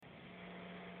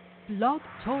Blog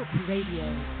Talk Radio.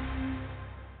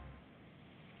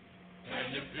 Can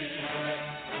you feel it?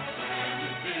 Can you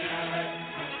feel it?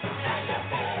 Can you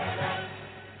feel it?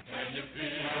 Can you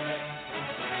feel it?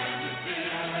 Can you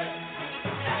feel it?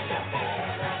 Can you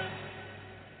feel it?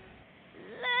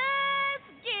 Let's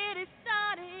get it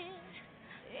started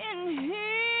in here.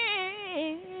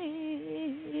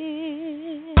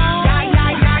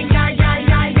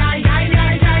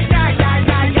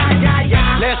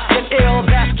 Let's get ill,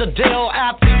 that's the deal.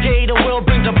 Applicator will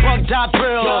bring the bug dot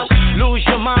drill. Lose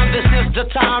your mind, this is the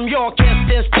time. You can't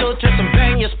stand still, twist and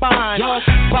bang your spine.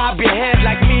 Bob your head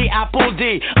like me, Apple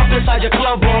D. Up inside your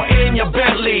club or in your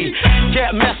Bentley.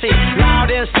 Get messy, loud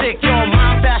and sick. Your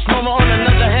mind fast moment on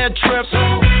another head trip.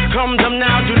 Come them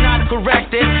now, do not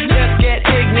correct it. Let's get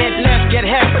ignorant, let's get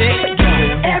hectic.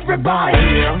 Everybody,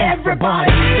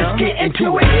 just get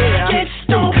into it. Get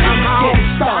stoked, get it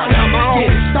started, get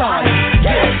it started,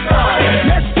 get it started.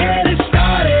 Let's get it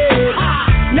started.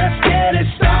 Let's get it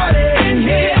started in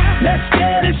here. Let's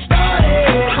get it started.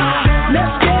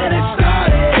 Let's get it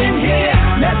started in here.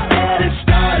 Let's get it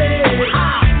started.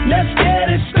 Let's get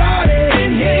it started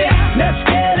in here. Let's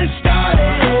get it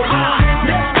started.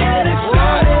 Let's get it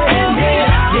started in here.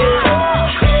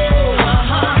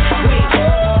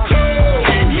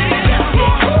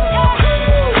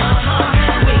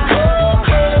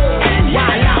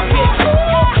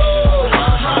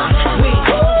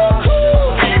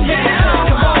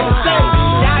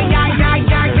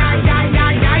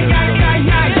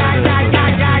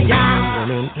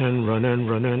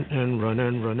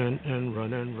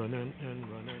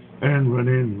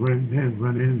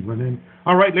 Running.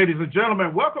 All right, ladies and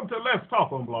gentlemen, welcome to Let's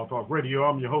Talk on Blog Talk Radio.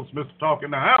 I'm your host, Mr. Talk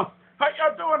in the House. How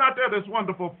y'all doing out there this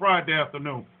wonderful Friday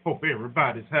afternoon? Hope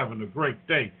everybody's having a great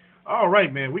day. All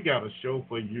right, man, we got a show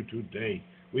for you today.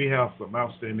 We have some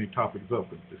outstanding topics up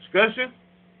for discussion.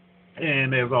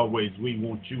 And as always, we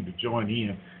want you to join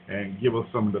in and give us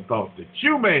some of the thoughts that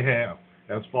you may have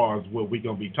as far as what we're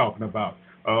going to be talking about.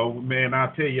 Oh, man, I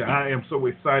tell you, I am so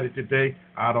excited today.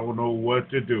 I don't know what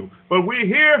to do. But we're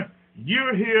here,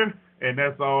 you're here, and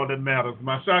that's all that matters.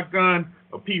 My shotgun,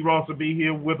 P. Ross, will be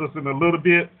here with us in a little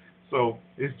bit. So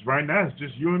right now, it's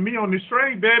just you and me on this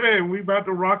train, baby, and we about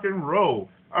to rock and roll.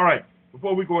 All right,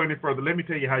 before we go any further, let me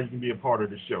tell you how you can be a part of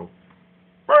the show.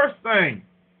 First thing,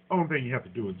 only thing you have to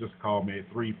do is just call me at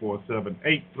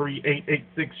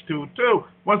 347-838-8622.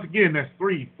 Once again, that's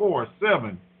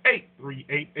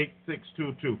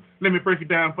 347-838-8622. Let me break it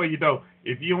down for you, though.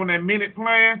 If you're on that minute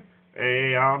plan,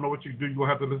 hey, I don't know what you do. You're going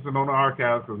to have to listen on the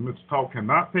archives because Mr. Talk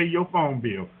cannot pay your phone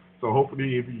bill. So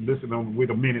hopefully if you listen on with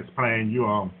a minutes plan, you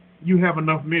have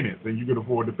enough minutes and you can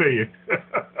afford to pay it.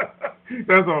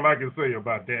 That's all I can say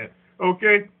about that.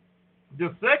 Okay?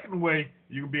 The second way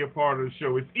you can be a part of the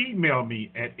show is email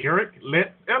me at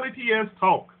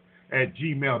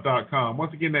LETStalk@gmail.com.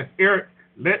 Once again, that's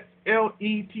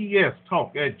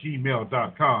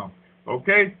LETStalk@gmail.com.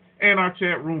 Okay? And our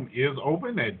chat room is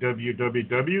open at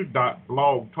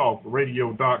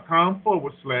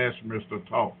www.blogtalkradio.com/Mr.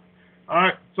 Talk. All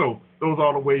right, so those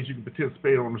are the ways you can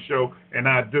participate on the show, and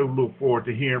I do look forward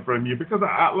to hearing from you because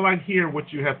I like hearing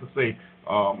what you have to say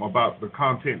about the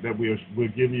content that we're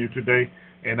giving you today.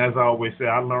 And as I always say,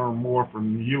 I learn more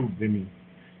from you than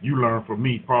you learn from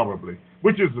me, probably,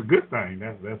 which is a good thing.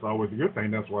 That's always a good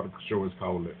thing. That's why the show is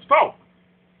called Let's Talk.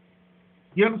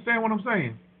 You understand what I'm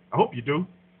saying? I hope you do,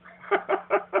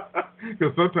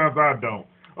 because sometimes I don't.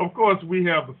 Of course, we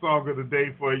have the song of the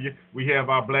day for you. We have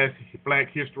our Black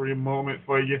History moment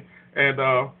for you. And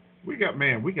we got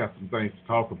some things to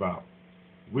talk about.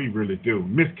 We really do.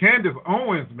 Miss Candace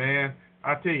Owens, man,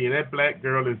 I tell you, that black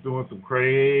girl is doing some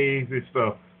crazy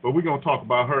stuff. But we're going to talk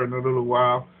about her in a little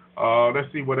while.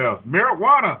 Let's see what else.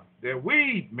 Marijuana, that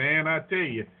weed, man, I tell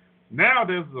you. Now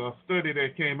there's a study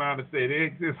that came out and said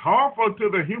it's harmful to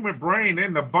the human brain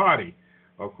and the body.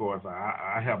 Of course,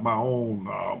 I have my own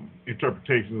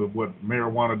interpretations of what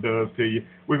marijuana does to you.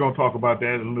 We're going to talk about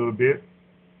that in a little bit.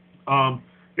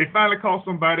 They finally caught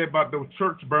somebody about those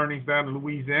church burnings down in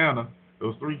Louisiana,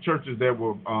 those 3 churches that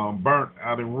were burnt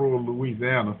out in rural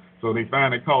Louisiana. So they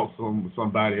finally caught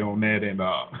somebody on that, and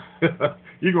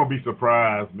you're going to be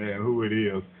surprised, man, who it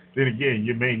is. Then again,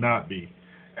 you may not be.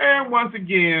 And once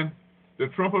again, the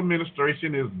Trump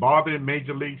administration is bothering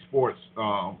Major League Sports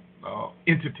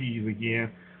entities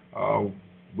again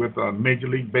with Major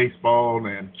League Baseball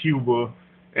and Cuba.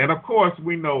 And of course,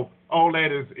 we know all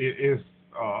that is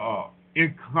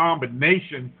in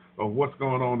combination of what's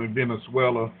going on in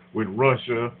Venezuela with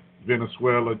Russia,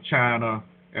 Venezuela, China,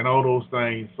 and all those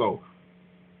things. So,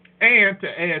 and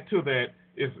to add to that,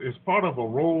 it's part of a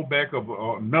rollback of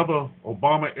another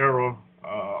Obama-era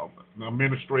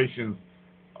administration's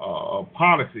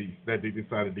policies that they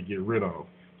decided to get rid of.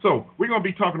 So we're going to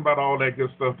be talking about all that good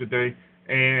stuff today,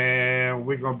 and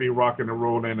we're going to be rocking and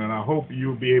rolling, and I hope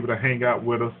you'll be able to hang out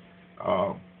with us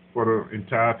for the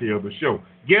entirety of the show.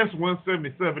 Guest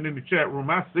 177 in the chat room,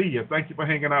 I see you. Thank you for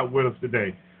hanging out with us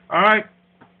today. All right.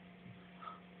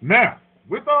 Now,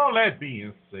 with all that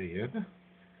being said,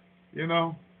 you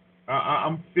know,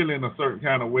 I'm feeling a certain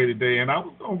kind of way today, and I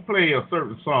was going to play a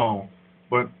certain song,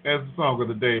 but as the song of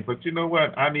the day. But you know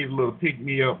what? I need a little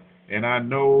pick-me-up, and I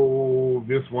know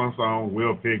this one song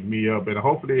will pick me up, and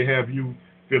hopefully have you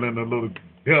feeling a little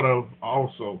better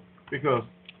also, because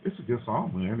it's a good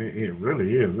song, man. It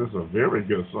really is. It's a very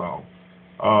good song.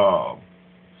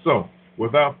 So,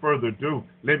 without further ado,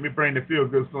 let me bring the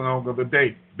feel-good song of the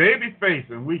day, Babyface,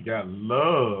 and we got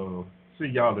love. See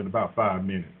y'all in about 5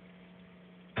 minutes.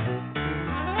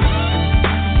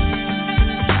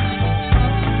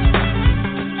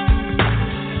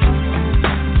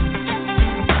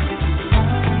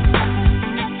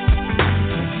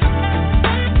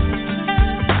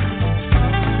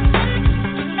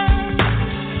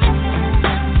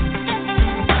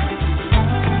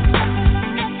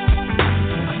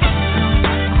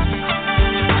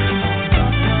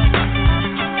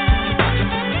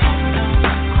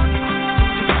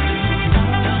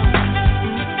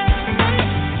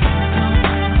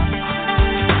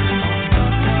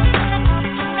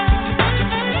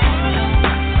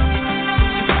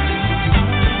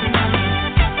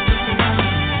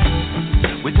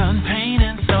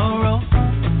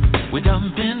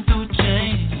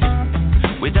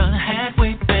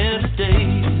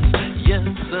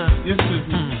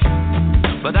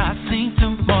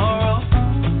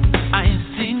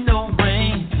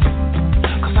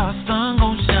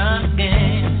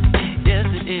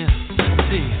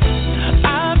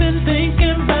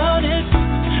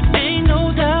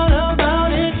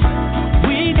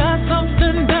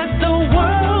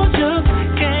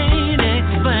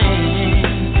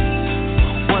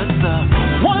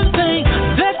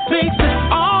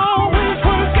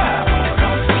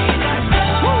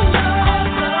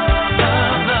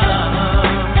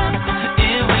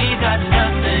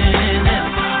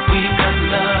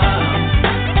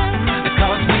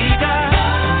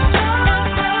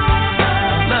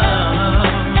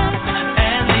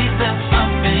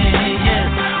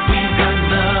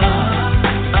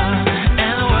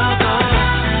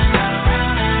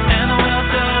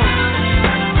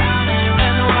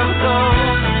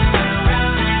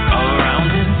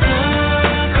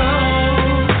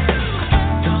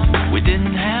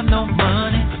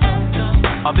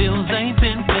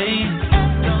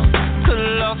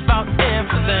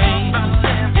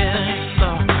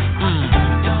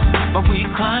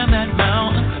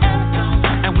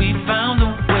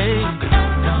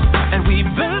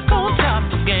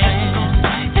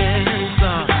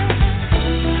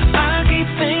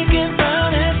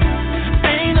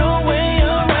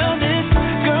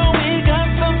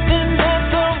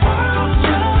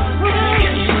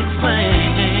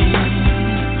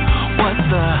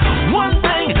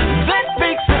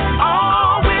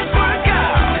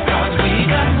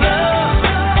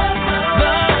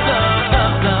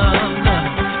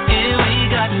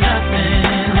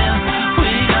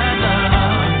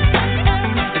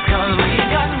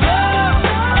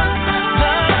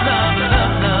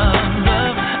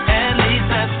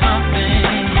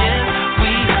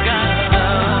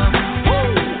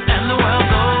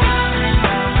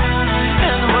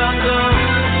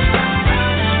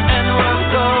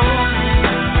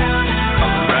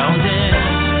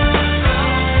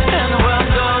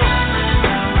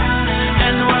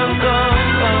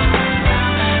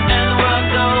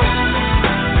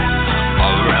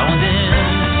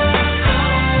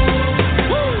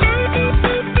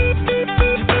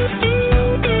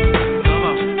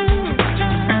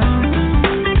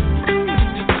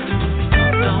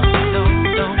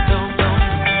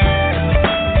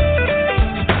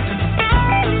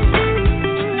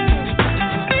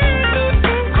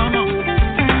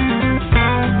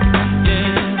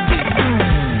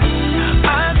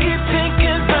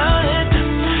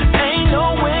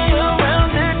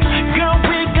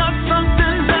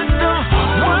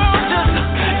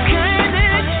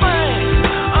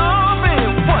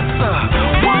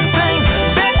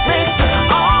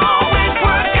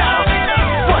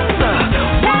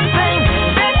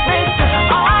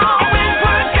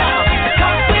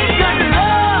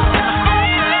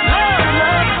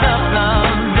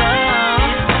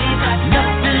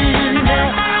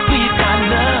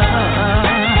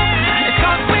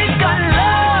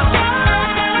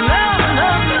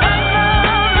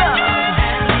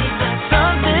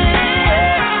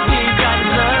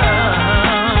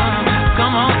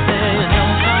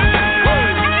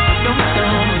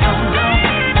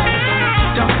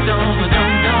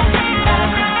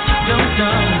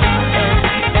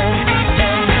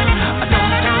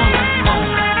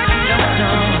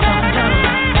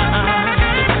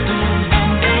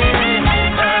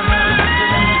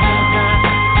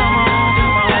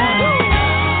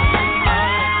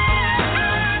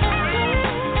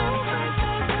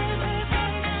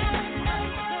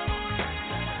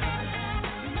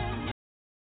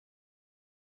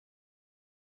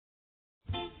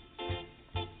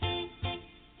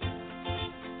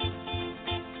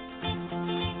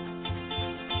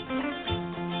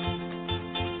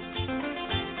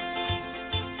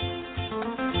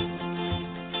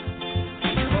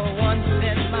 once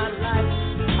in my life,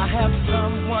 I have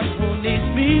someone who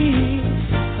needs me,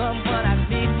 someone I've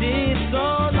needed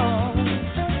so long.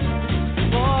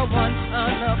 For once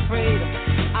unafraid,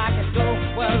 I can go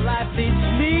where life leads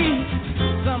me.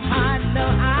 Somehow I know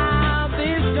I'll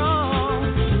be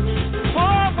strong.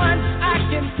 For once I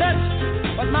can touch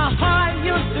what my heart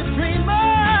used to dream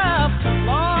of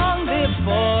long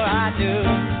before I knew.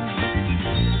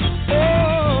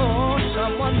 Oh,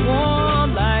 someone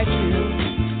warm like you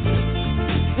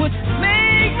would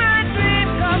make my dream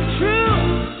come true.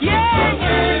 Yeah,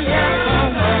 yeah, yeah. For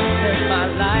once in my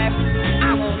life,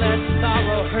 I won't let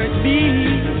sorrow hurt me,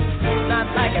 not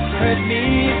like it hurt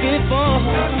me before.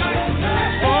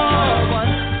 For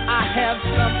once I have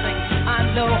something I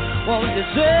know won't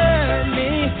desert me.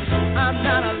 I'm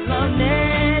not alone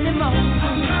anymore.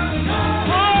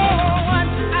 For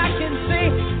once I can say,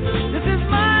 this is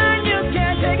mine, you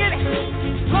can't take it.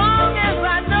 Long as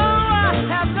I know I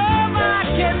have love, I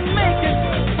can make it.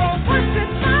 For once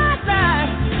in my life,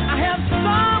 I have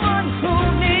someone who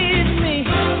needs me.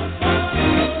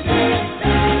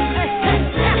 Hey, hey,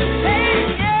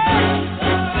 hey, yeah.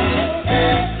 Oh,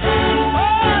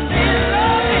 they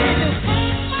love me.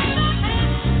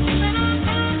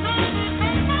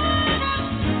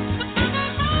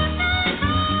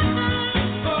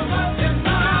 For once in my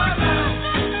life.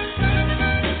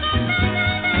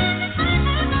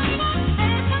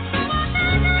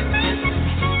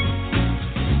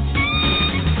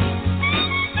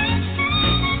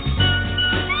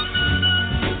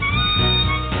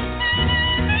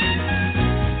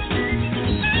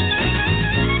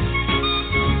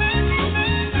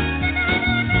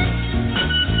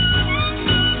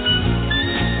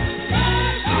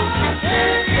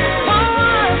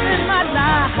 Once in my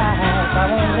life, I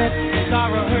won't let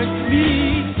sorrow hurt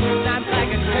me, not like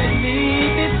it hurt me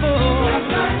before.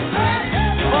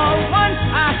 For once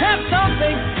I have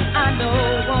something I know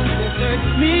won't desert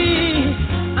me.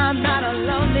 I'm not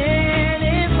alone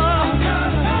anymore.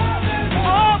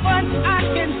 For once I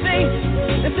can say,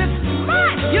 this is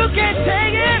mine, you can't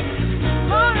take it. As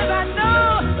long as I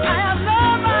know I have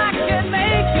love, I can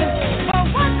make it. For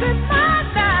once in my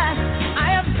life, I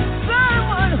have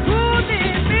someone who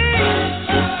needs me.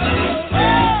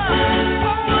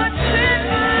 For once in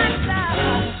my life,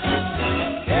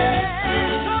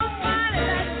 yeah, somebody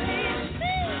that needs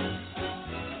me.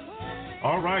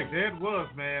 All right, there it was,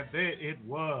 man. There it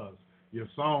was. Your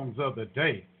songs of the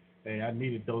day. Hey, I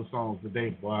needed those songs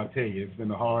today, boy. I tell you, it's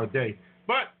been a hard day.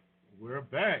 But we're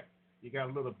back. You got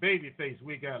a little Babyface,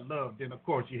 We Got Love. Then, of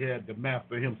course, you had the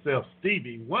master himself,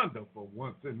 Stevie Wonder, For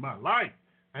Once in My Life.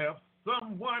 I have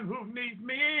someone who needs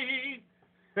me.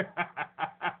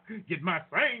 Get my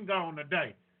thing on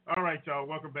today. All right, y'all.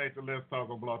 Welcome back to Let's Talk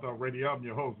on Blog Talk Radio. I'm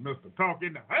your host, Mr. Talk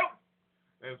in the House.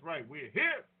 That's right. We're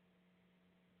here.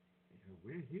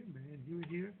 We're here, man. You're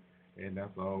here. And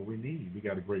that's all we need. We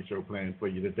got a great show planned for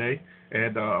you today.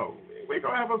 And we're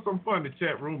going to have some fun. The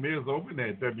chat room is open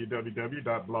at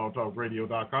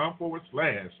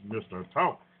www.blogtalkradio.com/Mr.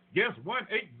 Talk. Guest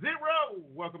 180.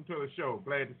 Welcome to the show.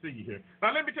 Glad to see you here.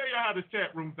 Now, let me tell you how this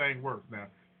chat room thing works now.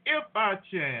 If by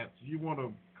chance you want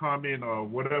to comment or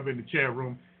whatever in the chat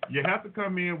room, you have to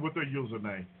come in with a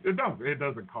username. It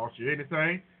doesn't cost you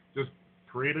anything. Just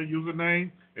create a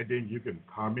username, and then you can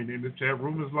comment in the chat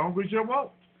room as long as you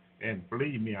want. And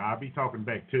believe me, I'll be talking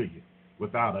back to you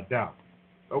without a doubt.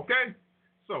 Okay?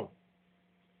 So,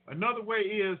 another way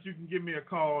is you can give me a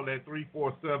call at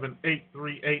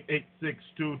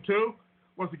 347-838-8622.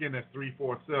 Once again, that's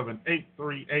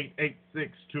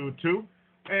 347-838-8622.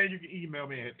 And you can email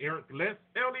me at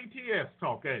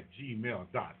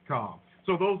LETStalk@gmail.com.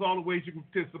 So those are all the ways you can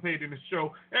participate in the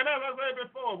show. And as I said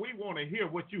before, we want to hear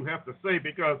what you have to say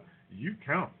because you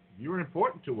count. You're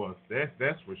important to us.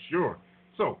 That's for sure.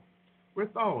 So,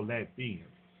 with all that being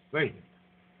said,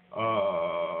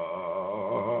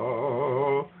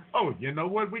 you know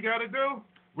what we got to do?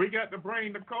 We got to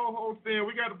bring the co-host in.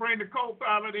 We got to bring the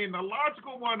co-pilot in, the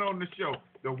logical one on the show,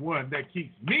 the one that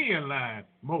keeps me in line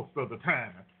most of the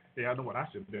time. Yeah, I know what I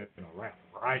should do. Right?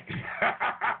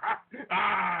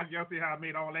 Y'all see how I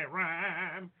made all that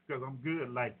rhyme? Because I'm good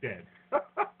like that.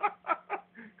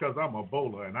 Because I'm a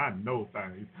bowler and I know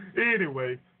things.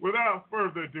 Anyway, without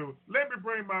further ado, let me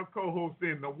bring my co-host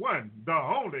in, the one, the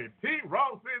only, P.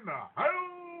 Ross in the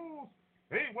house.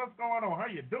 Hey, what's going on? How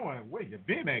you doing? Where you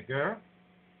been at, girl?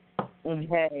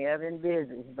 Hey, I've been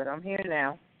busy, but I'm here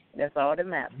now. That's all that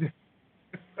matters.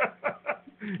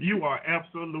 You are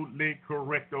absolutely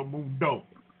correcto mundo.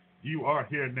 You are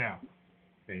here now.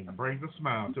 And brings a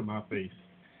smile to my face.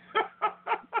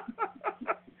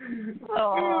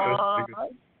 Oh,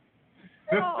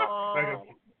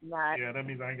 not Yeah, that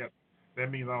means I ain't got. That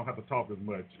means I don't have to talk as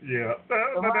much. Yeah, but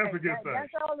that's a good thing.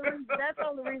 That's the only reason. That's the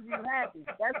only reason you're happy.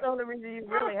 That's the only reason you're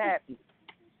really happy.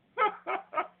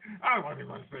 I wasn't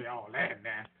going to say all that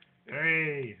now.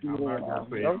 Hey, I'm not going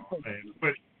to say all that.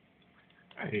 But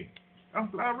hey, I'm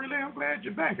glad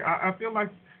you're back. I feel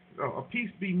like a piece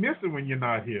be missing when you're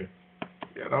not here.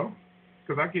 You know,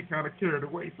 because I get kind of carried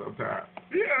away sometimes.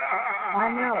 Yeah. I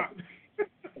know.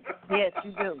 Yes,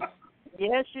 you do.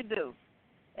 Yes, you do.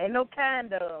 Ain't no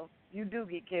kind of. You do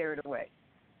get carried away.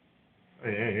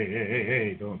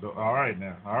 Hey, don't. All right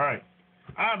now. All right.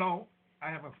 I know. I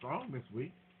haven't sung this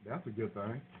week. That's a good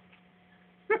thing.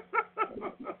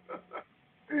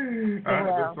 I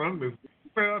haven't sung this week.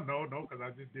 Well, no, because I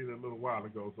just did it a little while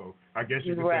ago. So I guess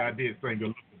you could say I did sing a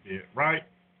little bit, right?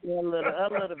 Yeah, a little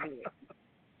bit.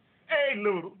 Hey,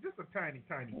 little, just a tiny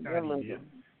bit.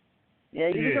 Yeah,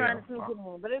 you're trying to sneak it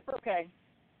in, but it's okay.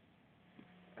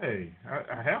 Hey,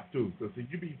 I have to, because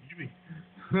you be.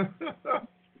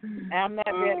 I'm not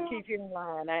there to keep you in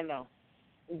line, I know.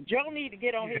 Joe need to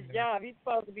get on his job. He's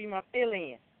supposed to be my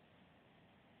fill-in. You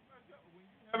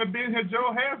haven't been here.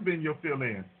 Joe has been your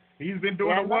fill-in. He's been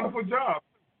doing a wonderful job.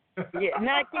 Yeah,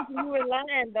 not keeping you in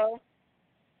line, though.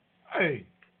 Hey,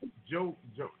 Joe,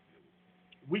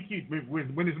 we keep,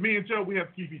 when it's me and Joe, we have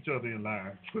to keep each other in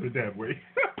line. Put it that way.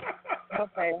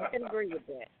 Okay, I can agree with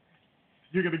that.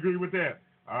 You can agree with that?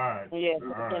 All right. Yes,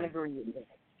 I can agree with that.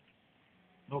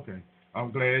 Okay.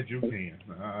 I'm glad you can.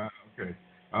 Okay.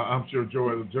 I'm sure Joe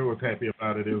is happy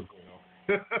about it as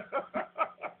well.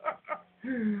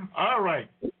 All right.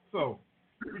 So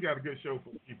we got a good show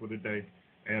for people today,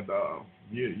 and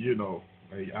you know,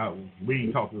 we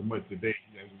ain't talk as much today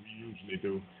as we usually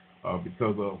do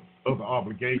because of other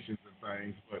obligations and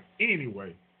things. But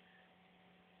anyway,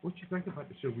 what you think about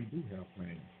the show we do have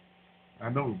planned? I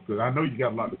know you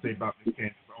got a lot to say about Miss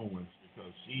Candace Owens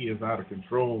because she is out of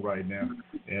control right now,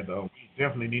 and we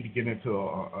definitely need to get into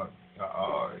a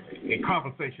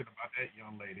conversation about that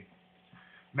young lady.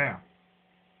 Now,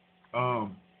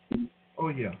 oh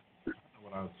yeah, I know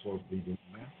what I was supposed to be doing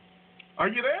now. Are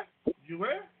you there? You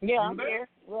there? Yeah, you I'm there? here.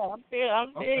 Well, I'm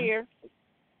still here.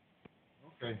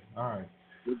 Okay, all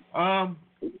right.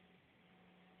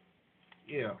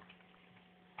 Yeah.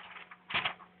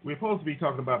 We're supposed to be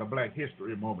talking about a Black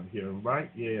History moment here,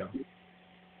 right? Yeah.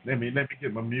 Let me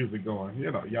get my music going. You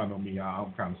know, y'all know me.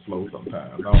 I'm kind of slow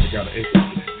sometimes. I only got an 8.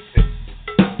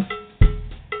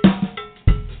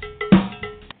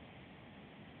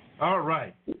 All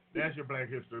right. That's your Black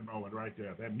History moment right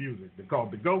there. That music. They call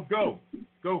it the go. Go.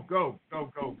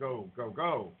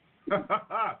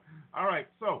 All right.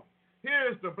 So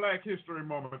here's the Black History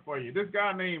moment for you. This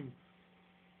guy named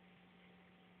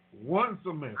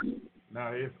Onesimus.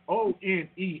 Now, it's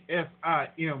Onesimus.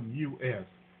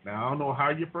 Now, I don't know how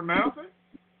you pronounce it,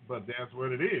 but that's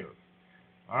what it is.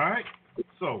 All right?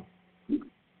 So,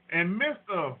 and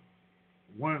Mr.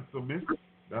 Onesimus,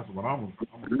 that's what I'm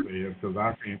going to say because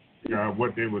I can't figure out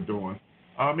what they were doing.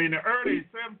 In the early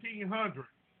 1700s,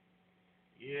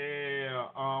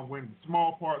 when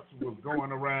smallpox was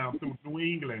going around through New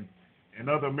England and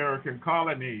other American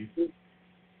colonies,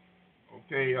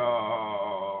 okay,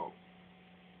 oh,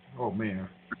 man,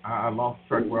 I lost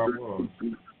track where I was.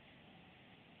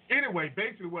 Anyway,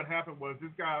 basically what happened was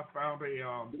this guy found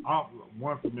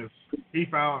he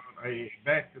found a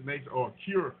vaccination or a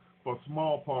cure for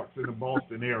smallpox in the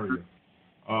Boston area.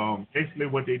 Basically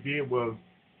what they did was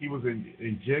he was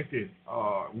injected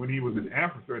when he was in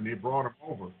Africa, and they brought him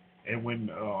over. And when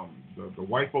the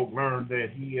white folk learned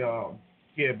that he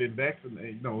had been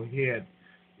vaccinated, he had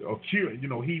a cure,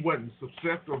 he wasn't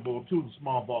susceptible to the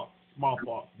smallpox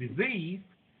disease,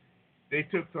 they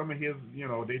took some of his,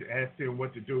 they asked him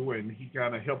what to do, and he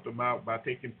kind of helped them out by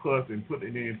taking pus and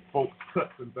putting it in folks'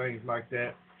 cuts and things like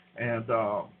that. And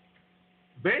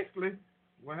basically,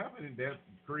 what happened is that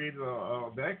created a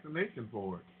vaccination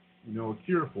for it, a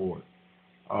cure for it.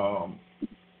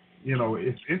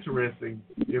 It's interesting,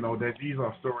 that these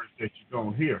are stories that you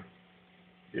don't hear,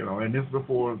 and this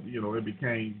before, it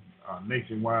became a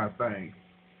nationwide thing.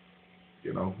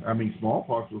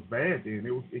 Smallpox was bad then.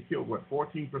 It killed,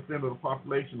 14% of the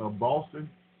population of Boston?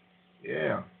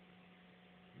 Yeah.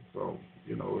 So,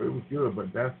 it was good,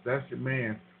 but that's your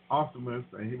man, Onesimus,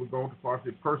 and he was going to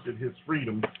partially purchase his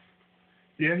freedom.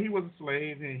 Yeah, he was a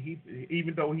slave, and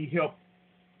even though he helped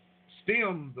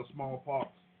stem the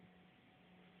smallpox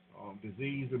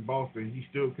disease in Boston, he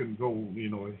still couldn't go,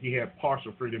 he had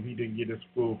partial freedom. He didn't get his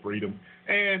full freedom,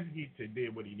 and he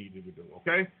did what he needed to do,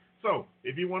 okay? So,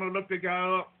 if you want to look the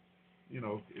guy up,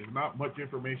 there's not much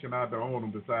information out there on him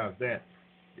besides that.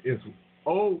 It's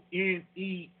Onesimus,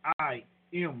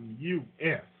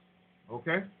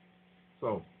 Okay?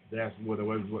 So that's what it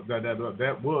was.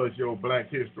 That was your Black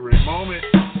History moment.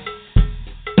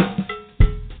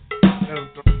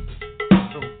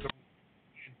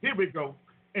 Here we go.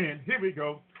 And here we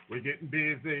go. We're getting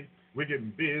busy. We're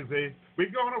getting busy.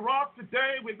 We're going to rock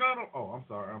today. We're going to... Oh, I'm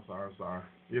sorry.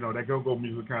 You know, that go-go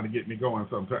music kind of get me going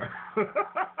sometimes.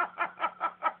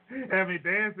 Have me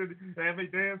dancing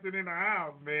in the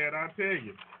house, man, I tell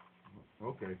you.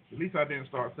 Okay. At least I didn't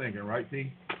start singing, right,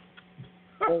 T?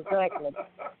 Exactly.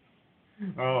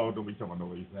 Oh, don't be talking about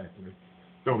no exactly.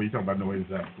 Don't be talking about no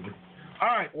exactly. All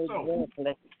right, so...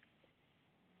 Exactly.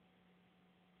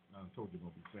 I told you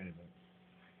don't be saying that.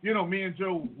 You know, me and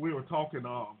Joe, we were talking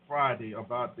on Friday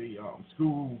about the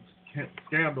school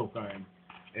scandal thing,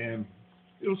 and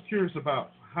it was curious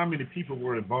about how many people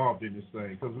were involved in this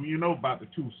thing, because you know about the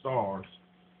two stars,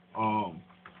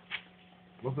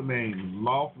 what's the name,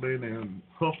 Laughlin and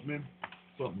Huffman,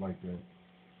 something like that.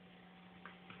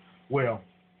 Well,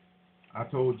 I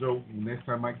told Joe next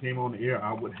time I came on the air,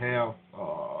 I would have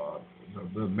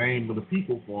the name of the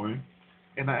people for him,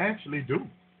 and I actually do.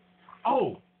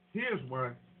 Oh, here's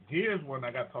one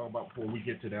I got to talk about before we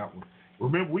get to that one.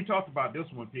 Remember, we talked about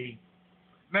this one, P.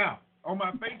 Now, on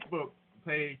my Facebook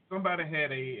page, somebody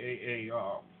had a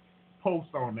post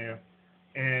on there,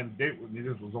 and this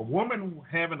was a woman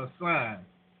having a sign,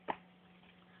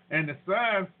 and the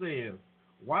sign says,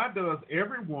 "Why does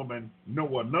every woman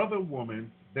know another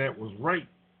woman that was raped,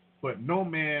 but no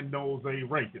man knows a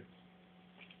rapist?"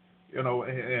 You know,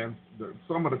 and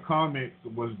some of the comments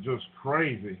was just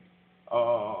crazy.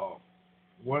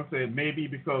 One said, maybe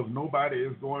because nobody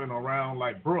is going around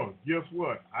like, bro, guess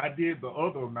what? I did the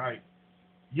other night.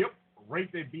 Yep,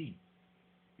 rate that beat.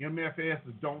 MFS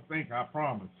don't think, I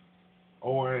promise.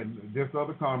 Or this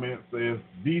other comment says,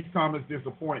 these comments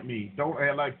disappoint me. Don't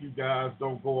act like you guys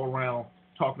don't go around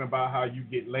talking about how you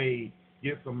get laid,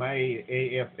 get some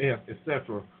AFS,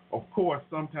 etc. Of course,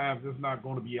 sometimes it's not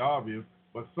going to be obvious,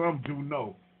 but some do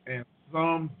know. And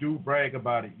some do brag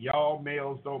about it. Y'all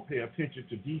males don't pay attention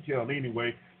to detail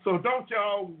anyway, so don't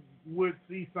y'all would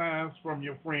see signs from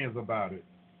your friends about it.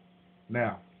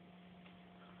 Now,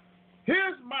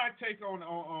 here's my take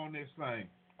on this thing.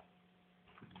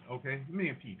 Okay, me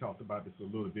and P talked about this a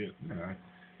little bit,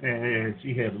 and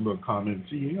she had a little comment.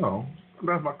 She, you know,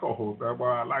 that's my co-host. That's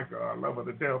why I like her. I love her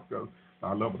to death, because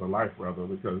I love her to life, rather,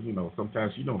 because, you know,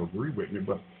 sometimes she don't agree with me,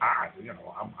 but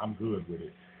I'm good with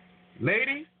it.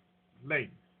 Ladies,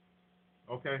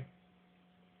 okay?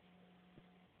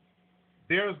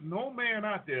 There's no man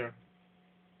out there,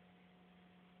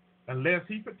 unless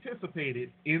he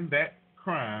participated in that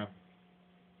crime,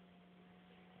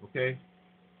 okay,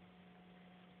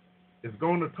 is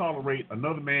going to tolerate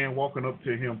another man walking up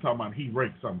to him talking about he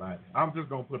raped somebody. I'm just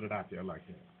going to put it out there like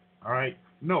that, all right?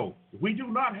 No, we do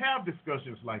not have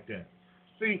discussions like that.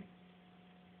 See,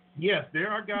 yes, there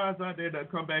are guys out there that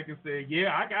come back and say,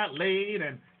 yeah, I got laid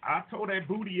and I tore that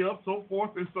booty up, so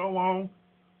forth and so on.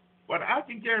 But I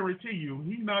can guarantee you,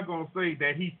 he's not going to say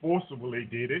that he forcibly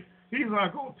did it. He's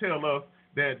not going to tell us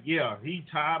that, yeah, he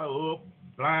tied her up,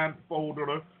 blindfolded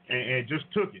her, and just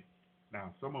took it.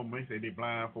 Now, some of them may say they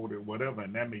blindfolded or whatever,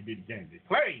 and that may be the game they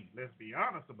played. Let's be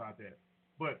honest about that.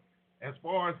 But as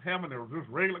far as having a just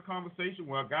regular conversation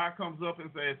where a guy comes up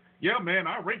and says, yeah, man,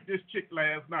 I raped this chick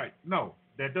last night. No,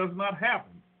 that does not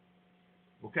happen.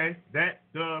 Okay? That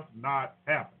does not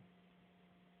happen.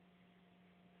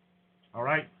 All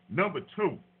right? Number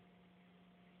two,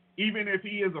 even if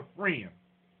he is a friend,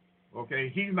 okay,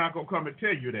 he's not going to come and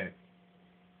tell you that.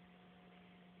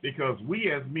 Because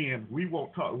we as men, we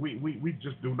won't we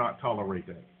just do not tolerate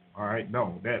that. All right?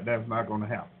 No, that's not going to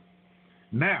happen.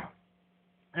 Now,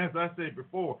 as I said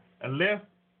before, unless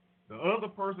the other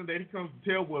person that he comes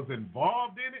to tell was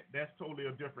involved in it, that's totally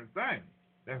a different thing.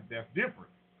 That's different.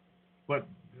 But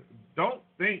don't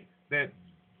think that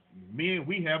men,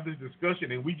 we have this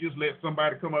discussion and we just let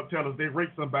somebody come up and tell us they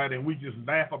raped somebody and we just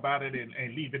laugh about it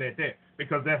and leave it at that,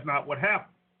 because that's not what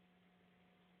happened.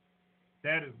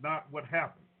 That is not what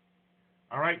happened.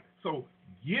 All right? So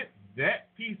get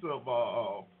that piece of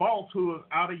falsehood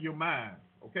out of your mind.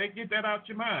 Okay? Get that out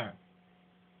your mind.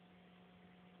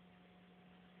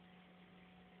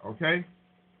 Okay?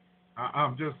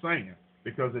 I'm just saying,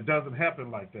 because it doesn't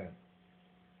happen like that.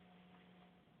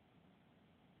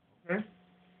 Okay?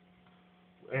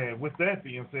 And with that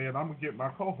being said, I'm going to get my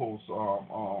co-host's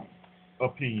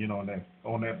opinion on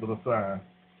that little sign.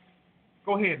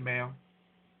 Go ahead, ma'am.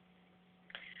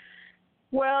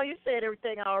 Well, you said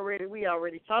everything we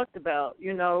already talked about.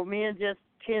 You know, men just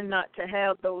tend not to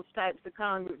have those types of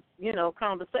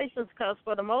conversations, because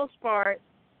for the most part,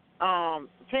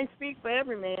 can't speak for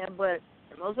every man, but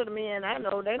Most of the men I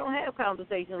know, they don't have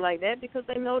conversations like that because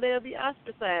they know they'll be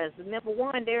ostracized. And number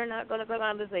one, they're not going to come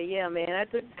out and say, yeah, man, I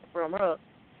took it from her.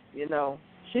 You know,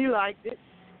 she liked it.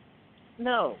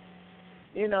 No.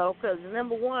 You know, because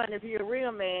number one, if you're a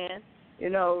real man, you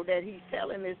know, that he's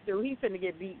telling this to, he's finna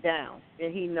get beat down,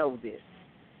 and he knows this.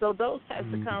 So those types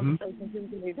of conversations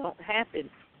usually don't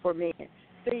happen for men.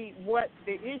 See, what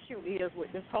the issue is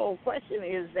with this whole question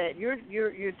is that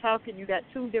you're talking, you got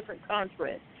two different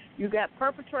contrasts. You got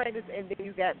perpetrators and then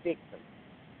you got victims.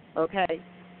 Okay?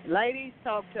 Ladies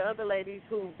talk to other ladies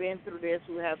who've been through this,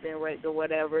 who have been raped or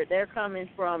whatever. They're coming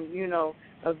from, you know,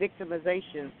 a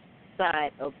victimization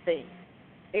side of things.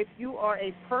 If you are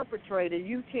a perpetrator,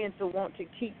 you tend to want to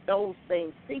keep those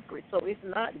things secret, so it's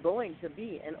not going to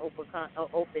be an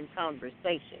open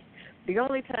conversation. The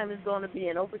only time it's going to be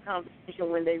an open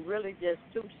conversation when they really just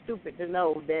too stupid to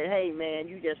know that, hey, man,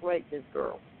 you just raped this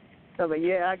girl. So,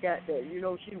 yeah, I got that. You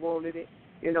know, she wanted it.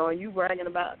 You know, and you bragging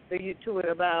about to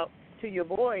your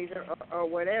boys or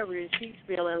whatever, and she's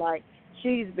feeling like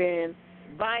she's been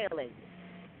violated.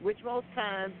 Which most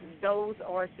times those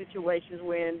are situations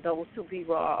when those two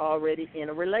people are already in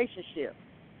a relationship.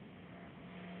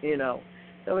 You know.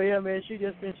 So, yeah, man, she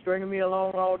just been stringing me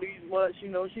along all these months. You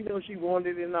know, she knows she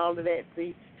wanted it and all of that.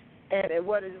 See, and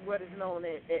what is known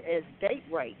as date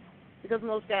rape. Because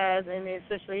most guys, and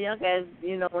especially young guys,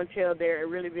 you know, until they're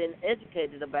really been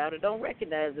educated about it, don't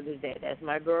recognize it as that. That's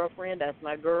my girlfriend. That's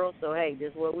my girl. So, hey,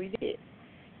 this is what we did.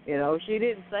 You know, she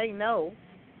didn't say no.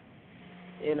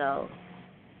 You know.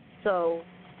 So,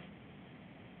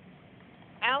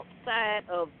 outside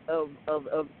of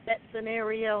that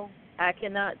scenario, I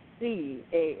cannot see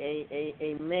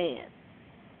a man,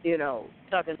 you know,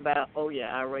 talking about, oh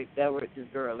yeah, I raped this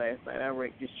girl last night, I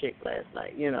raped this chick last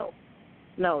night, you know.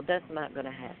 No, that's not going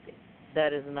to happen.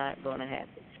 That is not going to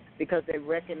happen because they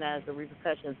recognize the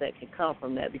repercussions that can come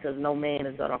from that. Because no man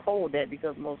is going to hold that.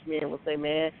 Because most men will say,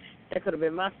 man, that could have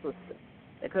been my sister.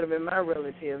 That could have been my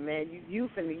relative, man. You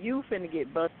finna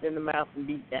get busted in the mouth and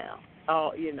beat down.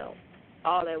 All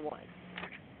at once.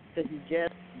 Because you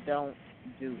just don't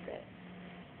do that.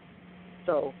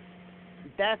 So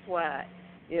that's why,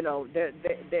 you know,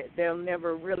 there'll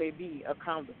never really be a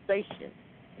conversation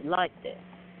like that.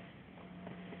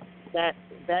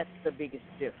 That's the biggest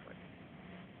difference.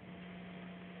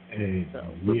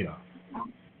 Yeah.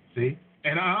 See?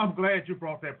 And I'm glad you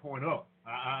brought that point up.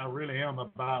 I really am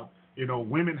about, you know,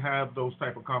 women have those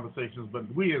type of conversations,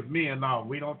 but we as men, no,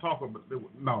 we don't talk about,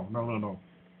 no.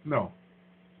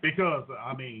 Because,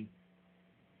 I mean,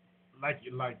 like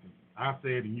I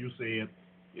said and you said,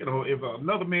 you know, if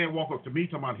another man walk up to me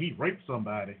talking about he raped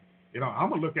somebody, you know,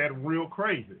 I'm going to look at him real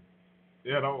crazy,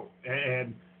 you know,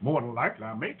 and more than likely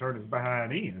I may turn his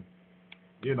behind in,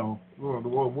 you know. Well,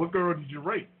 what girl did you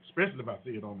rape? Especially if I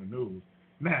see it on the news.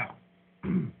 Now,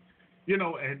 you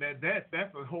know, and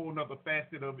that's a whole other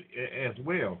facet of it as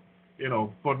well. You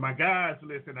know, for my guys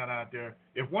listening out there,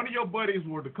 if one of your buddies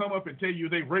were to come up and tell you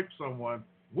they raped someone,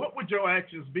 what would your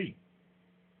actions be?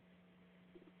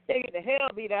 They get the hell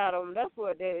beat out of them. That's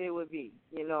what it would be.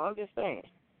 You know, I'm just saying.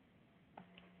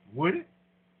 Would it?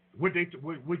 Would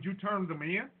you turn them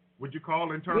in? Would you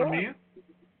call and turn them in?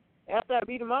 After I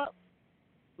beat them up.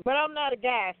 But I'm not a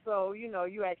guy, so, you know,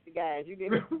 you ask the guys. You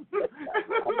didn't.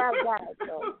 I'm not a guy,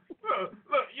 so.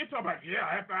 Look, you're talking about,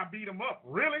 after I beat them up.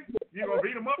 Really? You're going to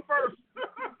beat them up first?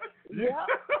 Yeah.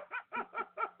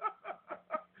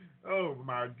 Oh,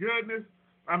 my goodness.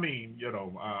 I mean, you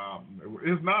know,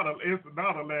 it's not a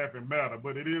laughing matter,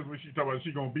 but it is when she talking about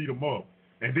she going to beat them up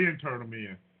and then turn them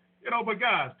in. You know, but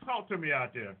guys, talk to me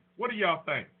out there. What do y'all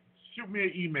think? Shoot me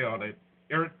an email at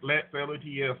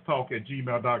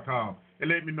LETStalk@gmail.com and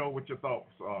let me know what your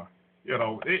thoughts are. You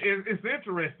know, it's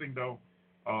interesting, though,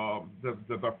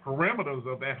 the parameters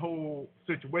of that whole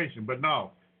situation. But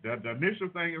no, the initial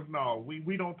thing is no,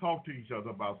 we don't talk to each other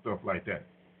about stuff like that.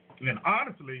 And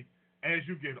honestly, as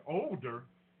you get older,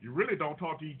 you really don't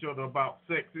talk to each other about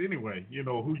sex anyway. You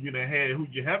know, who you done had, who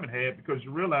you haven't had, because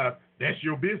you realize that's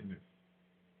your business.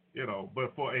 You know,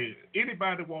 but for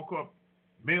anybody to walk up,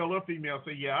 male or female,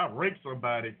 say, yeah, I raped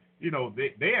somebody, you know,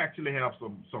 they actually have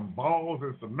some balls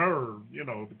and some nerve, you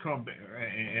know, to come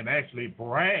and actually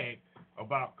brag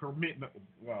about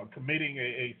committing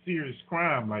a serious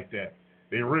crime like that.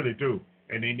 They really do.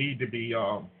 And they need to be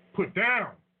put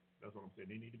down. That's what I'm saying.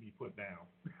 They need to be put down.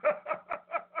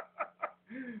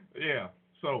 Yeah.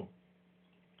 So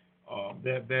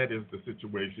that is the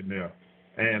situation there.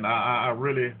 And I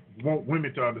really want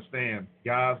women to understand,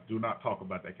 guys, do not talk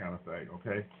about that kind of thing,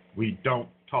 okay? We don't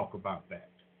talk about that.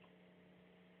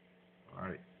 All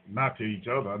right? Not to each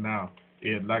other. Now,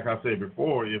 And like I said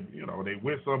before, if they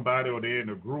with somebody or they're in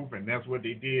a group and that's what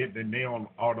they did, then they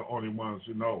are the only ones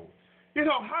who know.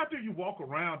 How do you walk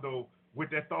around though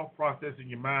with that thought process in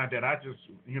your mind that I just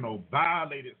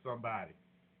violated somebody?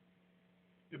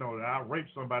 That I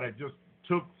raped somebody, that just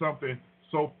took something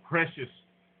so precious.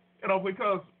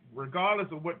 Because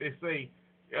regardless of what they say,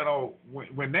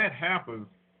 when that happens,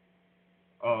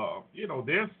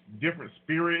 there's different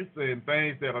spirits and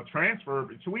things that are transferred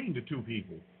between the two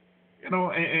people.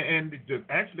 And to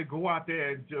actually go out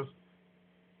there and just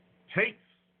take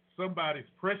somebody's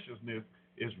preciousness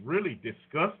is really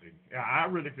disgusting. I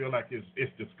really feel like it's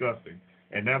disgusting,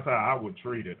 and that's how I would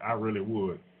treat it. I really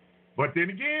would. But then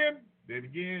again,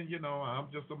 I'm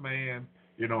just a man.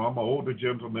 I'm an older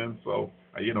gentleman, so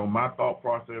my thought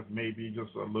process may be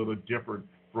just a little different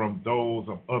from those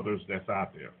of others that's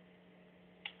out there.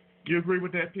 You agree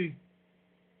with that, P?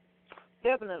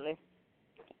 Definitely.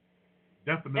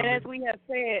 Definitely. And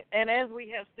as we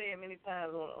have said many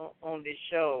times on this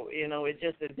show, it's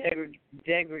just a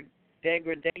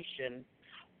degradation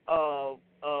of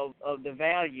the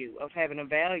value of having a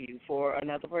value for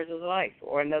another person's life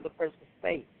or another person's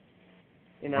space.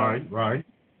 Right.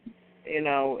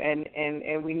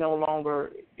 And we no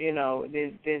longer,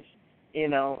 there's this,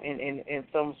 in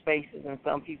some spaces, in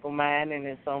some people's mind, and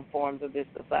in some forms of this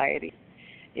society,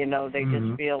 they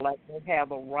just feel like they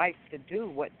have a right to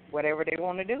do whatever they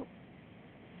want to do.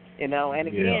 And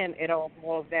again, it all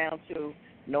boils down to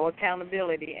no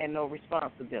accountability and no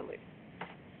responsibility.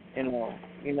 You're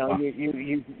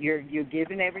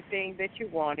given everything that you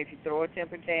want. If you throw a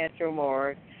temper tantrum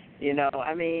or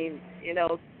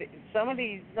some of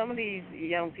these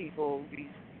young people,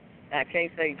 I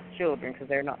can't say children because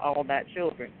they're not all that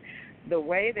children. The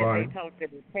way that they talk to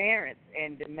their parents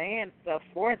and demand stuff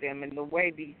for them, and the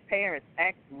way these parents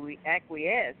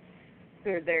acquiesce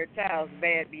to their child's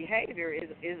bad behavior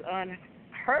is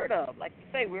unheard of. Like you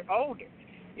say, we're older.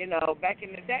 Back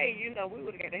in the day, we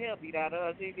would have got the hell beat out of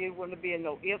us. It wouldn't have been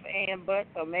no ifs, and buts,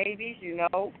 or maybes.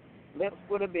 Lips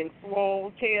would have been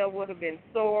swole, tail would have been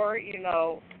sore.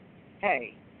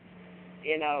 Hey,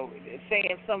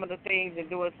 saying some of the things and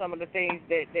doing some of the things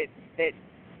that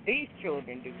these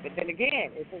children do. But then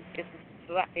again, it's a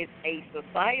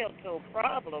societal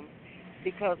problem,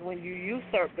 because when you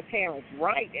usurp the parents'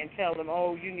 right and tell them,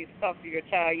 oh, you need to talk to your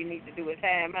child, you need to do a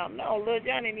timeout. No, little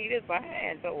Johnny need his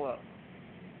behind toe up.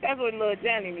 That's what little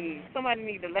Johnny needs. Somebody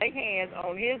needs to lay hands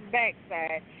on his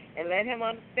backside and let him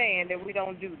understand that we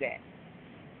don't do that.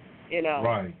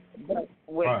 Right.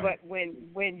 But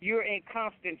when you're in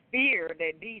constant fear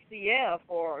that DCF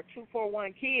or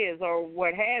 241 Kids or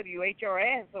what have you,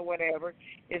 HRS or whatever,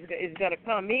 is going to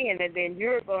come in, and then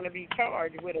you're going to be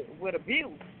charged with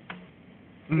abuse.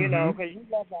 Because you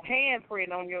got a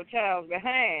handprint on your child's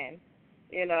behind.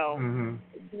 Then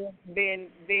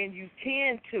you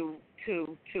tend to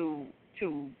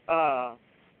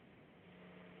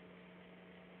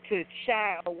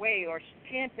shy away or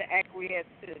tend to acquiesce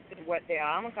to what they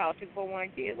are. I'm going to call 241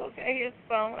 Kids. Okay, here's the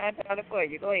phone. I got it for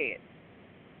you. Go ahead.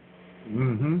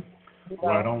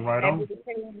 Right on.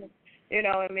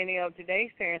 And many of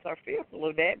today's parents are fearful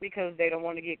of that because they don't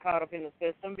want to get caught up in the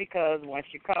system, because once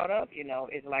you're caught up,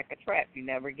 it's like a trap. You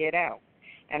never get out.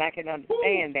 And I can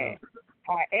understand that.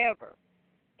 However,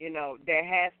 there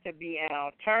has to be an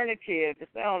alternative to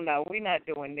say, oh, no, we're not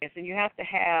doing this. And you have to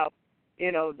have,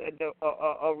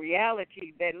 a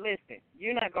reality that, listen,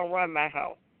 you're not going to run my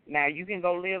house. Now, you can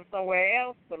go live somewhere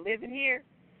else, but living here,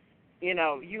 you're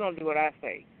going to do what I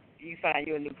say. You find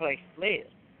you a new place to live,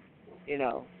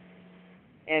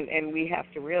 And we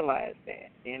have to realize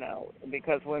that,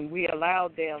 because when we allow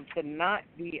them to not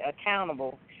be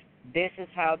accountable, this is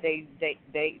how they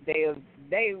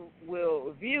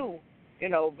will view,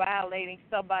 violating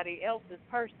somebody else's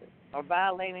person or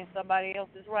violating somebody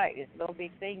else's right. It's no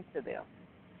big thing to them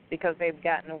because they've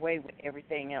gotten away with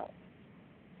everything else.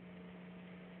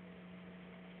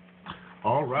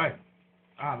 All right.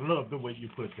 I love the way you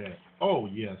put that. Oh,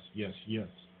 yes.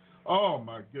 Oh,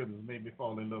 my goodness. Made me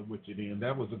fall in love with you then.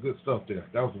 That was the good stuff there.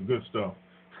 That was some good stuff.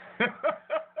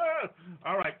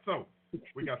 All right. So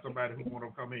we got somebody who want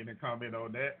to come in and comment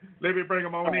on that. Let me bring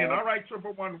them on in. All right,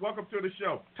 111, welcome to the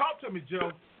show. Talk to me,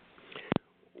 Joe.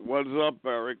 What's up,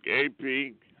 Eric?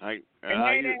 AP.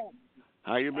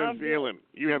 How you been feeling?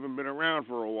 You haven't been around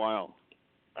for a while.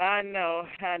 I know.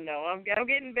 I'm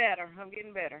getting better.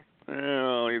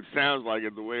 Well, it sounds like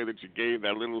it the way that you gave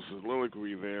that little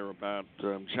soliloquy there about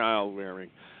child rearing,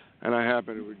 and I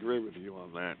happen to agree with you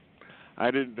on that. I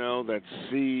didn't know that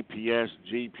CPS,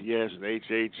 GPS, and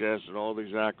HHS and all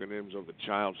these acronyms of the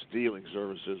child stealing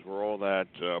services were all that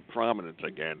prominent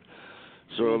again.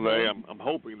 So I'm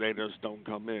hoping they just don't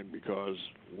come in, because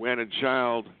when a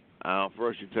child,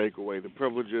 first you take away the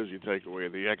privileges, you take away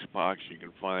the Xbox, you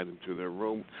confine them to their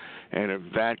room, and if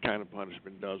that kind of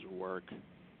punishment doesn't work,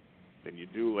 then you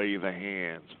do lay the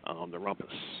hands on the rumpus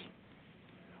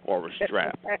or a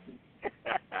strap.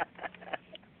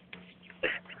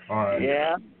 All right.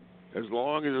 Yeah. As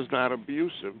long as it's not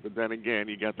abusive, but then again,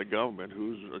 you got the government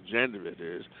whose agenda it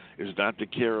is not to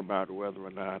care about whether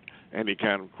or not any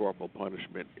kind of corporal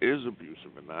punishment is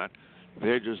abusive or not.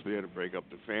 They're just there to break up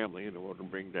the family in order to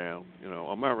bring down,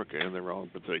 America in their own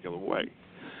particular way.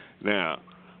 Now,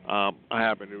 I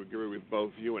happen to agree with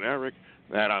both you and Eric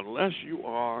that unless you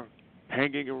are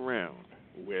hanging around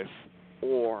with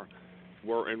or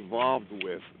were involved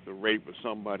with the rape of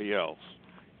somebody else,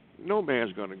 no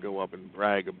man's going to go up and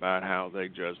brag about how they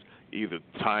just either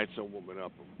tied some woman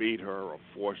up or beat her or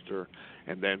forced her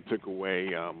and then took away,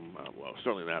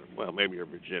 certainly not, maybe her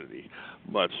virginity,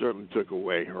 but certainly took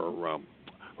away her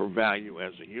value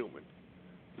as a human.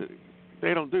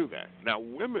 They don't do that. Now,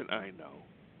 women I know,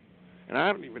 and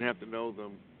I don't even have to know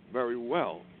them very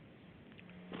well,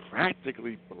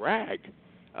 practically brag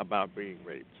about being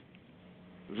raped.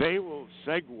 They will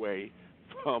segue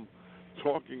from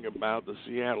talking about the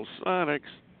Seattle Sonics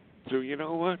to, you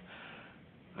know what,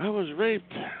 I was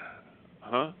raped.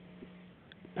 Huh?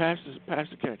 Pass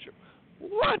the ketchup.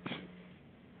 What?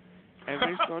 And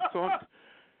they start talking,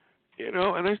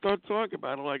 and they start talking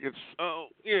about it like it's, oh,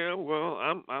 yeah, well,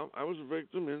 I was a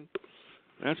victim, and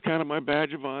that's kind of my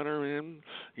badge of honor, and,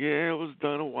 yeah, it was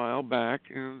done a while back,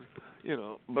 and,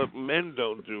 but men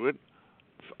don't do it.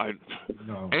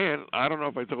 No. And I don't know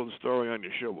if I told the story on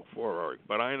your show before, Eric,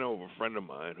 but I know of a friend of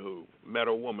mine who met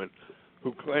a woman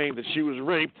who claimed that she was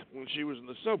raped when she was in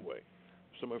the subway.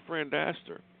 So my friend asked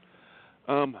her,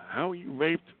 how were you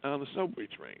raped on the subway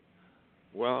train?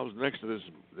 Well, I was next to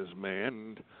this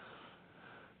man,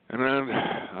 and then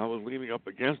I was leaning up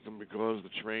against him because the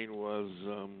train was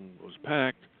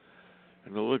packed,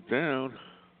 and I looked down,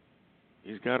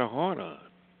 he's got a heart on.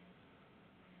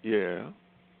 Yeah.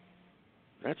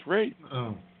 That's rape.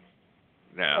 Oh.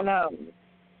 Now, No.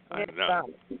 I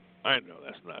know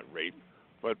that's not rape,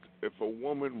 but if a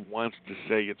woman wants to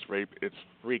say it's rape, it's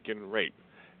freaking rape.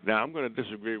 Now, I'm going to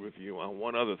disagree with you on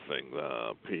one other thing,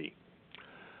 P,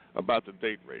 about the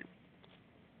date rape.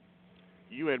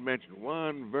 You had mentioned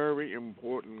one very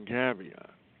important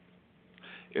caveat.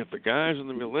 If the guy's in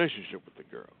the relationship with the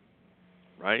girl,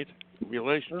 right?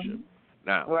 Relationship. Mm-hmm.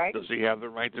 Now, right. Does he have the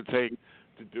right to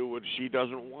do what she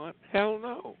doesn't want? Hell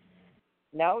no.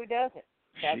 No, he doesn't.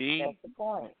 That's the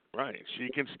point. Right. She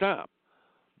can stop.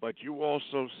 But you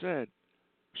also said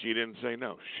she didn't say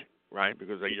no, right?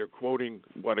 Because you're quoting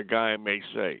what a guy may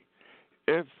say.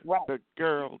 If the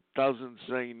girl doesn't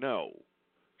say no,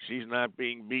 she's not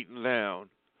being beaten down,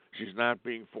 she's not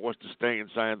being forced to stay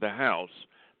inside the house,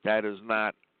 that is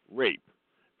not rape.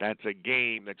 That's a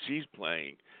game that she's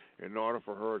playing in order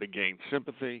for her to gain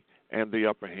sympathy and the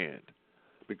upper hand.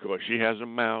 Because she has a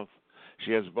mouth,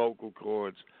 she has vocal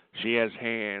cords, she has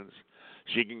hands,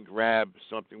 she can grab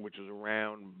something which is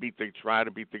around, try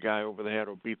to beat the guy over the head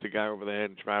or beat the guy over the head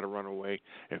and try to run away.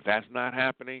 If that's not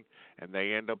happening and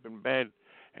they end up in bed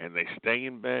and they stay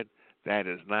in bed, that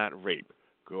is not rape.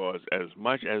 Because as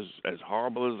much as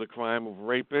horrible as the crime of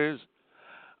rape is,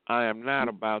 I am not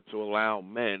about to allow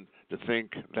men to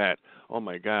think that, oh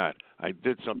my God, I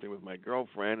did something with my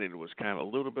girlfriend and it was kind of a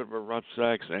little bit of a rough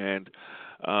sex and,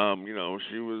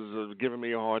 she was giving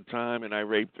me a hard time and I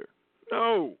raped her.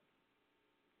 No.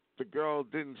 The girl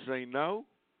didn't say no.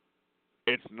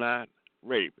 It's not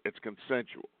rape. It's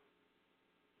consensual.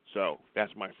 So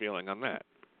that's my feeling on that.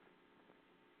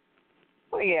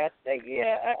 Well, yeah,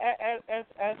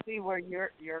 I see where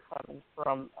you're coming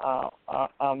from,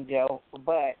 Joe.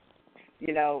 But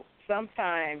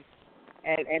sometimes,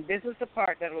 and this is the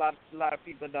part that a lot of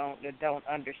people don't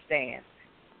understand.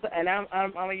 And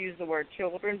I'm gonna use the word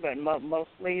children, but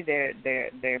mostly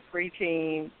they're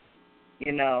preteen,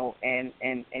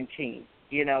 and teens.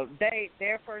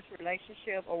 Their first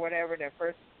relationship or whatever, their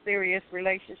first serious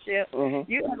relationship.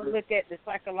 Mm-hmm. You have to look at the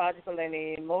psychological and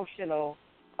the emotional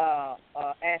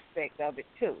aspect of it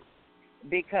too,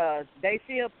 because they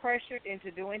feel pressured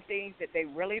into doing things that they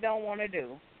really don't want to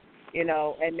do,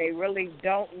 and they really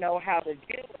don't know how to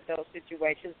deal with those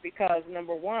situations because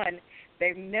number one,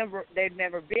 they've never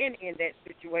been in that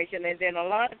situation, and then a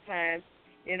lot of times,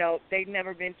 they've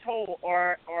never been told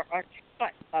or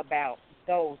taught about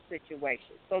those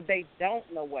situations, so they don't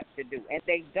know what to do and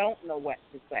they don't know what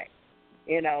to say,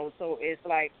 So it's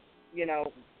like,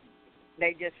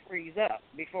 they just freeze up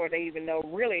before they even know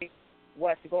really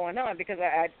what's going on, because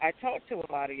I talk to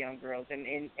a lot of young girls,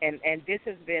 and this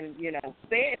has been,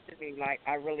 said to me, like,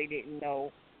 I really didn't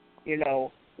know,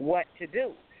 what to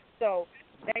do. So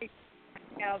they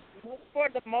have, for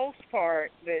the most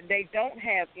part, they don't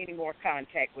have any more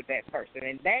contact with that person.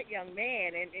 And that young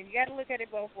man, and you got to look at it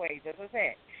both ways, as I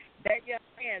said, that young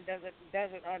man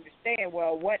doesn't understand,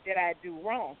 well, what did I do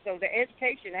wrong? So the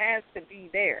education has to be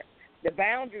there. The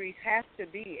boundaries have to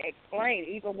be explained,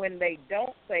 even when they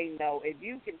don't say no. If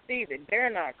you can see that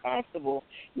they're not comfortable,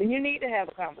 then you need to have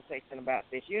a conversation about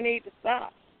this. You need to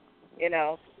stop,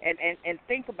 and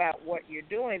think about what you're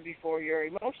doing before your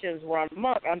emotions run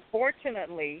amok.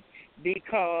 Unfortunately,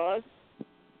 because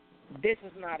this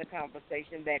is not a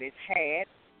conversation that is had,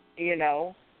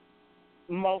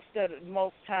 most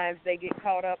times they get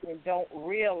caught up and don't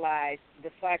realize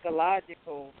the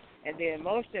psychological and the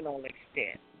emotional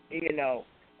extent,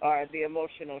 or the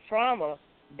emotional trauma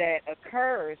that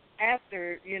occurs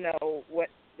after, what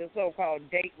the so-called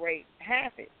date rape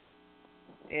happens,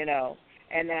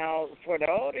 And now for the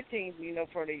older teens,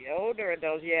 for the older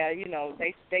adults,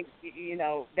 they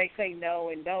say no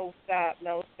and no stop,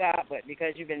 but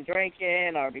because you've been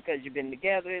drinking or because you've been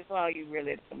together this long, you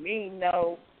really don't mean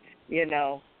no,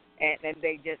 and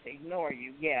they just ignore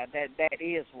you. Yeah, that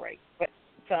is rape. But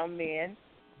some men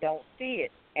don't see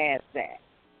it as that.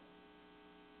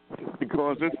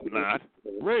 Because it's not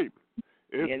rape.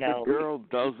 If the girl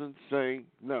doesn't say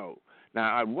no.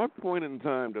 Now, at what point in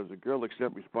time does a girl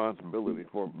accept responsibility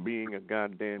for being a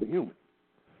goddamn human?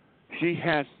 She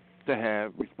has to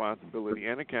have responsibility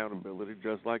and accountability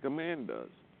just like a man does.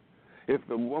 If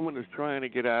the woman is trying to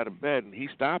get out of bed and he's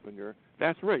stopping her,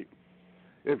 that's rape.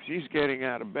 If she's getting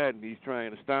out of bed and he's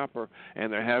trying to stop her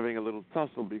and they're having a little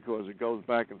tussle because it goes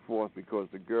back and forth because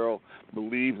the girl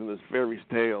believes in this fairy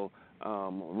tale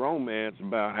romance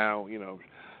about how,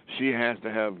 she has to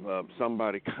have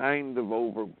somebody kind of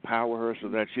overpower her so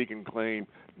that she can claim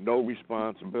no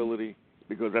responsibility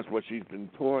because that's what she's been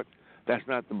taught. That's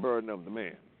not the burden of the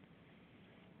man.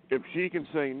 If she can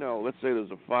say no, let's say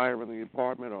there's a fire in the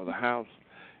apartment or the house,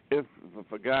 if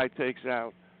a guy takes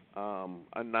out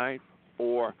a knife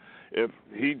or if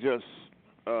he just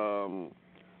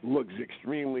looks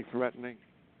extremely threatening,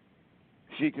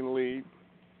 she can leave.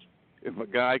 If a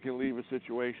guy can leave a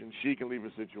situation, she can leave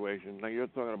a situation. Now, you're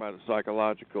talking about a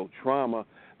psychological trauma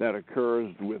that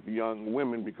occurs with young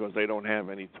women because they don't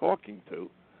have any talking to.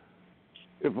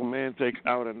 If a man takes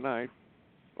out a knife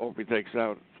or if he takes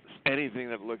out anything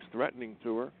that looks threatening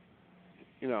to her,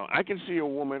 I can see a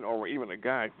woman or even a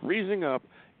guy freezing up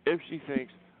if she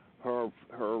thinks her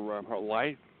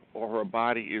life or her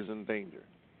body is in danger.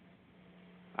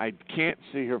 I can't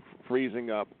see her freezing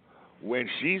up when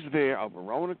she's there of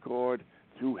her own accord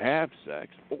to have sex,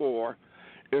 or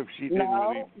if she didn't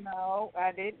really. No,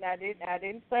 I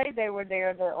didn't say they were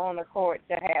there of their own accord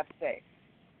to have sex.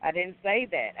 I didn't say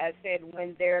that. I said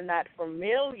when they're not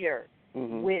familiar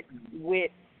with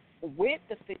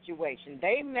the situation.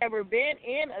 They've never been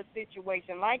in a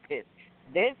situation like this.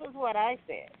 This is what I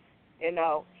said,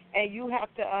 And you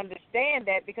have to understand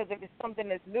that, because if it's something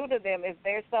that's new to them, if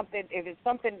it's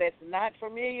something that's not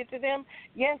familiar to them,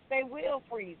 yes, they will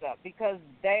freeze up because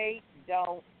they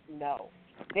don't know.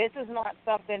 This is not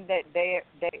something that they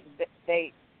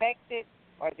expected,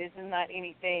 or this is not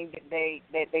anything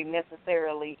that they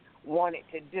necessarily wanted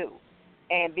to do.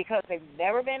 And because they've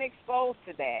never been exposed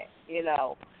to that,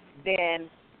 then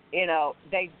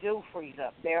they do freeze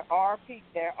up. There are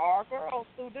girls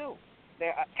who do.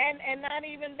 And not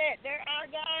even that. There are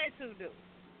guys who do.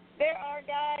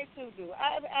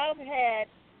 I've had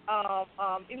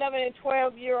 11 and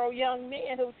 12-year-old young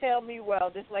men who tell me, well,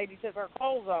 this lady took her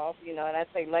clothes off, and I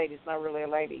say lady, it's not really a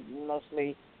lady.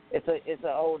 Mostly it's an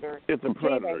older. It's a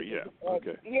predator, teenager. yeah.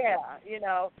 Okay.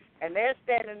 Yeah, and they're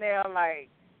standing there like,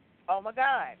 oh my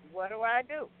God, what do I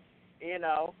do?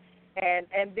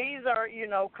 And these are,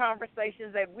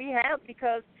 conversations that we have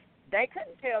because they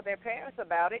couldn't tell their parents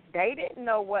about it. They didn't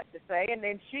know what to say. And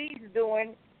then she's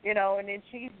doing,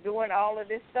 all of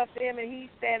this stuff to him, and he's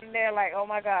standing there like, oh,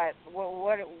 my God,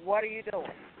 what are you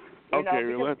doing?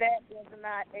 Because that was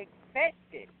not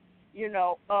expected,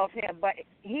 of him. But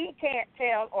he can't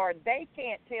tell, or they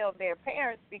can't tell their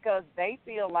parents because they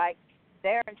feel like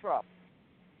they're in trouble.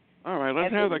 All right,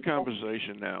 let's have that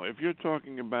conversation now. If you're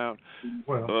talking about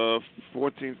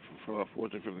 14,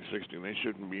 15, 16, they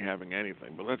shouldn't be having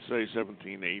anything. But let's say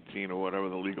 17, 18, or whatever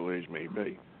the legal age may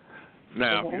be.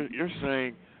 Now, you're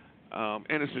saying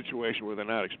in a situation where they're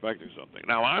not expecting something.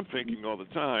 Now, I'm thinking all the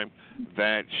time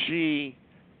that she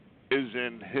is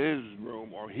in his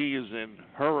room or he is in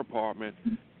her apartment.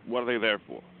 What are they there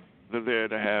for? They're there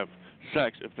to have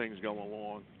sex if things go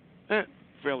along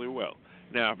fairly well.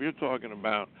 Now, if you're talking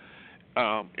about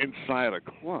inside a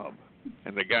club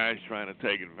and the guy's trying to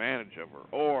take advantage of her,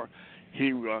 or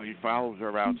he follows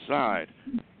her outside,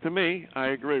 to me, I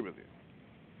agree with you.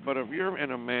 But if you're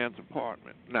in a man's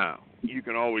apartment, now, you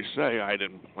can always say, I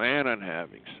didn't plan on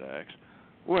having sex.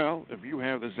 Well, if you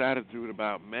have this attitude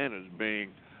about men as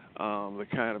being the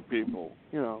kind of people,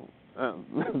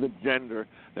 the gender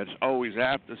that's always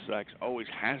after sex, always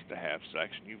has to have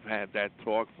sex, and you've had that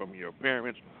talk from your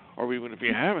parents, or even if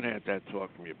you haven't had that talk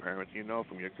from your parents, you know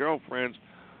from your girlfriends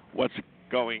what's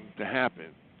going to happen,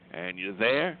 and you're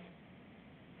there,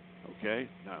 okay?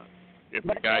 Now, if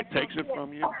the guy takes it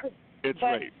from you, it's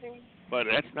rape. But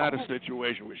that's not a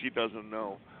situation where she doesn't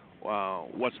know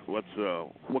what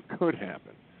could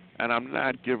happen, and I'm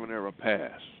not giving her a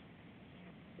pass.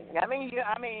 I mean,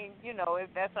 if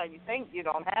that's how you think, you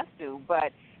don't have to.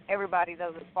 But everybody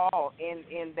doesn't fall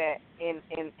in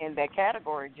that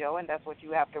category, Joe, and that's what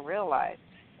you have to realize.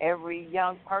 Every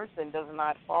young person does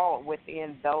not fall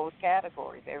within those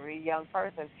categories. Every young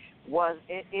person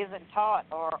isn't taught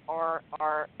or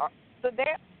so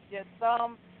there's just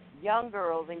some young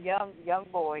girls and young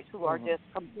boys who are just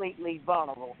completely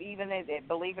vulnerable,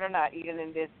 believe it or not, even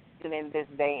in this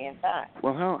day and time.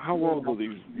 Well, how old are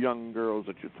these young girls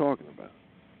that you're talking about?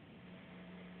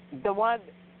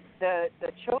 The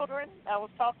children I was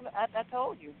talking, I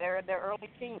told you, they're early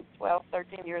teens, 12,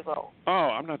 13 years old. Oh,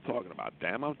 I'm not talking about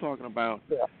them. I'm talking about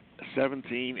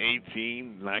 17,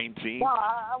 18, 19. No,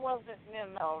 I wasn't.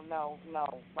 No.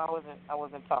 I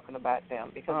wasn't talking about them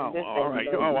because. Oh, all right.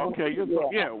 Okay.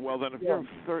 Well, then if you're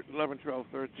 11, 12,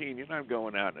 13, you're not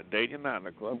going out on a date. You're not in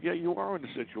a club. Yeah, you are in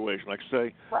a situation like,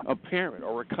 say, a parent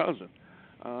or a cousin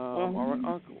or an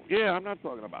uncle. Yeah, I'm not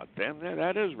talking about them.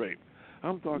 That is rape.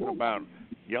 I'm talking about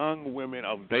young women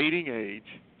of dating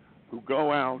age who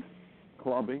go out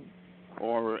clubbing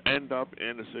or end up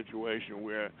in a situation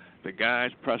where the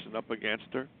guy's pressing up against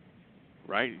her,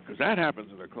 right? Because that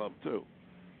happens in a club too.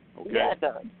 Okay. Yeah, it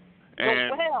does.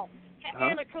 And,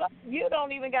 in a club, you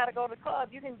don't even got to go to the club.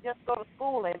 You can just go to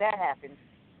school, and that happens.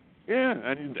 Yeah,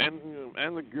 and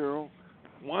the girl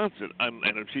wants it,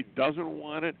 and if she doesn't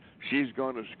want it, she's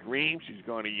going to scream. She's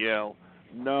going to yell,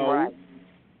 no. Right.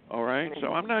 All right,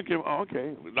 so I'm not giving.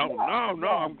 Okay, no.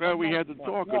 I'm glad we had to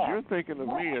talk because you're thinking of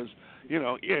me as,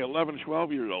 11,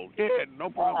 12 years old. Yeah, no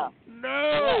problem.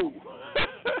 No,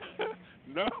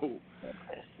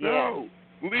 no.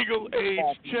 Legal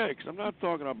age checks. I'm not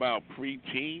talking about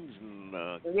preteens and.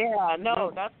 That's what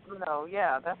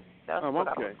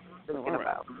I was thinking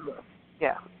about.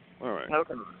 Yeah. All right.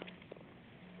 Okay.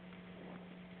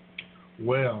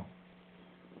 Well,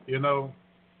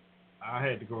 I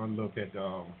had to go and look at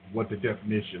what the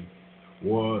definition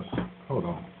was. Hold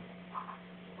on.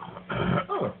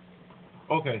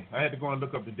 Okay, I had to go and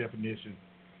look up the definition,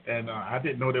 and I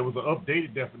didn't know there was an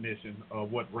updated definition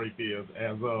of what rape is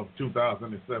as of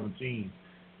 2017,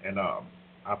 and I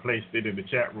placed it in the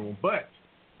chat room. But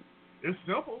it's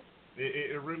simple.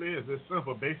 It really is. It's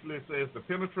simple. Basically, it says the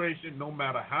penetration, no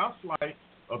matter how slight,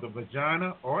 of the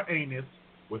vagina or anus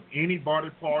with any body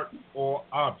part or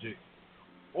object,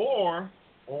 or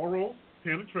oral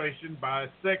penetration by a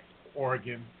sex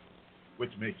organ,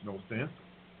 which makes no sense,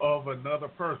 of another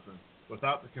person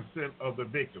without the consent of the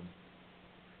victim.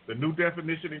 The new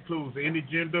definition includes any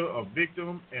gender of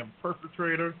victim and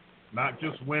perpetrator, not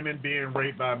just women being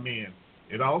raped by men.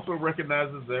 It also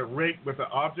recognizes that rape with an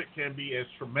object can be as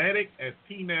traumatic as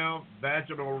penile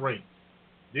vaginal rape.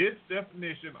 This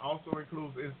definition also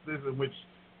includes instances in which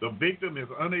the victim is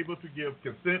unable to give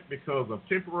consent because of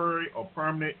temporary or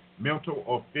permanent mental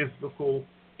or physical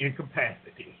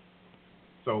incapacity.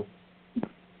 So,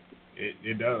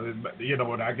 it does,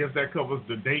 I guess that covers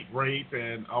the date rape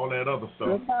and all that other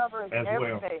stuff as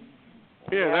well.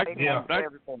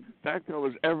 That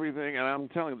covers everything, and I'm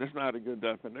telling you, that's not a good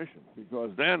definition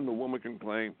because then the woman can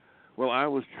claim, well, I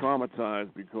was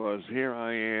traumatized because here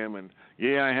I am, and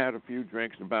I had a few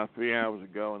drinks about 3 hours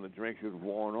ago, and the drinks had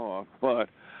worn off, but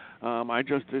I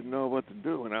just didn't know what to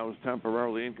do, and I was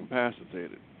temporarily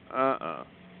incapacitated. No.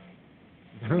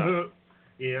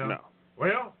 Yeah. No.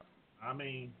 Well, I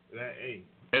mean, hey.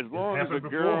 As long as a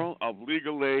girl of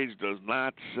legal age does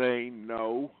not say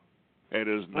no, it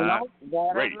is not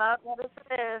rape. Is not what it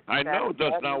says. I know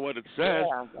that's not what it says,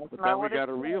 but then we got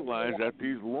to realize that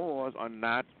these laws are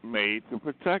not made to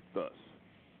protect us.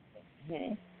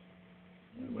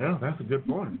 Well, that's a good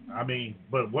point. I mean,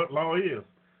 but what law is?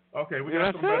 Okay, we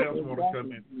got somebody else want to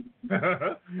come in.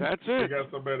 That's it. We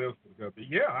got somebody else to come in.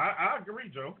 Yeah, I agree,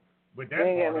 Joe, with that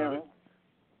part of it.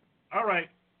 All right,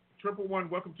 111,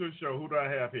 welcome to the show. Who do I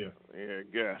have here? Yeah,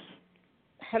 guess.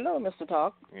 Hello, Mr.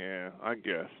 Talk. Yeah, I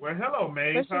guess. Well, hello,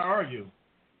 Maze. How are you?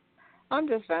 I'm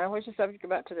just fine. What's your subject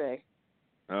about today?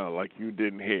 Oh, like you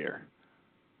didn't hear.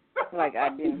 Like I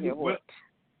didn't hear what?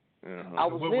 I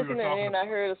was What we were listening talking and I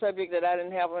heard a subject that I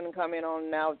didn't have one to comment on.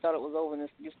 Now I thought it was over. And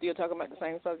you still talking about the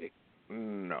same subject?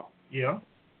 No. Yeah,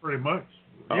 pretty much.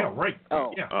 Oh. Yeah, right.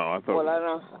 Oh. Yeah. Oh, I thought. Well, I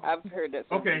don't. I've heard that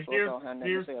subject before, so I have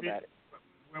nothing to say about it.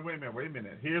 Wait a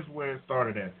minute. Here's where it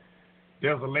started at.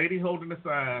 There's a lady holding a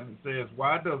sign that says,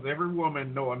 "Why does every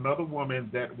woman know another woman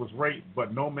that was raped,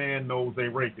 but no man knows a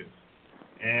rapist?"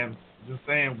 And just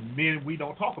saying, men, we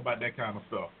don't talk about that kind of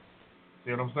stuff.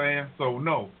 See what I'm saying? So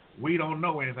no, we don't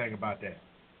know anything about that.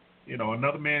 You know,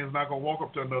 another man is not gonna walk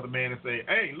up to another man and say,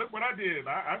 "Hey, look what I did.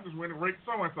 I just went and raped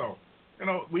so and so." You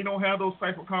know, we don't have those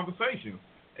type of conversations,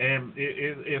 and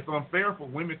it's unfair for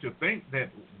women to think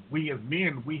that we as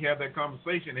men we have that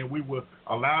conversation and we will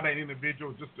allow that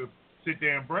individual just to sit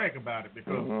there and brag about it,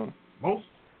 because most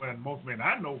men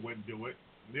I know wouldn't do it.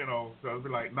 You know, so it'd be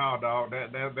like, "Nah, dog,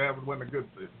 that wasn't a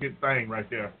good thing right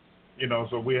there." You know,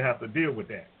 so we have to deal with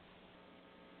that.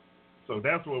 So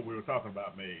that's what we were talking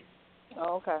about, Meg.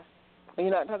 Oh, okay. Are you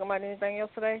not talking about anything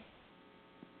else today?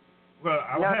 Well,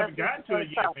 I haven't gotten to it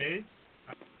yet, Meg.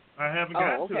 I haven't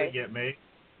gotten to it yet, Meg.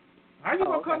 How you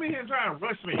gonna come in here and try and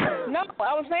rush me? No,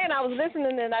 I was saying I was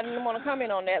listening and I didn't want to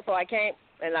comment on that, so I can't.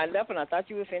 And I left and I thought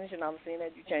you were finished, and I'm seeing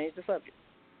that you changed the subject.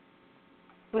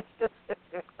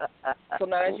 So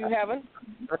now that you haven't,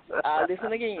 I'll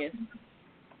listen again.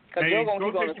 Because you're going to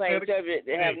keep on the same subject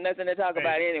and have nothing to talk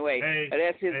about anyway.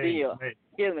 That's his deal.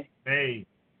 Excuse me. Maze.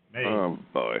 Oh,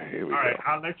 boy. Here we go. All right,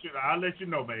 I'll let you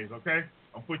know, Maze, okay?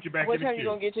 I'll put you back in the queue. What time you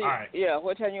going to get to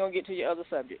what time you going to get to your other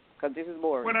subject? Because this is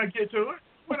boring. When I get to it.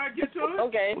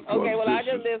 Okay, well, I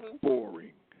just listen.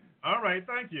 Boring. All right,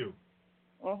 thank you.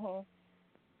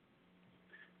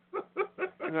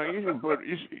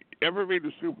 You should ever read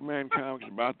the Superman comics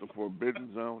about the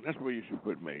Forbidden Zone? That's where you should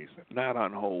put Maze. Not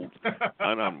on hold.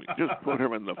 Just put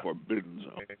her in the Forbidden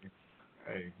Zone.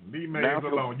 Hey, leave Maze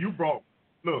alone. You brought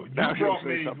she'll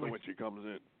say something when she comes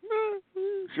in.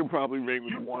 She'll probably ring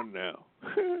with one now.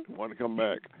 Want to come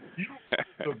back.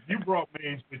 You brought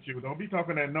Maze with you. Don't be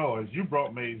talking that noise. You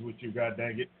brought Maze with you, god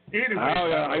dang it. Anyway.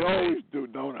 I always do,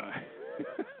 don't I?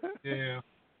 Yeah.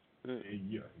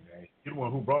 You're the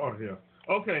one who brought it here.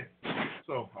 Okay,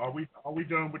 so are we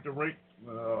done with the rape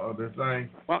the thing?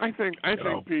 Well, I think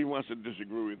P wants to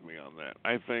disagree with me on that.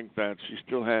 I think that she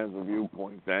still has a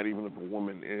viewpoint that even if a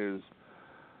woman is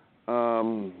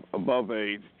above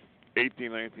age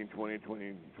 18, 19, 20,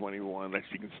 21, that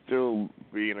she can still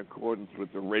be in accordance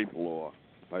with the rape law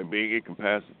by being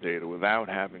incapacitated without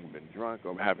having been drunk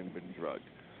or having been drugged.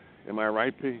 Am I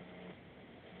right, P?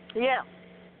 Yeah.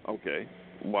 Okay.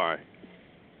 Why?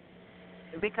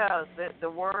 Because the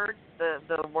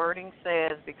wording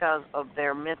says because of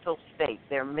their mental state,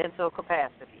 their mental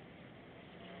capacity.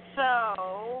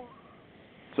 So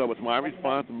it's my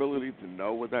responsibility to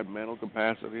know what that mental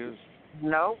capacity is?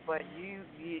 No, but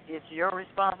it's your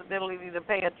responsibility to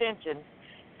pay attention.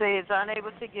 Say it's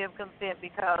unable to give consent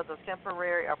because of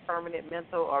temporary or permanent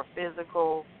mental or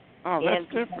physical. Oh, that's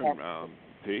different,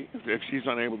 T. If she's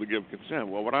unable to give consent.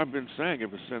 Well, what I've been saying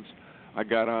ever since I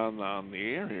got on the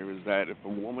air here is that if a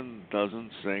woman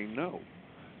doesn't say no,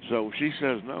 so she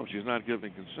says no, she's not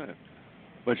giving consent,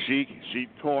 but she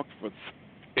talked for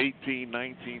 18,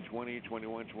 19, 20,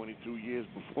 21, 22 years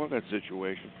before that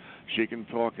situation. She can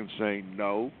talk and say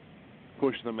no,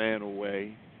 push the man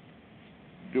away,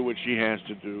 do what she has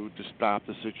to do to stop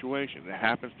the situation. It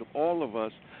happens to all of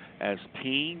us as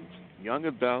teens, young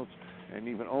adults, and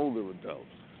even older adults.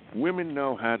 Women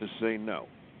know how to say no.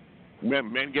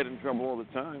 Men get in trouble all the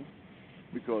time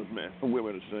because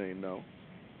women are saying no.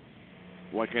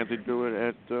 Why can't they do it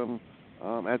at that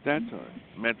time?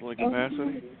 Mental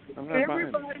incapacity? I'm not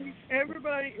buying it.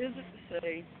 Everybody isn't the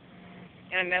same,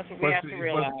 and that's what we have to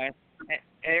realize.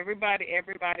 Everybody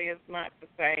is not the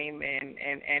same, and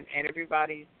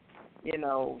everybody's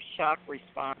shock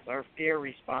response or fear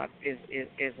response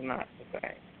is not the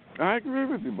same. I agree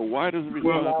with you, but why does the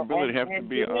responsibility have to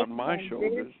be on my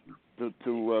shoulders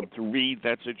to read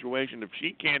that situation? If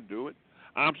she can't do it,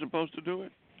 I'm supposed to do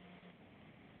it.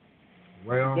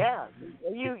 Well, yeah,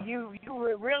 you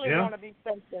would really want to be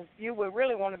safe. You would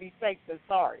really want to be safe than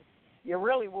sorry. You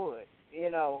really would.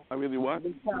 I really would.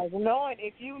 Because knowing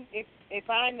if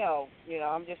I know,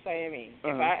 I'm just saying me.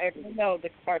 If I know the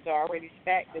cards are already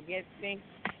stacked against me,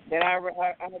 then I'd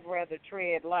rather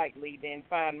tread lightly than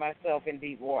find myself in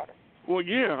deep water. Well,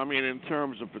 yeah. I mean, in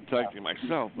terms of protecting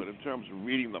myself, but in terms of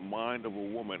reading the mind of a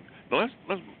woman, now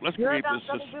let's create this. You're not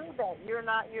going to do that.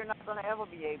 You're not going to ever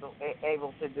be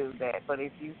able to do that. But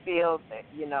if you feel that,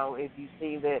 if you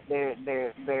see that there's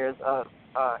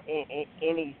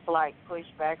any slight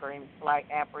pushback or any slight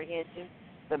apprehension,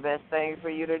 the best thing for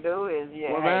you to do is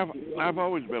I've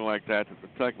always been like that to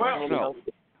protect myself.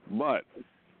 But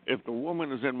if the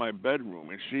woman is in my bedroom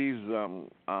and she's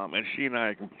and she and I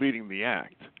are completing the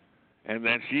act, and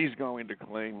then she's going to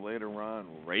claim later on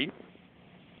rape,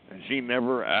 and she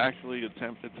never actually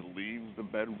attempted to leave the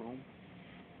bedroom.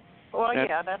 Well,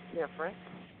 that's different.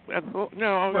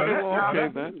 Okay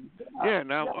then. Yeah,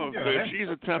 now if she's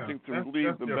attempting to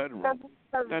leave the bedroom,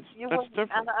 that's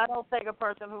different. I don't think a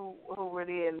person who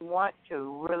really didn't want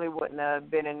to really wouldn't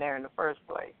have been in there in the first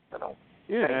place.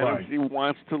 Yeah, and if she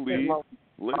wants to leave,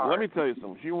 let me tell you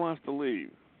something. She wants to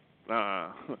leave.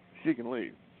 She can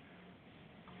leave.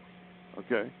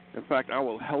 Okay. In fact, I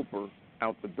will help her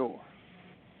out the door.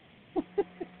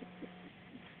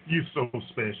 You're so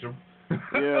special.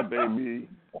 Yeah, baby.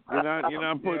 You're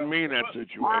not putting me in that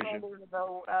situation.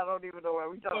 I don't even know why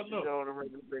we talking on the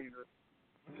radio station.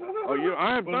 Oh,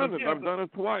 I have done it. I've done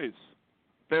it twice.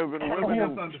 There have been women. You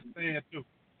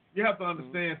have to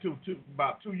understand too.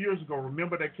 About 2 years ago,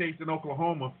 remember that case in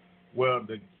Oklahoma where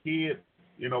the kid,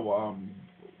 did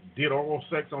oral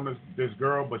sex on this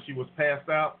girl, but she was passed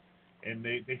out, and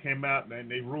they came out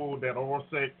and they ruled that oral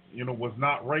sex, was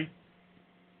not rape.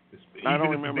 I don't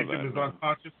remember that. Even if the victim is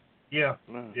unconscious. Yeah,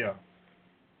 yeah.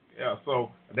 Yeah,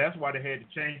 so that's why they had to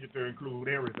change it to include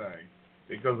everything,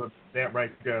 because of that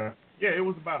right there. Yeah, it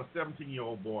was about a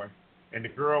 17-year-old boy, and the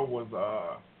girl was,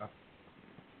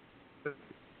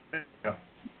 and,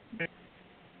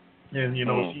 she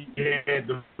had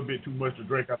a little bit too much to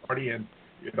drink at the party, and,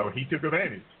 he took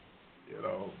advantage,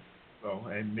 so,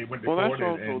 and they went to court,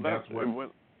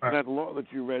 that law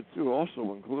that you read, too,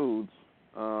 also includes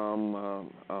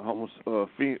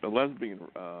lesbian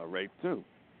rape, too.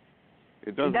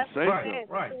 It doesn't say so.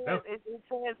 Right. It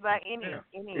says by any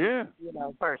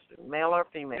person, male or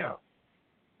female.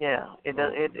 Yeah. It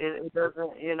does. It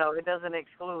doesn't. It doesn't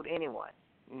exclude anyone.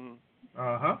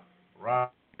 Mm-hmm. Right.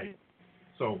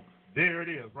 So there it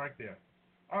is, right there.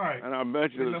 All right. And I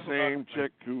bet you the same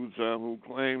chick who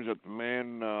claims that the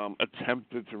man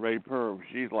attempted to rape her,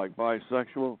 she's like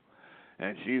bisexual,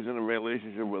 and she's in a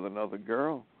relationship with another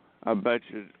girl. I bet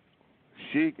you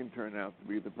she can turn out to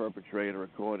be the perpetrator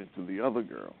according to the other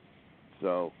girl.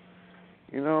 So,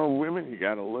 women, you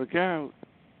got to look out.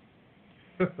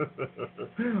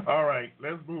 All right,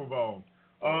 let's move on.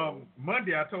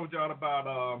 Monday, I told y'all about.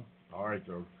 All right,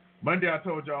 Joe. Monday, I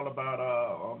told y'all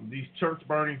about these church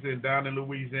burnings down in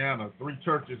Louisiana. 3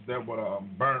 churches that were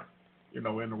burnt, in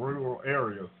the rural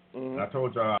areas. Mm-hmm. I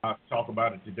told y'all I'd talk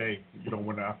about it today.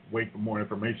 When I wait for more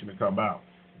information to come out.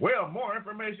 Well, more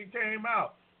information came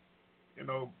out.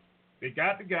 They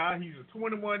got the guy. He's a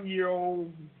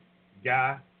 21-year-old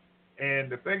guy,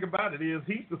 and the thing about it is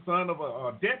he's the son of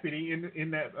a deputy in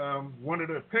that one of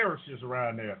the parishes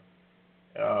around there.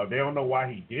 They don't know why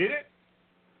he did it,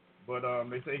 but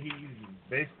they say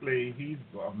he's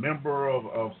a member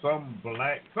of some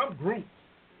group,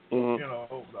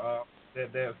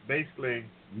 that's basically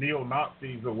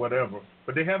neo-Nazis or whatever.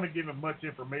 But they haven't given much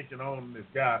information on this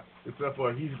guy except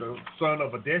for he's the son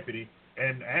of a deputy.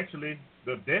 And actually,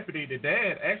 the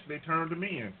dad actually turned him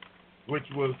in, which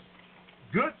was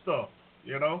good stuff,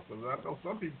 because I know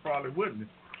some people probably wouldn't.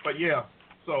 But yeah,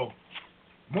 so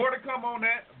more to come on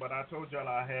that, but I told y'all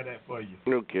I had that for you.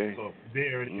 Okay. So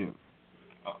there it is.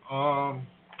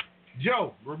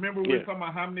 Joe, remember we were talking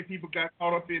about how many people got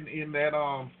caught up in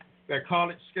that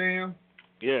college scam?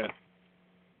 Yeah.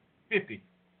 50.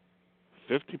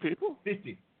 50 people?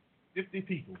 50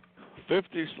 people.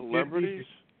 50 celebrities?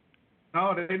 50.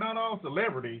 No, they're not all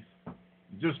celebrities.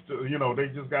 Just they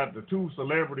just got the 2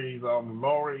 celebrities,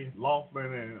 Lori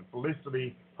Loughlin and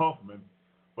Felicity Huffman.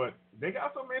 But they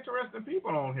got some interesting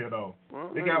people on here though. Well,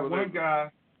 they got one guy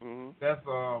that's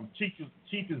chief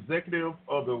executive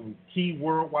of the Key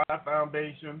Worldwide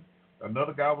Foundation.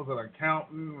 Another guy was an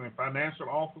accountant and financial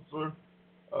officer.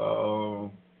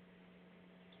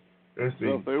 Let's see.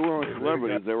 Well, if they weren't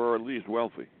celebrities, they were at least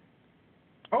wealthy.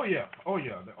 Oh yeah.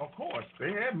 Of course,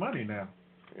 they had money now.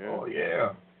 Yeah. Oh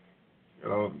yeah.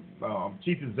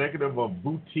 Chief executive of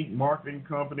Boutique Marketing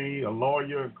Company, a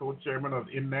lawyer and co-chairman of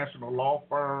International Law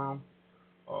Firm.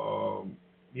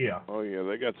 Yeah. Oh yeah,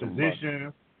 they got some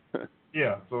positions.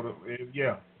 Yeah.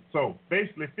 So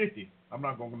basically 50. I'm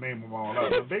not going to name them all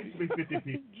out. But basically 50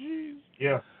 people. Jeez.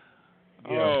 Yeah.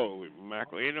 Holy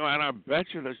mackerel! And I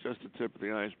bet you that's just the tip of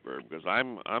the iceberg because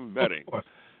I'm betting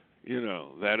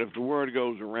that if the word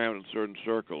goes around in certain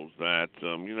circles that,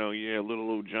 little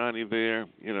old Johnny there,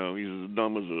 he's as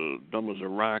dumb as a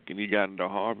rock, and he got into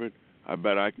Harvard. I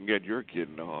bet I can get your kid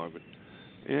into Harvard.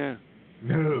 Yeah.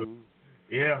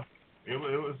 Yeah. It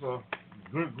was a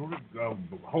good group, a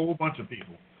whole bunch of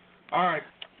people. All right.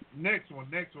 Next one.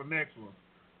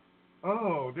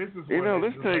 Oh, this is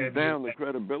this takes down the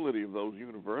credibility of those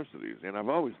universities, and I've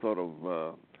always thought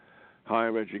of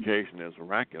higher education as a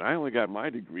racket. I only got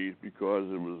my degrees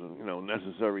because it was a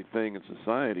necessary thing in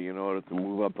society in order to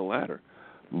move up the ladder.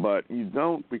 But you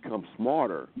don't become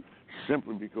smarter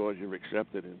simply because you're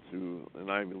accepted into an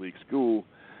Ivy League school,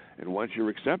 and once you're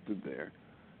accepted there,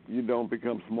 you don't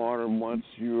become smarter once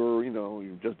you're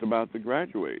just about to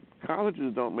graduate.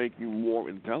 Colleges don't make you more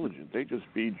intelligent. They just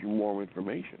feed you more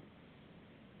information.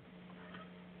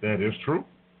 That is true.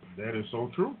 That is so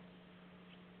true.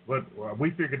 But we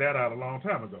figured that out a long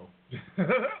time ago.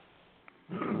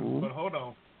 But hold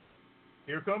on.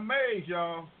 Here come Maze,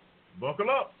 y'all. Buckle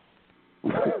up.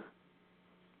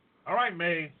 All right,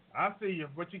 Maze. I see you.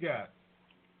 What you got?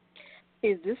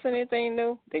 Is this anything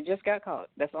new? They just got caught.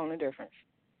 That's the only difference.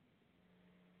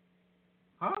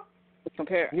 Huh?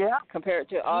 Compared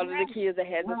to all of the kids that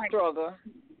had to struggle,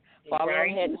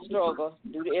 following had to struggle,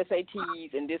 do the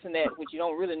SATs and this and that, which you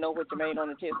don't really know what you made on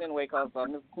the test anyway, because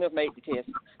Mr. Smith made the test.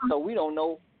 So we don't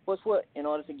know what's what in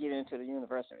order to get into the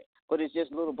university. But it's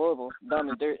just little bubbles, dumb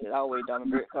as dirt, it's always dumb as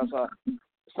dirt, because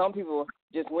some people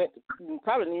just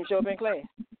probably didn't even show up in class.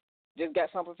 Just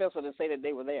got some professor to say that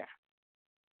they were there.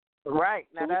 Right.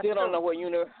 Now so we still don't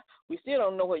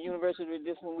know what university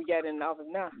this one we got in the office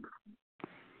now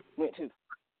went to,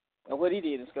 or what he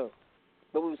did in school.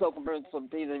 But we were so concerned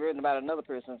written about another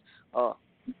person's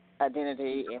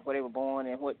identity and where they were born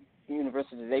and what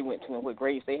university they went to and what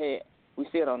grades they had. We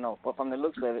still don't know. But from the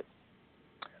looks of it,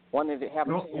 one of it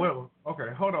happened to him. Well,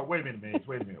 okay, hold on. Wait a minute.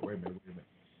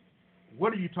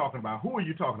 What are you talking about? Who are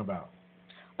you talking about?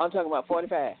 I'm talking about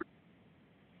 45.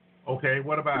 Okay,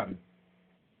 what about it?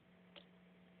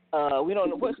 We don't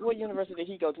know what university did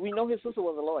he go to. We know his sister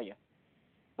was a lawyer,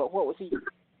 but what was he?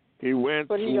 He went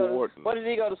to Wharton. What did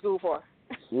he go to school for?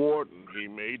 Wharton. He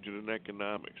majored in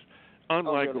economics.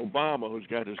 Unlike Obama, who's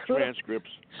got his transcripts.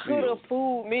 Could have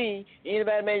fooled me.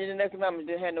 Anybody majored in economics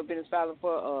didn't have no business filing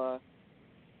for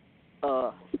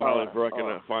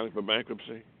filing for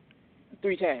bankruptcy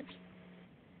 3 times.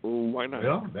 Well, why not?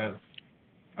 Well, that's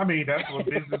what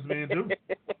businessmen do.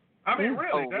 I mean,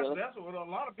 really, that's what a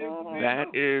lot of people do. That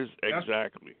is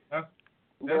exactly. That's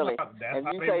really. That's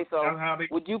how you they, say so. That's how they.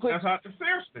 Would you put? That's how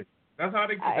seriously. That's how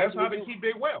they keep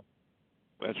their wealth.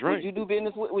 That's right. Would you do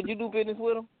business with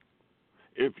them?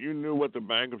 If you knew what the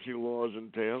bankruptcy laws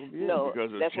entailed, yeah, no,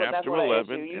 because it's Chapter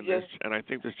 11, and I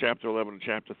think there's Chapter 11 and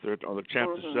Chapter 13, or the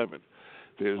Chapter 7.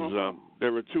 There's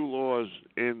there are 2 laws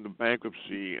in the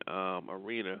bankruptcy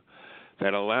arena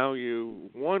that allow you.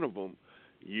 One of them,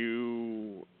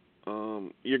 you're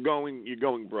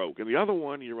going broke, and the other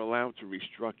one, you're allowed to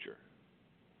restructure.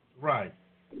 Right.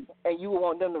 And you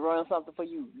want them to run something for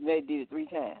you. They did it 3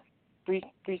 times. Three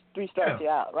strikes you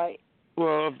out, right?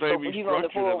 Well, if they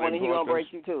restructured it, he's gonna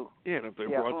break you too. Yeah, and if they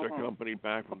brought their company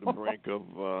back from the brink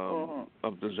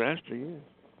of disaster, yeah.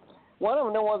 One of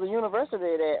them there was a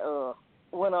university that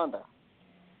went under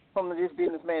from this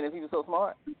businessman, if he was so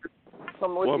smart.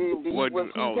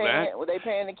 Were they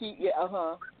paying to keep?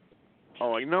 Yeah,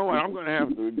 Oh, you know what? I'm going to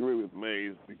have to agree with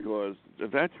Mays, because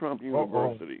if that Trump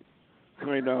University,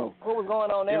 I know. What was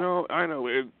going on there? You know, I know.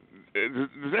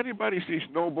 Does anybody see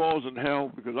snowballs in hell?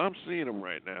 Because I'm seeing them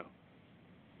right now.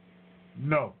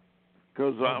 No.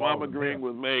 Because I'm agreeing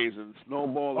with Mays and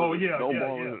snowball. Oh yeah.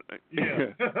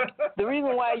 The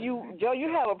reason why Joe, you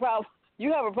have a problem.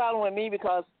 You have a problem with me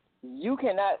because you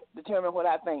cannot determine what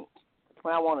I think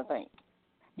when I want to think.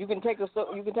 You can take a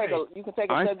subject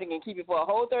and keep it for a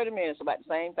whole 30 minutes about the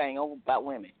same thing about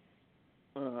women.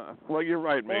 Well, you're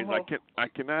right, Mays. I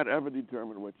cannot ever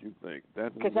determine what you think.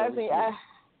 That's because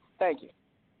thank you.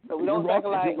 So we don't think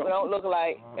alike, we don't look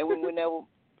alike, and we never.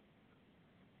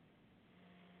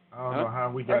 I don't know how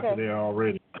we got to there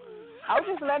already. I was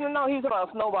just letting him know he was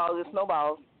about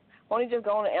snowballs. Why don't you just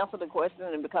go on and answer the question?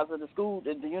 And because of the school,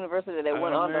 the university that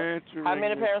went under, how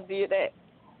many parents did that?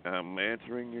 I'm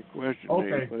answering your question.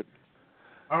 Okay. But,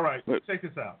 all right. Check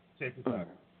this out.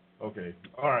 Okay.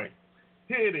 All right.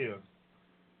 Here it is.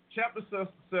 Chapter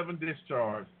 7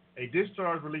 discharge. A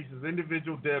discharge releases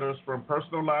individual debtors from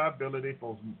personal liability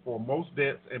for most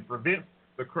debts and prevents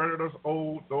the creditors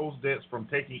owed those debts from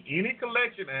taking any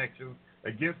collection actions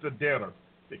against the debtor.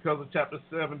 Because of Chapter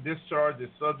 7 discharge is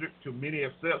subject to many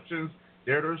exceptions,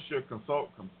 debtors should consult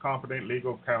competent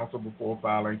legal counsel before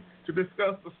filing to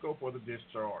discuss the scope of the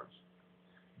discharge.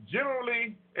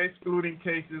 Generally, excluding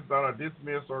cases that are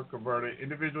dismissed or converted,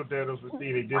 individual debtors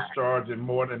receive a discharge in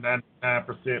more than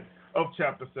 99% of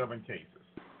Chapter 7 cases.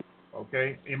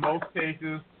 Okay? In most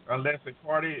cases, unless a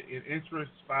party in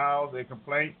interest files a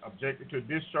complaint objecting to a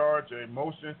discharge or a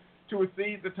motion to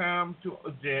exceed the time to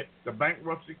object, the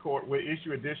bankruptcy court will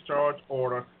issue a discharge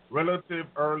order relative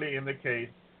early in the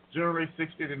case, generally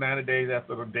 60 to 90 days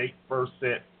after the date first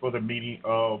set for the meeting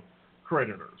of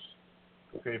creditors.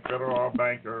 Okay, federal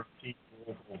banker.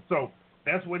 So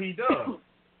that's what he does.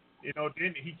 You know,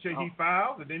 then he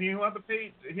files, and then he don't have to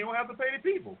pay. He don't have to pay the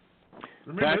people.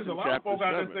 Remember, there's a lot of folks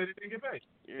out there say they didn't get paid.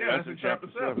 Yeah, that's in Chapter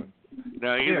 7.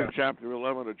 Now, either Chapter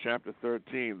 11 or Chapter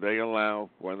 13, they allow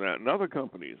for that. And other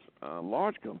companies,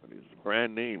 large companies,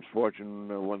 brand names, Fortune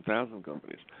 1000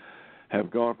 companies,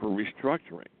 have gone for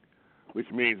restructuring,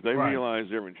 which means they realize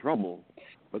they're in trouble,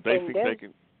 but they think they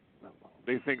can.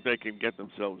 They think they can get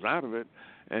themselves out of it,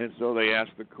 and so they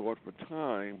ask the court for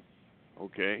time,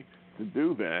 okay, to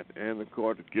do that, and the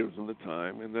court gives them the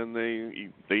time, and then they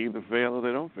either fail or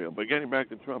they don't fail. But getting back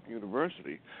to Trump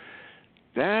University,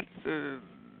 that is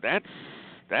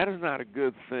not a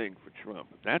good thing for Trump.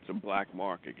 That's a black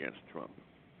mark against Trump.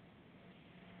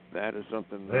 That is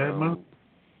something.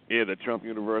 The Trump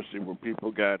University, where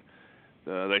people got,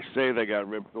 they say they got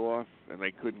ripped off and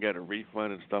they couldn't get a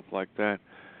refund and stuff like that.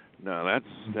 No, that's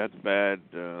bad.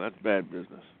 That's bad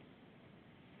business.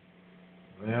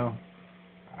 Well,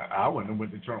 I wouldn't have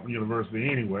went to Trump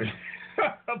University anyway.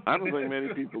 I don't think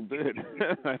many people did.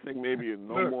 I think maybe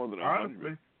more than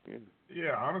 100.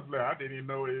 Yeah, honestly, I didn't even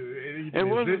know it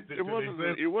existed.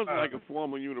 It wasn't like a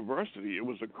formal university. It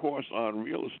was a course on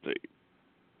real estate.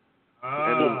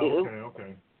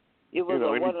 Okay. It was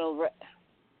one of those.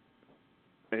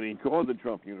 And he called it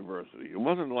Trump University. It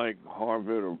wasn't like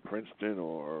Harvard or Princeton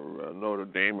or Notre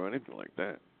Dame or anything like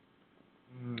that.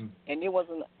 And he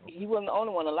wasn't the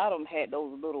only one. A lot of them had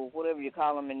those little, whatever you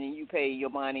call them, and then you pay your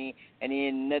money, and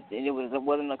then nothing. It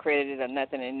wasn't accredited or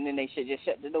nothing, and then they should just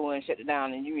shut the door and shut it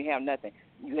down, and you didn't have nothing.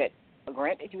 You had a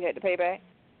grant that you had to pay back,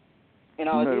 and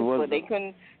all this, but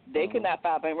they could not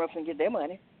file bankruptcy and get their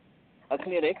money or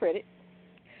clear their credit.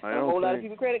 A whole lot of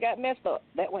people's credit got messed up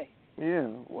that way. Yeah,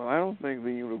 well, I don't think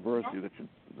the university, the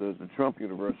Trump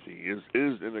University, is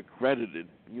an accredited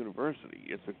university.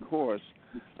 It's a course,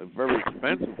 a very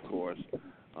expensive course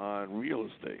on real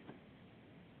estate.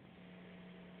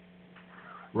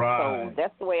 Right. So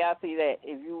that's the way I see that.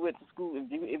 If you went to school,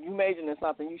 if you majored in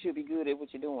something, you should be good at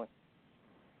what you're doing.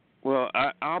 Well,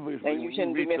 obviously, and you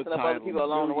shouldn't be messing up other people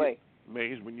along the way.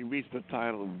 Maze, when you reach the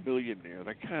title of billionaire,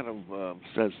 that kind of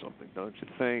says something, don't you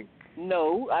think?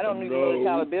 No, I don't even know the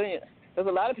title of billionaire. There's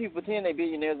a lot of people pretend they're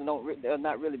billionaires and they're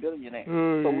not really billionaires.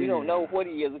 So we don't know what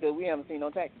he is because we haven't seen no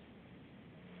taxes.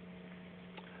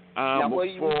 Now, what do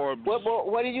you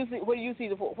see? What do you say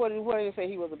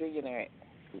he was a billionaire at?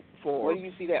 Forbes. Where do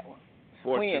you see that one?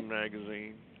 Fortune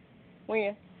magazine.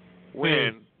 When?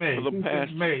 When? Maze. For the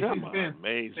past. Come on,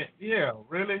 Maze. Yeah,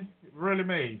 really,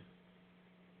 Maze.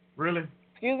 Really?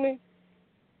 Excuse me?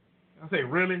 I say,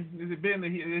 really? It's been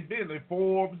the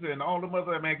Forbes and all the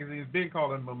other magazines been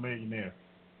calling him a millionaire.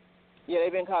 Yeah,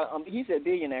 they've been calling. He said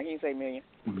billionaire. He didn't say million.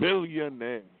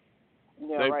 Billionaire.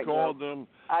 Yeah, they right, called Joe. them.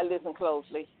 I listen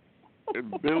closely.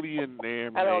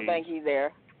 Billionaire. I don't think he's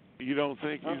there. You don't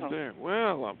think he's there?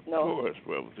 Well, of course.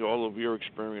 Well, with all of your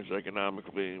experience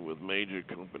economically with major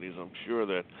companies, I'm sure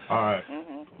that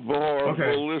Forbes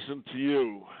will listen to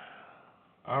you.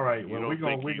 All right. Well, we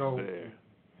ain't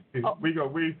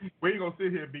gonna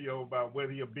sit here and be about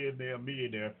whether he's a billionaire or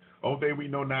millionaire. Only thing we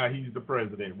know now, he's the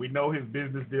president. We know his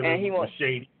business dealings were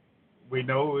shady. We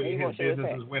know his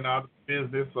businesses went out of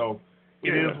business, so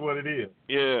it is what it is.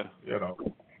 Yeah. You know,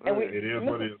 it is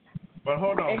what it is. But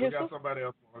hold on, we got somebody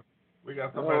else. We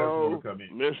got somebody else to come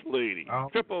in. Miss Lady,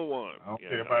 111. I don't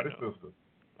care about his sister.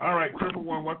 All right,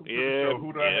 111. Welcome to the show.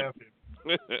 Who do I have here?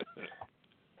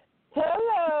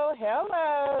 Hello,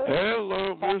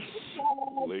 Miss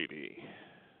Lady.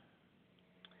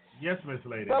 Yes, Miss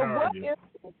Lady. So how are what you? is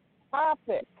the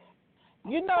topic?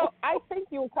 You know, I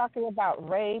think you were talking about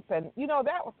rape, and you know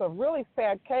that was a really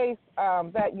sad case.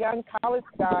 That young college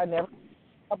guy never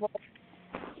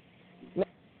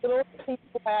little piece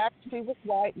black, she was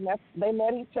white, and they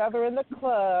met each other in the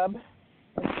club.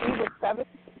 And she was 17,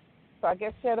 so I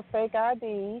guess she had a fake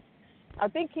ID. I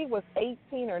think he was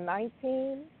 18 or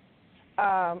 19,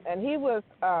 and he was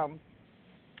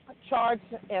charged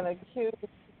and accused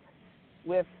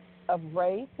of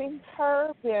raping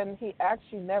her. Then he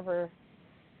actually never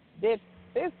did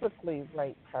physically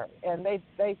rape her, and they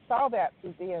saw that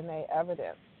through DNA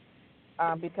evidence.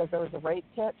 because there was a rape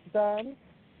kit done.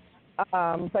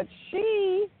 But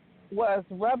she was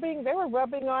allegedly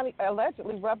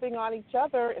rubbing on each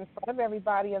other in front of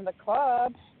everybody in the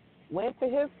club. Went to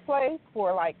his place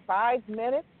for like 5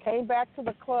 minutes, came back to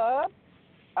the club,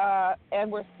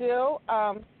 and were still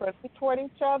friendly toward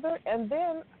each other. And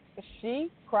then she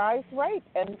cries rape.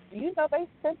 And, they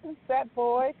sentenced that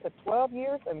boy to 12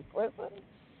 years in prison.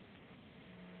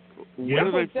 When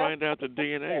did they find out the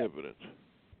DNA evidence?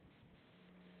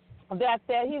 That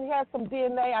he had some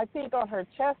DNA, I think, on her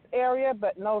chest area,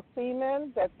 but no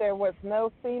semen, that there was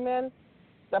no semen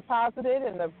deposited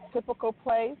in the typical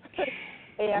place.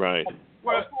 And right.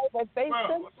 That they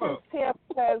sentenced him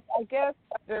because, I guess,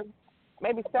 under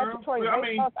maybe statutory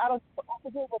laws, I don't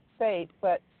know what state,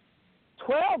 but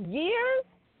 12 years?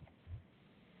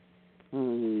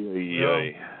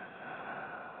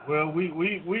 Well,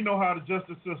 we know how the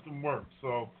justice system works,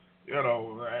 so,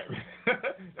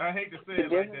 I hate to say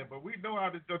it like that, but we know how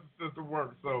the justice system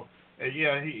works. So,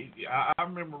 I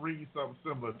remember reading something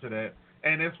similar to that.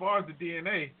 And as far as the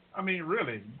DNA, I mean,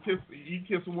 really, you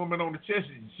kiss a woman on the chest,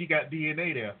 she got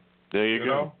DNA there. There you go.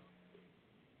 Know?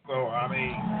 So, I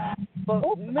mean, it's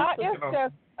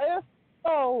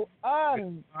so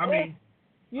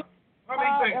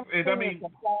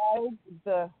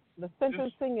the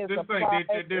sentencing is applied.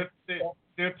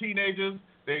 They're teenagers.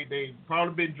 They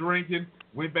probably been drinking.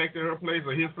 Went back to her place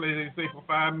or his place. They say for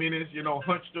 5 minutes.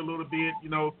 Hunched a little bit.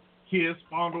 Kissed,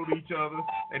 fondled each other,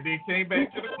 and then came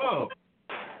back to the club.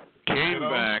 Came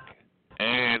back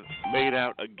and made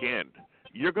out again.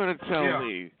 You're going to tell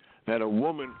me that a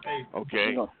woman,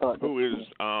 who is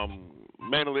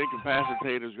mentally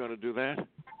incapacitated is going to do that?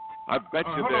 I bet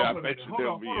you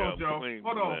there'll be a claim.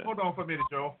 Hold on for a minute,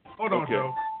 Joe. Hold on,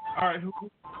 Joe. All right, who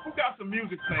got some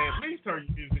music playing? Please turn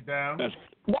your music down.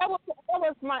 That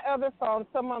was my other phone.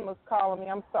 Someone was calling me.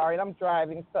 I'm sorry. I'm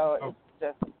driving, so it's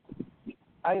just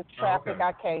it's traffic.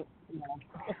 I can't.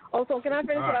 So can I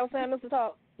finish what I was saying, Mr.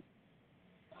 Talk?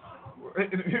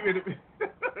 Wait a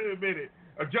minute.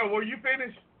 Joe, were you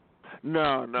finished?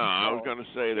 No. I was going to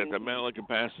say that the mental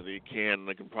incapacity can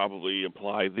probably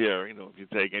apply there. If you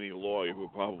take any lawyer who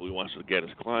probably wants to get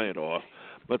his client off.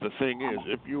 But the thing is,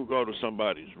 if you go to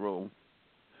somebody's room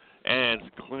and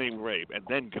claim rape and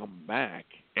then come back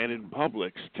and in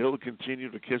public still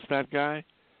continue to kiss that guy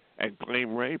and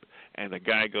claim rape and the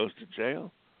guy goes to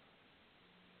jail,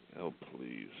 oh,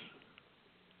 please.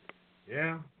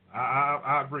 Yeah.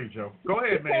 I agree, Joe. Go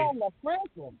ahead, man.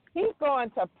 He's going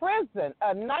to prison.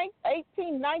 A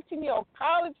 18, 19-year-old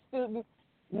college student,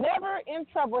 never in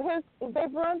trouble.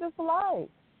 They've ruined his life.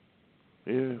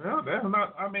 Yeah. Well, that's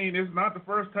not. I mean, it's not the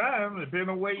first time. It's been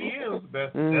a way years.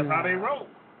 That's how they roll.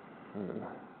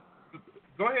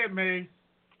 Go ahead, May.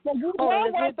 What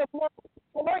the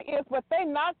more is, but they're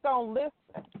not gonna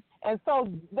listen, and so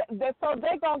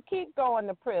they're gonna keep going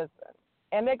to prison,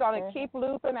 and they're gonna keep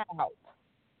losing out.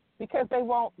 Because they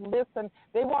won't listen,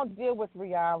 they won't deal with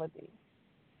reality.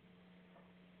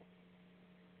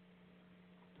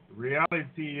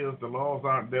 Reality is the laws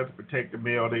aren't there to protect the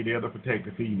male; they're there to protect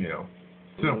the female.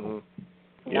 Simple.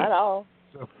 Not all.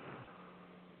 Simple.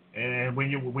 And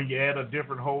when you add a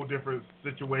whole different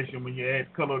situation, when you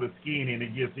add color to skin, and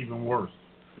it gets even worse.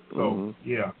 So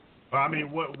I mean,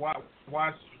 why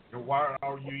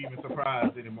are you even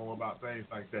surprised anymore about things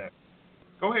like that?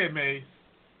 Go ahead, Maze.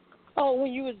 Oh,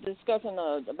 when you were discussing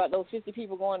about those 50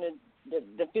 people going to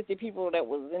the 50 people that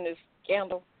was in this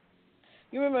scandal,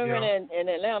 you remember in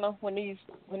Atlanta when they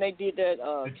did that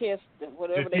test,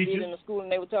 whatever they did in the school, and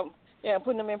they were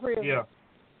putting them in prison. Yeah,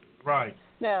 right.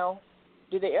 Now,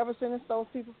 did they ever sentence those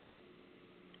people?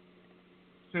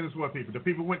 Sentence what people? The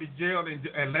people went to jail in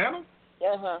Atlanta?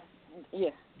 Yeah.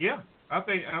 Yeah, I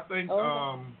think I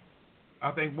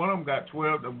think one of them got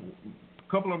 12. A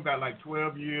couple of them got like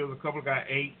 12 years. A couple got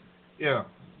 8. Yeah,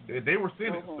 they were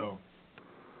sentenced though.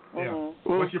 Yeah.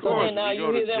 What's your point? Now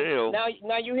you hear them.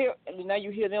 Now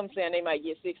you hear them saying they might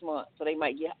get 6 months, so they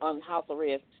might get on house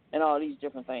arrest and all these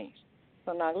different things.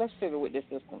 So now let's figure with this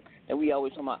system that we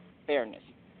always talk about fairness.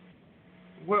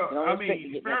 Well, I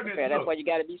mean, fairness. That's why you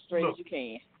got to be straight as you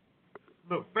can.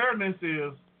 Look, fairness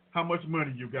is how much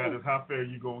money you got is how fair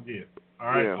you gonna get. All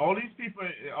right. Yeah. All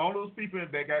those people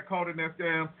that got caught in that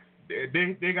scam,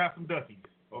 they got some duckies.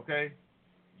 Okay.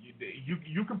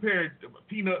 You compare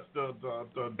peanuts to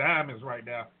diamonds right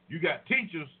now. You got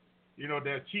teachers,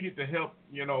 that cheated to help,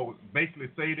 basically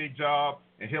save their job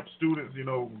and help students.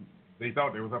 They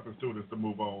thought they was helping students to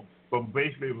move on, but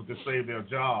basically it was to save their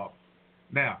job.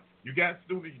 Now you got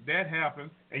students that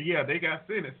happened, and they got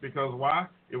sentenced because why?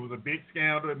 It was a big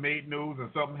scandal. It made news,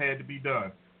 and something had to be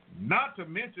done. Not to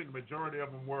mention the majority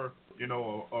of them were,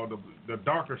 or the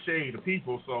darker shade of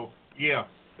people. So, yeah,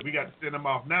 we got to send them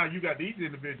off. Now you got these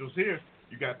individuals here.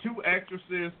 You got 2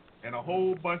 actresses and a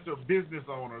whole bunch of business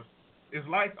owners. It's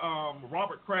like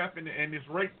Robert Kraft and this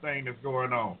rape thing that's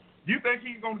going on. You think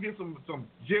he's going to get some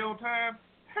jail time?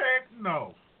 Heck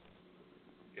no.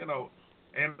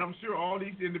 And I'm sure all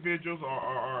these individuals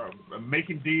are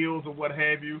making deals or what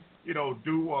have you,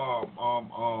 do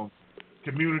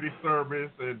community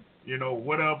service and,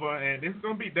 whatever, and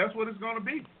that's what it's going to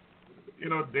be.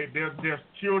 Their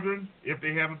children, if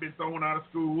they haven't been thrown out of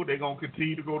school, they're going to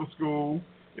continue to go to school,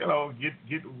 get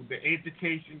the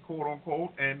education, quote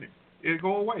unquote, and it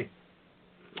go away.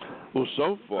 Well,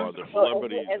 so far the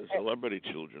celebrity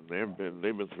children,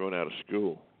 they've been thrown out of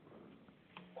school.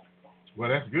 Well,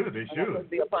 that's good. They should.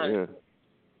 Yeah.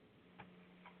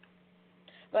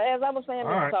 But as I was saying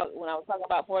when I was talking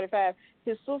about 45,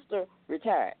 his sister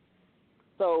retired,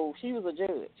 so she was a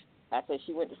judge. I said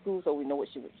she went to school, so we know what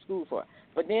she went to school for.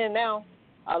 But then now,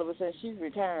 all of a sudden, she's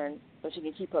retiring so she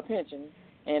can keep her pension.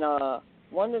 And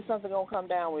wondering if something gonna come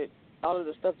down with all of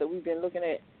the stuff that we've been looking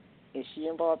at. Is she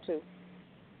involved too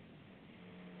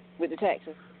with the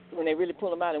taxes when they really pull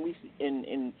them out and we see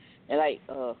and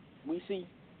we see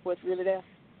what's really there?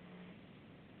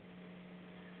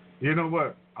 You know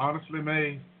what? Honestly,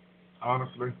 May, I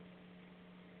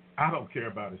don't care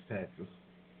about his taxes.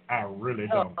 I really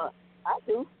don't. I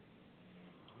do.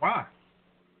 Why?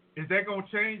 Is that going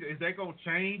to change? Is that going to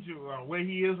change where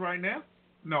he is right now?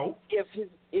 No. If he's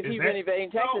been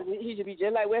evading taxes, he should be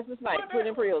just like Wesley Snipes, put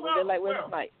in prison, just like Wesley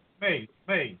Snipes. May.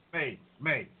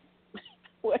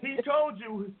 He told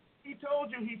you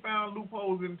he found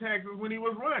loopholes in taxes when he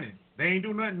was running. They ain't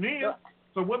do nothing then.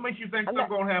 So what makes you think something's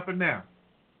going to happen now?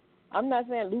 I'm not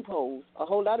saying loopholes. A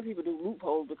whole lot of people do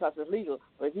loopholes because it's legal.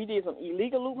 But if he did some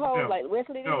illegal loopholes like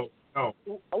Wesley did, no.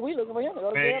 Are we looking for him to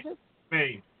go to jail too?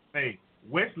 May.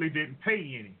 Wesley didn't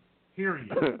pay any. Period.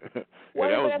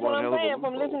 Well, that's what I'm saying.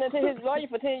 From listening to his lawyer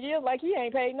for 10 years, like he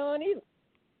ain't paid none either.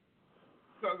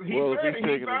 If he's taking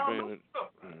advantage.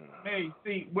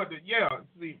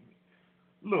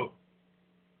 Look.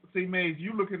 See, Maze,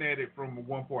 you looking at it from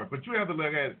one point, but you have to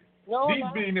look at it. These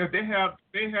billionaires, they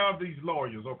have these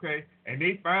lawyers, okay, and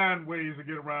they find ways to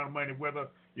get around money. Whether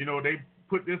they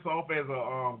put this off as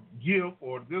a gift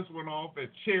or this one off as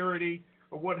charity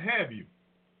or what have you.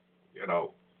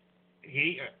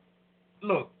 He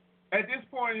look at this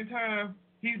point in time.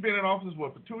 He's been in office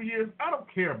for 2 years. I don't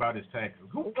care about his taxes.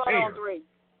 Who cares? 3.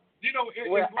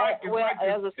 It's like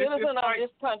as a citizen of this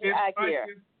country, I care,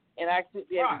 and I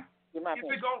why?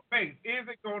 Is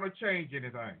it going to change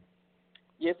anything?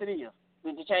 Yes, it is.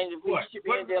 Did you change if he should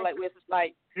be in there like Wesley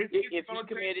Snipes? If he's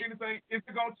committed, anything, is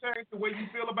it going to change the way you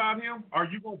feel about him? Are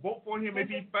you going to vote for him if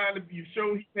he finally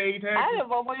show he paid taxes? I didn't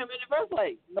vote for him in the first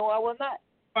place. No, I was not.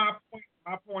 My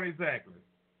point exactly.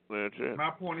 That's it. My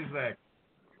point exactly.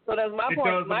 So that's my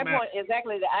point. My point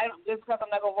exactly that just because I'm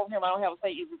not going to vote for him, I don't have a say.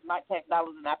 If it's my tax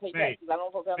dollars and I pay taxes, I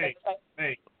don't vote for him.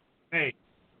 Hey,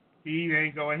 he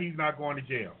ain't going. He's not going to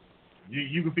jail.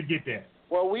 You can forget that.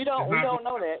 Well, we don't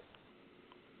know that.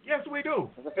 Yes, we do.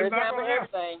 It's the first time for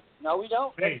everything. No, we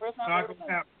don't. Hey, it's not going to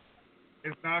happen.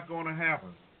 It's not going to happen.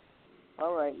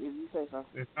 All right, if you say so.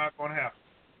 It's not going to happen.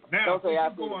 Now,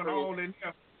 going all in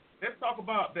here, let's talk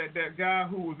about that guy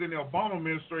who was in the Obama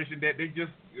administration that they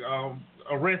just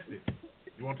arrested.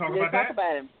 You want to talk about that? Let's talk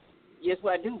about him. Yes,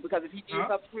 I do, because if he did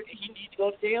something, he needs to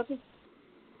go to jail too.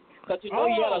 Because he had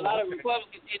a lot of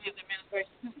Republicans in his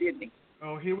administration too, didn't he?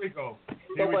 Oh, here we go.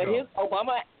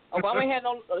 Obama had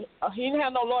he didn't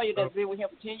have no lawyer that's been with him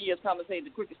for 10 years come and say the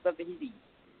crooked stuff that he did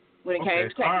when it came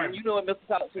to taxes. Right. You know it, Mr.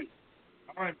 Talk too.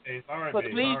 All right, Dave. But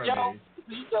please, Joe, I'm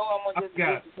going to just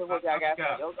listen to what y'all got to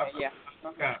say. Okay,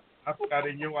 yeah. I forgot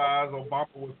in your eyes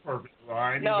Obama was perfect. So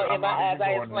in my eyes,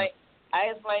 I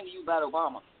explained to you about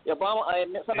Obama.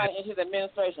 Somebody in his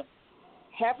administration,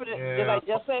 half of the, just like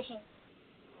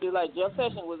Jeff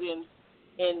Sessions was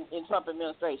in Trump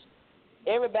administration.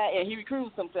 Everybody, and he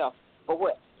recruits himself for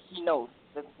what he knows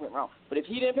that went wrong. But if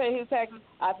he didn't pay his taxes,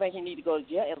 I think he need to go to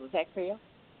jail as a taxpayer,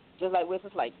 just like Wesley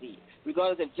Snipes did,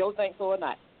 regardless if Joe thinks so or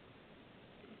not.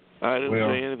 I didn't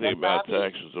say anything about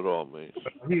taxes at all, man.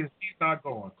 He's not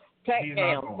going. Tax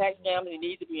scams, he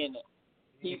needs to be in there.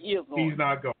 He is going. He's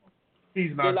not going.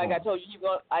 He's not just like going.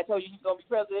 I told you, he's going to be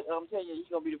president. I'm telling you, he's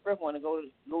going to be the first one to go to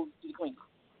the Queen.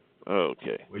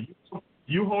 Okay. Well,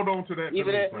 you hold on to that.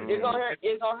 It's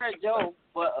gonna hurt Joe,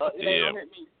 but it ain't gonna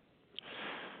hurt me.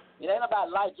 It ain't about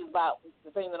life, it's about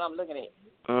the thing that I'm looking at.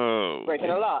 Oh. Breaking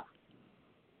the law.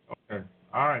 Okay.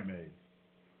 All right, Maze.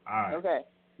 All right. Okay.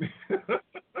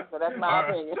 So that's my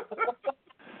opinion.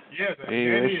 Yeah,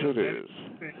 Yes, it is.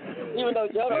 Even though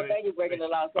Joe don't think he's breaking the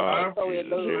law, so I'm so in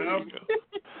love.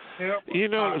 You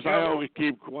notice I always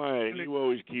keep quiet. You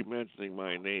always keep mentioning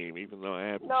my name, even though I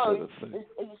haven't said a thing.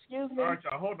 Excuse me. All right,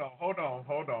 y'all, hold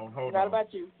on. Not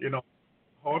about you.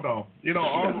 Hold on.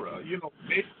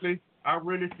 Basically, I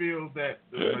really feel that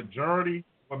the majority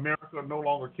of America no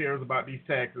longer cares about these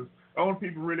taxes. The only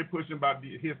people really pushing about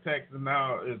his taxes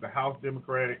now is the House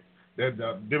Democrats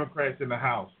in the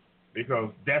House,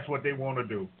 because that's what they want to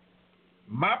do.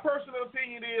 My personal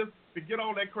opinion is to get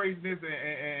all that craziness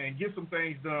and get some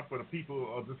things done for the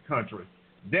people of this country.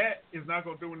 That is not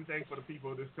going to do anything for the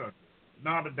people of this country.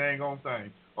 Not a dang on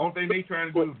thing. Only thing they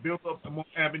trying to do is build up some more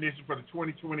ammunition for the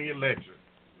 2020 election.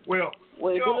 Well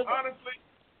honestly,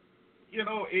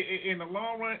 in the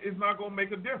long run, it's not going to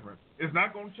make a difference. It's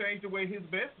not going to change the way his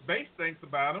base thinks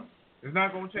about him. It's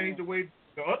not going to change the way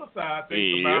the other side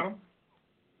thinks about him.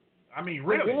 I mean,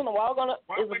 really. Is the bill in the wall going to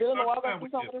do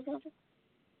something for this country?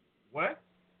 What?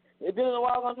 Is bill in the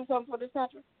wall going to do something for this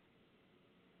country?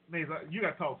 You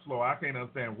got to talk slow. I can't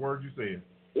understand words you said.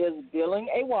 Is building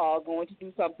a wall going to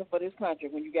do something for this country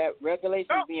when you got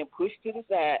regulations being pushed to the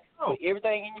side for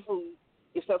everything in your food?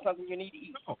 Is that something you need to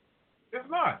eat? No, it's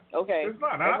not. Okay. It's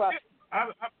not.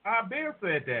 I've been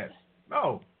said that.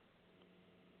 No.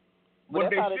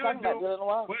 But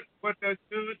What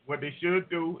they should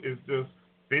do is just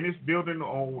finish building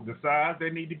on the sides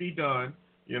that need to be done.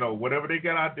 Whatever they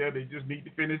got out there, they just need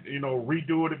to finish,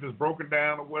 redo it if it's broken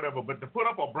down or whatever. But to put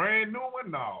up a brand new one,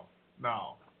 no.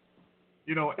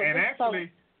 And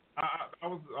actually, I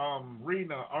was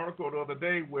reading an article the other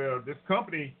day where this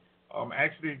company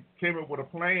actually came up with a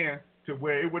plan to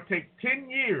where it would take 10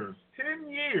 years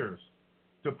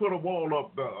to put a wall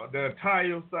up the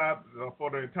entire side for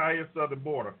the entire southern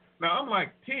border. Now I'm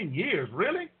like, 10 years,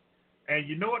 really? And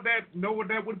you know what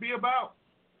that would be about?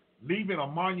 Leaving a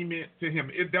monument to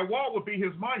him. That wall would be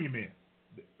his monument,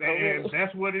 and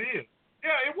that's what it is.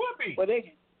 Yeah, it would be. But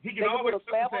he can always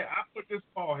say, "I put this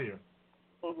wall here."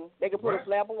 Mm-hmm. They could put a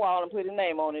slab of wall and put his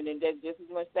name on it, and that's just as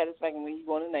much satisfaction when you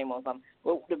want his name on something.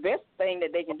 But the best thing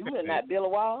that they can do is not build a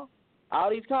wall.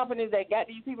 All these companies that got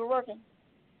these people working,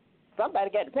 somebody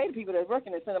got to pay the people that's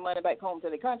working and send the money back home to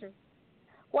their country.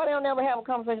 Why they don't never have a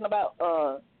conversation about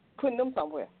putting them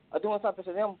somewhere or doing something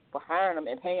for them for hiring them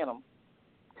and paying them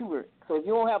to work? So if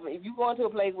you go into a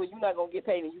place where you're not gonna get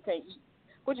paid and you can't eat,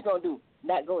 what you gonna do?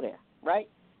 Not go there, right?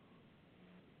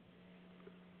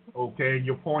 Okay,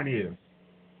 your point is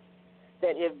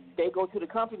that if they go to the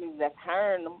companies that's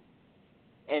hiring them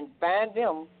and find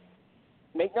them,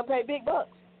 make them pay big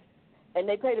bucks, and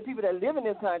they pay the people that live in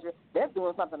this country, that's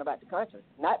doing something about the country,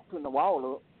 not putting a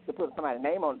wall up to put somebody's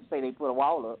name on it to say they put a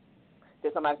wall up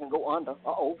that somebody can go under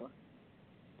or over.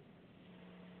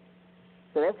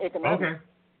 So that's economics. Okay.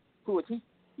 Who would teach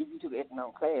if you took an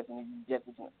economic class and you just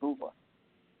went to school for?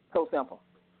 So simple.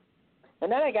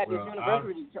 And now they got this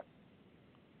university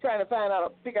trying to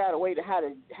figure out a way to how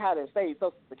to save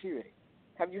Social Security.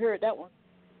 Have you heard that one?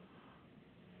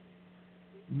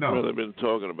 No. Well, they've been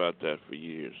talking about that for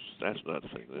years. That's not the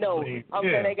thing. No, I'm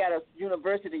saying they got a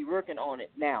university working on it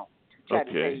now to try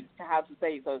to save how to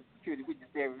save Social Security, which is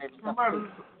very, very Somebody's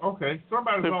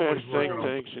always think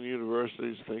tanks and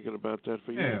universities thinking about that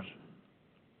for years.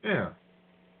 Yeah.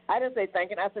 I didn't say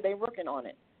thinking. I said they're working on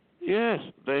it. Yes,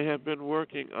 they have been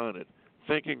working on it,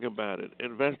 thinking about it,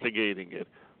 investigating it,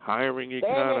 hiring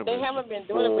economists. They haven't been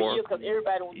doing it for years because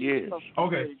everybody wants to do Social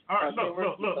Security. Okay. All right.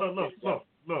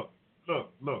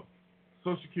 Look.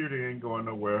 Social Security ain't going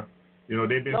nowhere.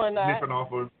 They've been sniffing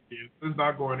off of it. It's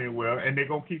not going anywhere, and they're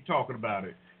going to keep talking about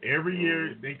it. Every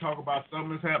year they talk about something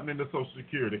that's happening to Social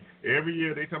Security. Every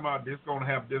year they talk about this going to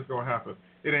happen, this going to happen.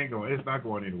 It's not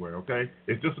going anywhere, okay?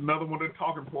 It's just another one of the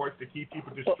talking points to keep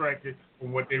people distracted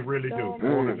from what they really do.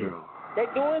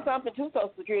 They're doing something to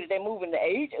Social Security. They're moving the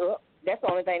age up. That's the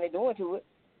only thing they're doing to it.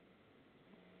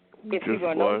 If people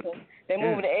are noticing. They're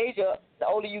moving the age up. The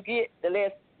older you get, the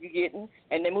less you're getting.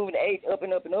 And they're moving the age up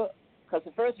and up and up. Because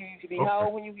at first you used to be how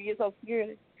old when you get Social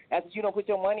Security? After you don't put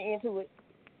your money into it.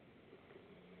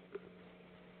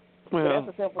 Well,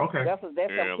 that's a simple. That's simple.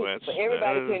 But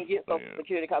everybody couldn't get Social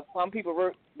Security because some people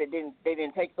work that they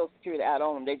didn't take Social Security out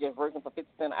on them. They just working for 50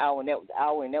 cents an hour, and that was the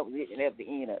hour, and that was it, and that was the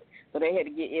end of it. So they had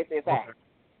to get SSI. Okay.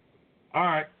 All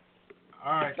right.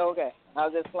 Okay, I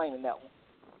was just explaining that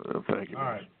one. Thank you. All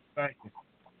right. Thank you.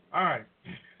 All right.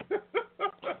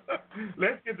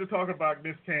 Let's get to talking about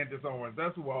Miss Candace Owens.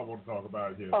 That's who I want to talk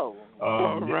about here. Oh.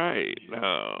 All right.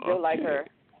 You like her?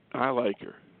 I like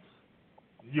her.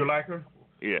 You like her?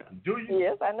 Yeah. Do you?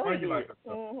 Yes, I know you like her.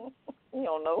 Mm-hmm. You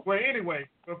don't know. Well, anyway,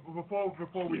 before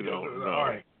we you go, don't know. all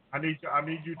right. I need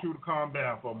you two to calm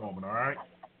down for a moment, all right?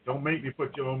 Don't make me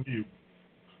put you on mute.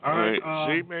 All right.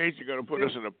 See, Maze, you're going to put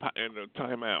us in a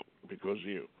timeout because of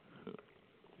you.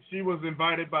 She was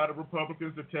invited by the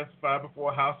Republicans to testify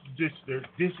before House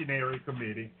Judiciary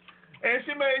Committee, and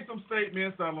she made some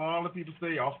statements that a lot of people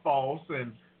say are false,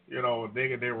 and you know they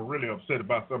were really upset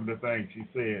about some of the things she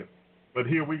said. But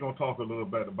here we're gonna talk a little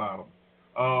bit about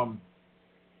them.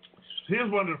 Here's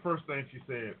one of the first things she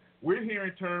said. We're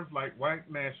hearing terms like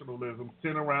white nationalism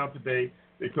sent around today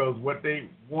because what they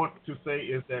want to say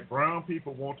is that brown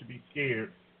people want to be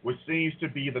scared, which seems to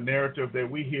be the narrative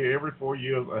that we hear every 4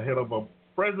 years ahead of a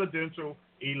presidential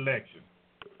election.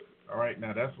 All right,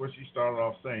 now that's what she started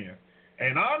off saying.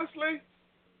 And honestly,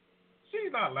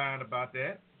 she's not lying about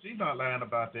that. She's not lying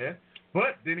about that.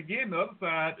 But then again, the other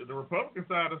side, the Republican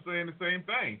side, are saying the same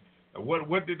thing.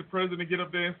 What did the president get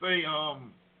up there and say?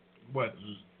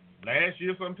 Last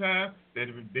year sometime, that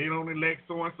if they don't elect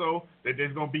so-and-so, that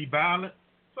there's going to be violence.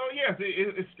 So, yes,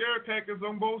 it's scare tactics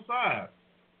on both sides.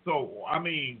 So, I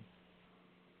mean,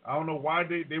 I don't know why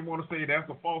they want to say that's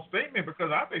a false statement,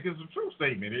 because I think it's a true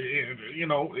statement.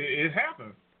 It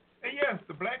happens. And, yes,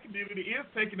 the black community is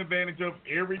taking advantage of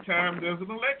every time there's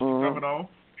an election coming on,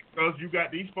 because you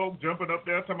got these folks jumping up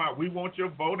there talking about, we want your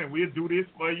vote, and we'll do this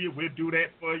for you, we'll do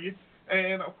that for you.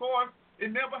 And, of course,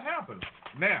 it never happens.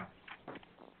 Now,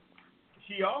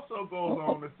 she also goes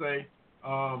on to say,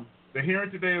 the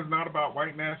hearing today is not about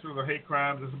white nationalism or hate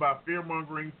crimes. It's about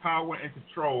fear-mongering, power, and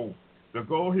control. The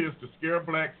goal here is to scare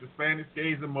blacks, Hispanics,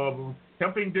 gays, and Muslims,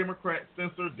 helping Democrats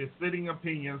censor dissenting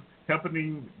opinions, helping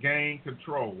them regain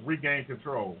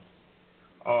control.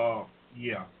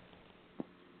 Yeah.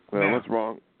 Well, now, what's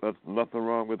wrong? That's nothing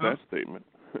wrong with that statement.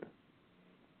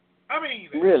 I mean,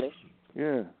 really?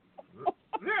 Yeah.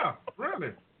 Yeah,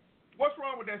 really. What's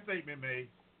wrong with that statement, May?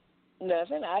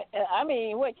 Nothing. I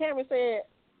mean, what Cameron said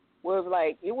was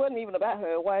like, it wasn't even about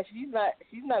her. Why she's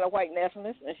not a white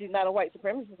nationalist and she's not a white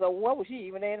supremacist. So what was she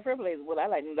even there in the first place? Well, I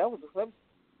like that was the subject.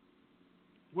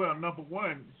 Well, number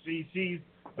one, she's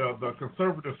the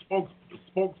conservative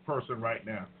spokesperson right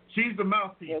now. She's the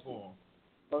mouthpiece for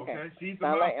them. Okay. She's the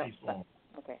mouthpiece for them.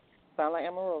 Okay. Sound like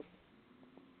Emma Rose.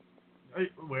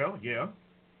 Well, yeah,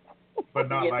 but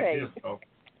not like this though.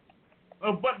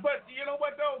 But you know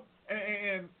what though,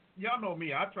 and y'all know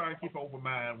me. I try and keep an open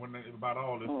mind about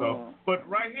all this stuff. But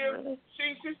right here,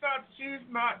 she's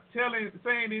not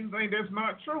saying anything that's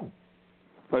not true.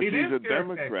 But she's a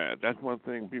Democrat. That's one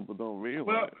thing people don't realize.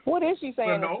 Well, what is she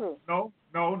saying? No.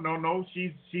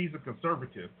 She's a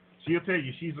conservative. She'll tell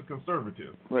you she's a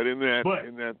conservative. But in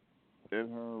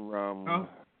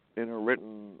her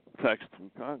written text to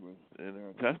Congress, in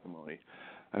her testimony,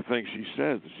 I think she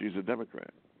says that she's a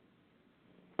Democrat.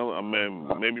 Oh,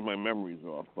 maybe my memory's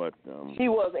off, but she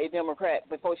was a Democrat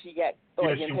before she got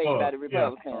started getting paid by the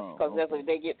Republicans, because that's what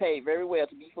they get paid very well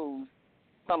to be fools.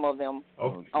 Some of them.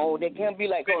 Okay. Oh, they can't be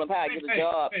like Colin Powell get a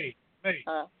job.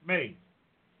 May,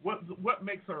 what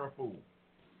makes her a fool?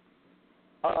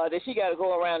 That she got to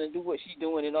go around and do what she's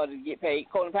doing in order to get paid.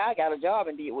 Colin Powell got a job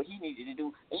and did what he needed to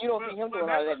do, and you don't see him doing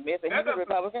all that mess. And he's a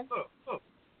Republican.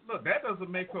 Look, that doesn't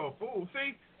make her a fool.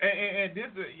 See, and this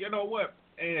is, you know what,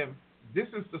 and this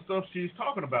is the stuff she's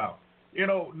talking about. You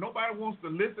know, nobody wants to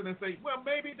listen and say, well,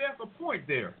 maybe that's a point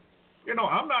there. You know,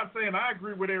 I'm not saying I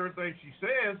agree with everything she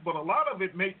says, but a lot of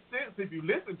it makes sense if you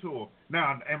listen to her.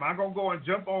 Now, am I going to go and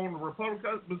jump on the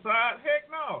Republican side? Heck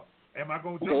no. Am I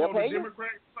going to jump on the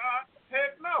Democrat side?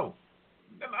 Heck no.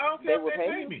 I don't care if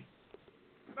they pay me.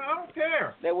 No, I don't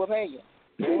care. They will pay you.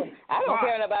 I don't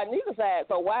care about neither side,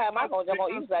 so why am I going to jump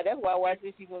on either side? That's why I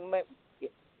see she's going to make...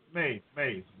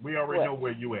 Maze, we already know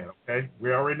where you at, okay?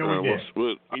 We already know where you at.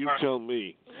 Well, you tell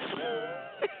me.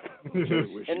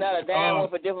 And not a damn one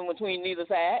for difference between neither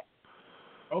side.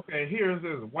 Okay, here's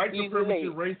this. White supremacy,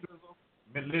 racism.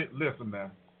 Listen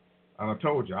now. I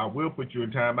told you, I will put you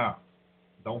in timeout.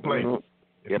 Don't play.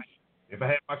 If I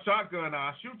had my shotgun,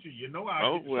 I'll shoot you. You know I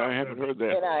haven't heard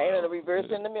that. And I ended up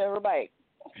reversing the mirror bike.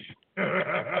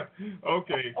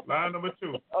 Okay, line number 2.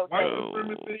 Okay. White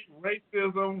supremacy,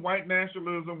 racism, white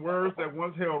nationalism, words that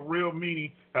once held real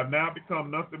meaning have now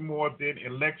become nothing more than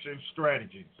election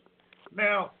strategies.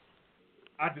 Now,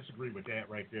 I disagree with that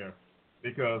right there,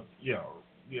 because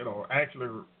actually,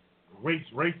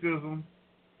 racism,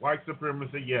 white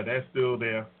supremacy, that's still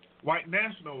there. White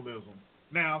nationalism.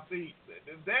 Now, see,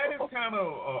 that is kind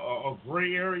of a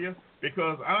gray area,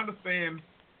 because I understand.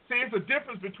 See, it's a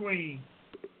difference between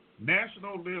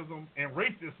nationalism and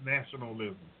racist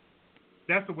nationalism.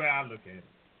 That's the way I look at it.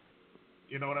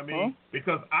 You know what I mean?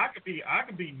 Because I could be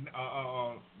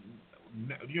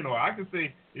I can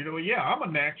say, yeah, I'm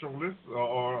a naturalist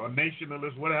or a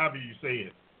nationalist, whatever you say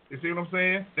it. You see what I'm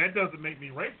saying? That doesn't make me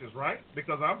racist, right?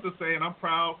 Because I'm just saying I'm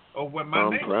proud of what my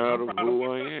name is. I'm proud of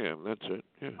who I am. That's it.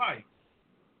 Yeah. Right.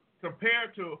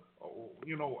 Compared to,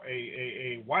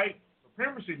 a white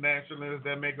supremacy nationalist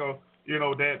that may go,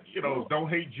 don't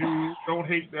hate Jews,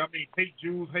 hate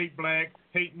Jews, hate blacks,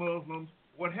 hate Muslims,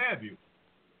 what have you.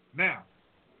 Now,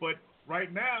 but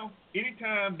right now,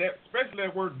 anytime that, especially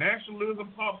that word nationalism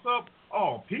pops up,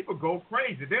 people go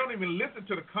crazy. They don't even listen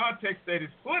to the context that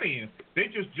it's put in. They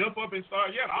just jump up and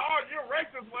start yelling, you're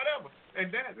racist, whatever.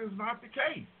 And that is not the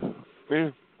case.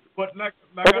 Yeah. But like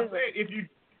I said,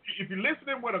 if you're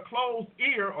listening with a closed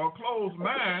ear or closed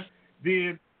mind,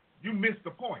 then you miss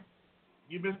the point.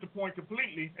 You miss the point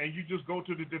completely, and you just go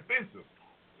to the defensive.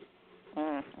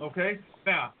 Okay?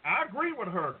 Now, I agree with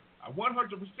her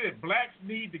 100%. Blacks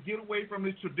need to get away from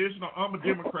this traditional I'm a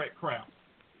Democrat crap.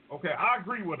 Okay, I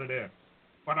agree with her there.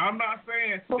 But I'm not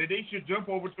saying that they should jump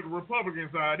over to the Republican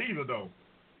side either, though.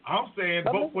 I'm saying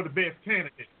vote for the best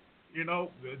candidate.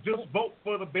 Just vote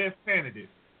for the best candidate.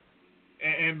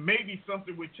 And maybe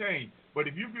something would change. But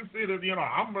if you consider,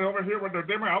 I'm over here with the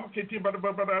Democrat, I'm going to continue,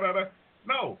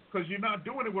 no, because you're not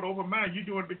doing it with open mind. You're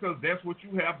doing it because that's what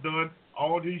you have done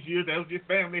all these years. That's what your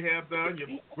family have done.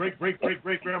 Your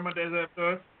great-great-great-great-grandmother have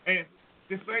done. And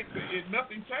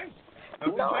nothing changed.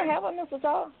 I haven't, Mr.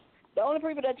 Talk. The only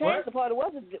people that changed the party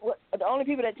was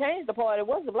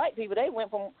the black people. They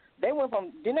went from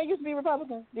didn't they used to be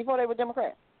Republicans before they were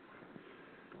Democrats?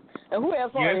 And who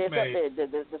else wanted except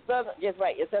the Southern,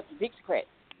 except the Dixiecrats.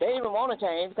 They didn't even want to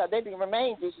change because they didn't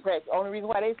remain Dixiecrats. The only reason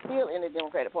why they still in the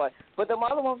Democratic Party. But the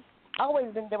other ones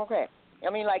always been Democrats.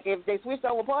 I mean, like if they switched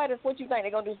over parties, what you think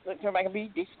they're gonna do? Turn back and be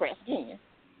Dixiecrats again?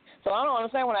 So I don't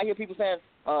understand when I hear people saying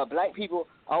black people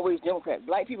always Democrats.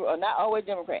 Black people are not always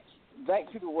Democrats.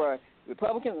 Black people were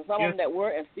Republicans, and some of them that were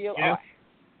and still are.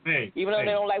 Even though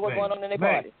they don't like what's going on in their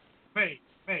party.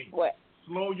 What?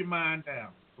 Slow your mind down.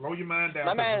 Slow your mind down.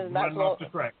 My mind is not off the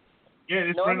track. Yeah,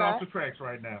 it's running off the tracks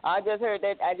right now. I just heard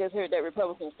that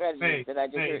Republican strategy that I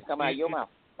just heard come out of your mouth.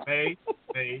 Hey.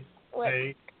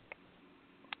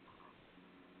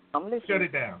 I'm listening. Shut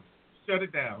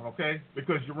it down, okay?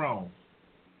 Because you're wrong.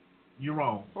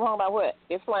 Wrong about what?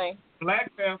 Explain.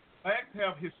 Blacks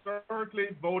have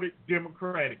historically voted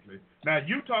democratically. Now,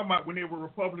 you talking about when they were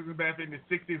Republicans back in the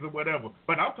 60s or whatever,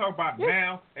 but I'm talking about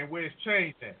now and where it's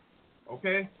changed at,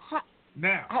 okay?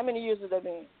 Now. How many years has that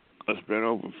been? It's been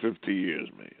over 50 years,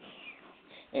 man.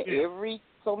 And every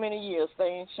so many years,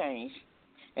 things change.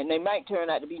 And they might turn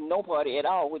out to be no party at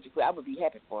all, which I would be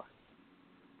happy for.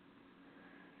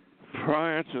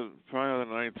 Prior to the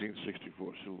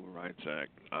 1964 Civil Rights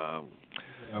Act,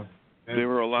 they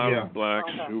were allowing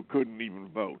blacks who couldn't even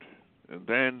vote. And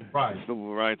then the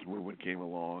Civil Rights Movement came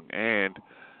along, and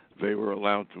they were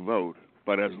allowed to vote.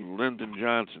 But as Lyndon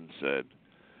Johnson said,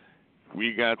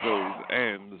 we got those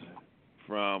ends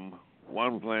from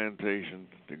one plantation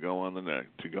to go on the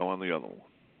other one.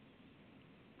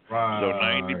 Right. So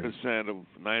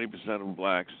 90% of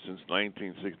blacks since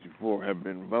 1964 have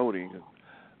been voting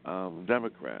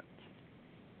Democrats.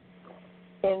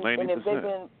 And if they've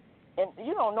been, and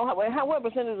you don't know what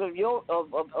percentage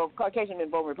of Caucasian been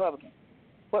voting Republican?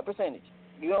 What percentage?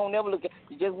 You don't never look at.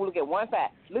 You just look at one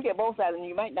side. Look at both sides, and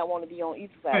you might not want to be on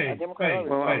either side. A Democrat.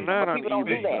 Well, I'm not on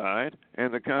either side,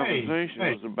 and the conversation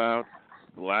is about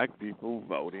black people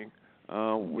voting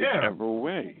whichever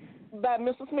way. By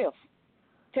Mr. Smith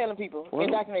telling people,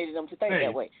 indoctrinated them to think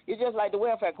that way. It's just like the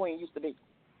welfare queen used to be,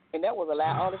 and that was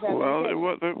allowed all the time. Well,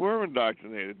 they were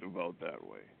indoctrinated to vote that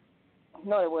way.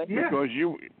 No, they wasn't. Because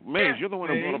you're the one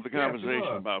who brought up the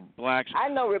conversation about blacks. I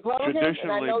know Republicans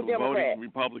and I know Democrats,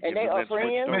 Republicans, and they are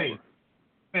friends.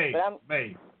 Hey,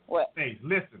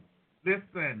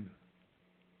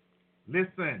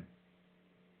 listen.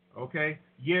 Okay?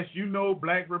 Yes, you know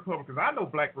black Republicans. I know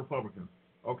black Republicans.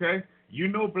 Okay? You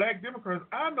know black Democrats.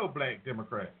 I know black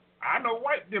Democrats. I know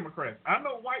white Democrats. I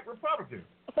know white Republicans.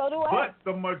 So do I.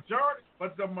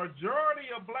 But the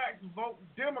majority of blacks vote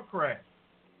Democrat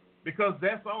because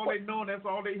that's all they know and that's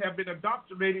all they have been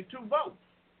indoctrinated to vote.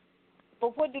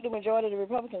 But what do the majority of the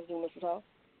Republicans do, Mr. Todd?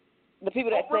 The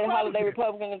people that say holiday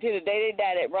Republicans until the day they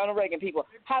died, at Ronald Reagan people,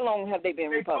 how long have they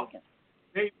been Republicans?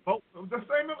 They vote the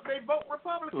same. They vote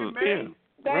Republican, man.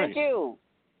 Thank you.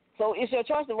 So it's your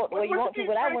choice to vote the way you want to.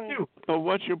 But I wouldn't. So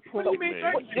what's your point,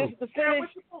 man? This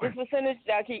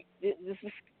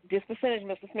percentage,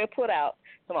 Mr. Smith put out.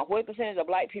 So what percentage of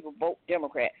black people vote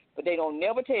Democrat, but they don't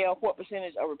never tell what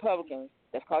percentage of Republicans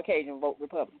that's Caucasian vote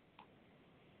Republican.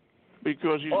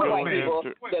 Because you or don't white people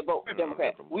that vote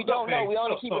Democrat. We don't know. We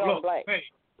only keep it on black.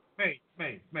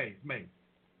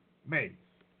 May.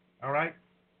 All right?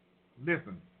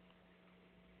 Listen.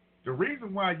 The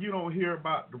reason why you don't hear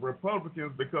about the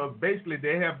Republicans because basically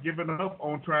they have given up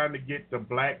on trying to get the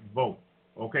black vote.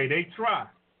 Okay, they try.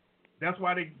 That's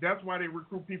why they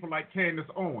recruit people like Candace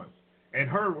Owens and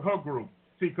her group.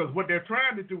 See, because what they're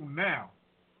trying to do now,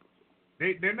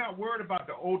 they're not worried about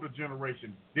the older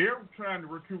generation. They're trying to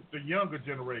recruit the younger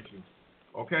generations.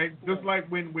 Okay, just like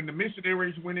when the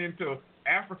missionaries went into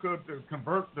Africa to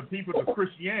convert the people to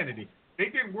Christianity, they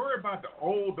didn't worry about the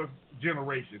older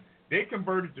generation. They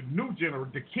converted the new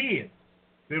generation, the kids.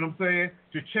 See what I'm saying?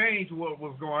 To change what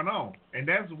was going on, and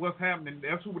that's what's happening.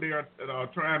 That's who they are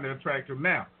trying to attract to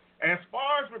now. As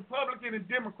far as Republican and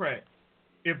Democrat,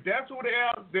 if that's who they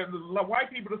are, the white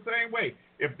people the same way.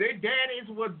 If their daddies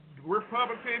were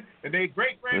Republican and their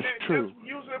great granddaddies, that's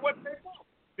usually what they vote.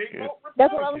 They vote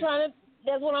Republican.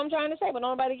 That's what I'm trying to say, but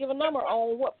nobody give a number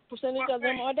on what percentage of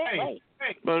them are that way.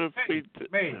 But if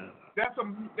that's a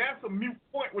mute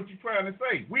point. What you're trying to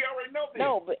say? We already know this.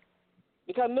 No, but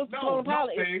because Mr. Colin Powell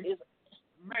is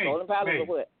Colin Powell is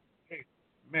what?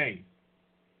 May.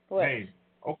 What? May.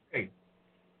 Okay.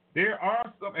 There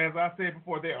are some, as I said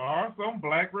before, there are some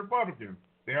black Republicans.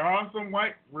 There are some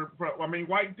white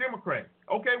Democrats.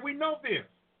 Okay, we know this,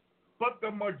 but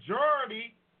the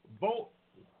majority vote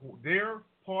their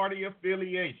party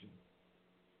affiliation.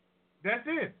 That's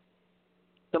it.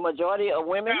 The majority of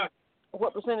women.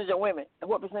 What percentage of women and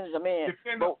what percentage of men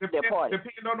vote their party?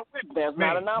 Depending on the women. There's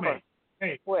not a number.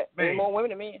 What? There's more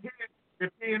women than men.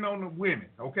 Depending on the women,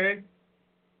 okay?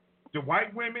 The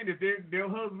white women, if their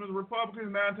husbands are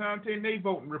Republicans, 9 times 10 they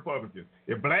voting Republicans.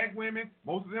 If black women,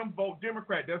 most of them vote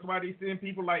Democrat. That's why they send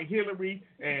people like Hillary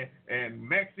and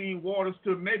Maxine Waters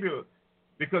to the neighborhood,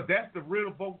 because that's the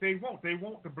real vote they want. They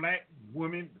want the black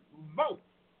women vote.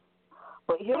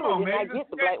 But Hillary did not get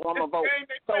the black woman vote.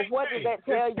 So what does that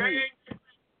tell you?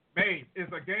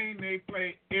 It's a game they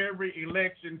play every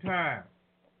election time.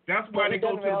 That's why they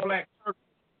go to the black church.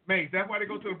 That's why they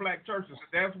go to the black churches.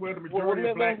 That's where the majority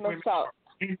of black women are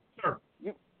in church.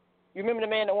 You remember the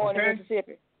man that won in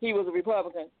Mississippi? He was a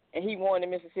Republican, and he won in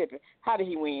Mississippi. How did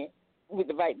he win? With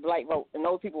the black vote. And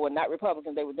those people were not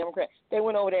Republicans. They were Democrats. They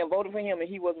went over there and voted for him, and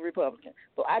he was a Republican.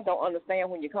 So I don't understand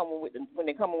when they're coming with Mr.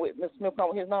 Smith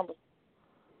coming with his numbers.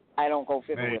 I don't go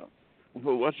figure with them.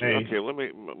 Well, let's say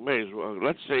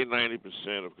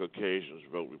 90% of Caucasians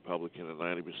vote Republican and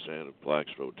 90% of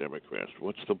blacks vote Democrats.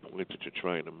 What's the point that you're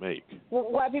trying to make? Well,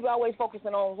 why people always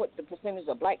focusing on what the percentage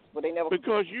of blacks, but they never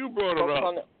because you brought it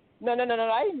up. No,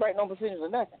 I didn't break no percentage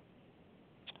of nothing.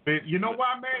 But you know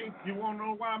why, May? You want to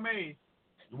know why, May?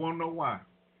 You want to know why?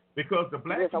 Because the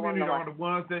black community are the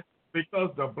ones that.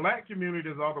 Because the black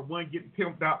communities are the ones getting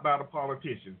pimped out by the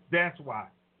politicians. That's why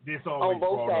this always on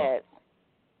both sides.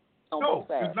 No,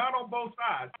 it's not on both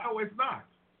sides. No, it's not.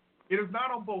 It is not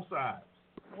on both sides.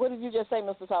 What did you just say,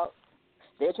 Mr. Talk?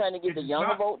 They're trying to get the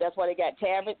younger vote. That's why they got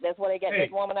Tabbett. That's why they got this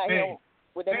woman out here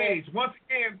with their Mays, once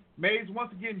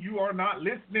again, you are not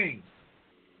listening.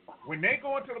 When they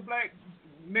go into the black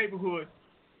neighborhood,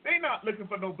 they're not looking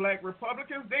for no black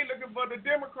Republicans. They're looking for the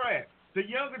Democrats, the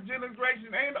younger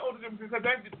generation and the older generation, because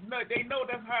they know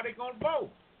that's how they're going to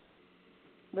vote.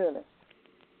 Really?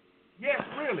 Yes,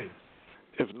 really.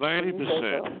 If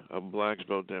 90% of blacks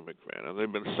vote Democrat, and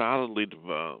they've been solidly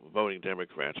voting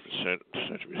Democrats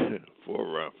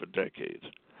for decades,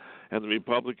 and the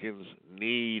Republicans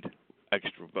need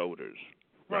extra voters.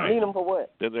 Right. Need them for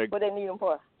what? What they need them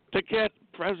for? To get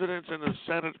presidents in the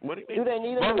Senate. What do you mean? Do they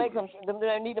need them to make them? Do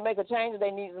they need to make a change, or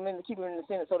they need them to keep them in the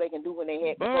Senate so they can do when they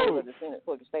had control of the Senate,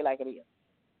 so it can stay like it is?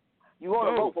 You want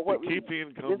to vote for what reason? Keep the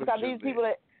incumbents. Just because these people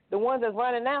the ones that's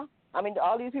running now. I mean,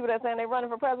 all these people that saying they're running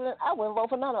for president, I wouldn't vote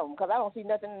for none of them because I don't see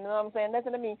nothing. You know what I'm saying?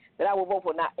 Nothing to me that I would vote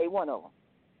for not a one of them.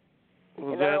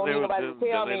 Well, then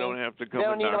they don't have to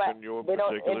come and knock on your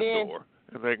particular door,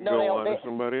 and they can go on to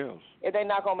somebody else. If they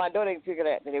knock on my door, they can figure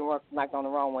that they knocked on the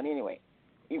wrong one anyway.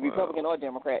 Either Republican or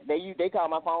Democrat. They call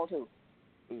my phone too.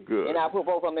 Good. And I put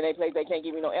both of them in their place. They can't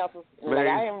give me no answers.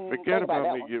 Forget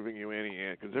about me giving you any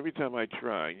answers, because every time I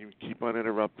try, you keep on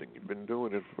interrupting. You've been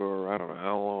doing it for I don't know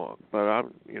how long, but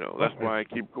that's why I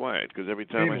keep quiet. Because every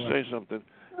time I say something,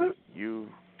 you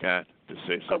got to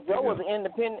say something. Joe was an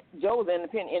independent. Joe was in the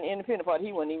independent party.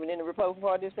 He wasn't even in the Republican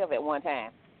Party himself at one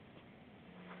time.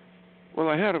 Well,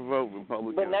 I had a vote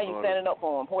Republican. But now you're standing up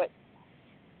for him. What?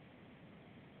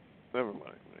 Never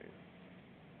mind.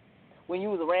 When you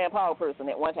was a Rand Paul person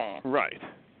at one time. Right.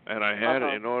 And I had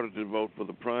in order to vote for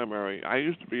the primary, I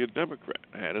used to be a Democrat.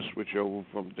 I had to switch over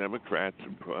from Democrat to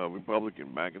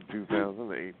Republican back in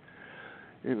 2008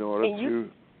 in order to...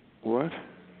 What?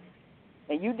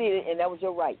 And you did it, and that was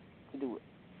your right. to do it,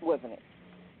 wasn't it?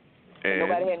 And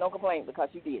nobody had no complaint because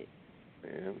you did it.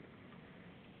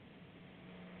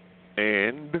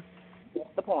 And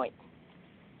that's the point.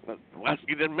 Well,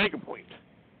 you didn't make a point.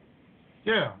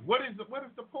 Yeah. What is the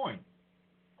point?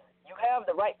 You have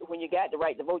the right, when you got the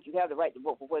right to vote, you have the right to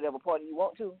vote for whatever party you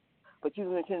want to, but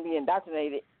you shouldn't be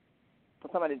indoctrinated for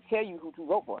somebody to tell you who to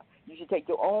vote for. You should take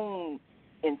your own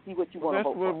and see what you want to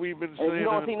vote for. That's what we've been saying. And if you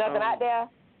don't see nothing out there,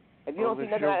 if you don't see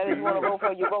nothing out there you want to vote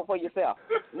for, you vote for yourself.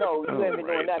 No, you haven't been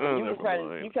doing nothing.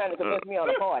 You trying to convince me on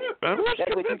the party. I'm not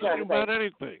That's what you trying to say. about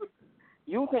anything.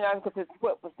 You can convince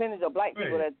what percentage of black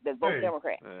people that vote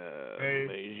Democrat.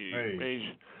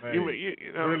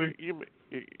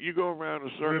 You go around in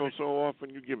a circle so often,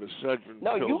 you give a segment.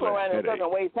 No, you go around in a circle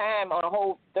and waste time on a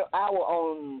whole hour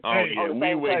on the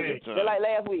same subject. Just like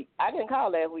last week. I didn't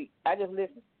call last week. I just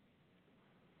listened.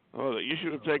 Oh, you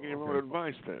should have taken your own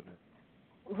advice then.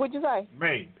 What'd you say?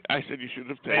 May. I said you should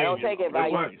have taken I don't take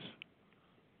advice.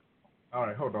 All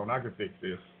right, hold on. I can fix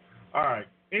this. All right.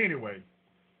 Anyway,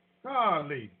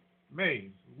 golly,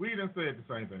 May, we done said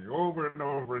the same thing over and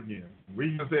over again.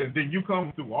 We done said, then you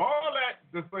come through all that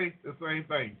to say the same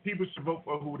thing. People should vote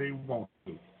for who they want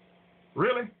to.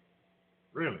 Really?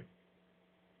 Really?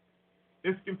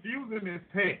 It's confusing as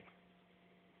heck.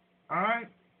 All right?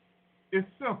 It's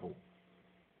simple.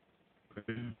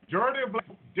 The majority of black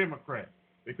Democrats,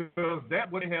 because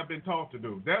that's what they have been taught to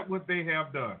do. That's what they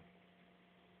have done.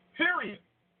 Period.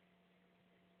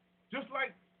 Just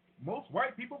like most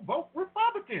white people vote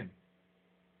Republican.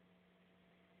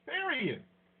 Period.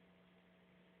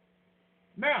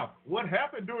 Now, what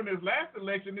happened during this last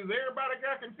election is everybody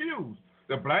got confused.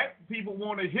 The black people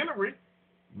wanted Hillary,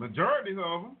 majority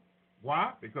of them.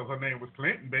 Why? Because her name was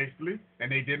Clinton, basically, and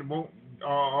they didn't want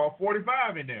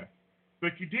 45 in there.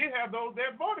 But you did have those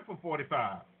that voted for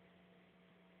 45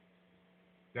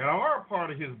 that are a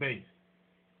part of his base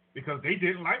because they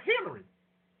didn't like Hillary.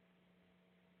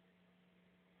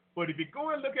 But if you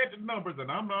go and look at the numbers,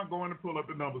 and I'm not going to pull up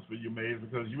the numbers for you, Mays,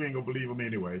 because you ain't going to believe them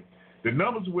anyway, the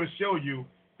numbers will show you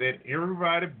that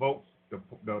everybody votes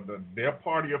their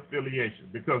party affiliation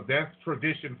because that's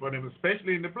tradition for them,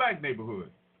 especially in the black neighborhood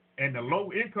and the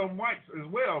low-income whites as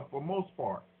well for most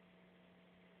part.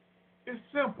 It's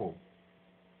simple.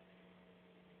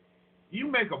 You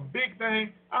make a big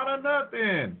thing out of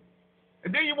nothing.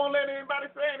 And then you won't let anybody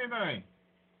say anything.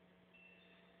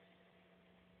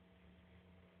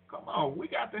 Come on, we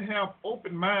got to have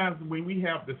open minds when we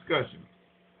have discussions.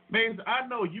 Man, I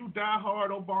know you die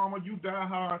hard Obama, you die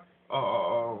hard,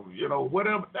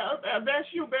 whatever. That's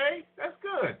you, babe. That's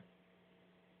good.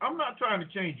 I'm not trying to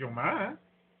change your mind.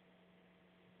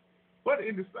 But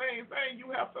in the same thing,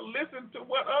 you have to listen to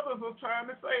what others are trying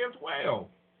to say as well.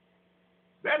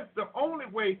 That is the only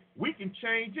way we can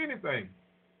change anything.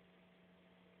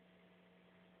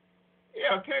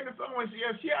 Yeah, Candace Owens,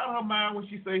 she out of her mind when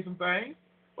she says some things,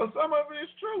 but some of it is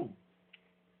true.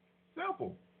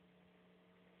 Simple.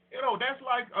 That's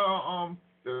like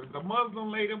the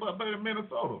Muslim lady up in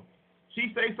Minnesota.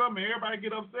 She say something, everybody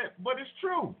get upset, but it's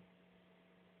true.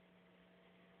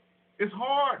 It's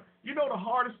hard. The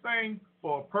hardest thing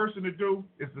for a person to do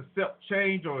is accept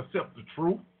change or accept the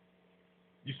truth.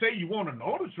 You say you want to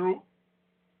know the truth,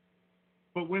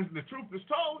 but when the truth is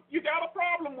told, you got a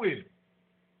problem with it.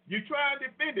 You try and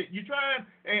defend it. You try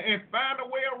and find a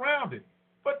way around it.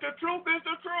 But the truth is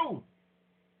the truth.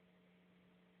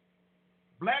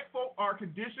 Black folk are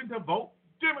conditioned to vote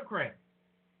Democrat.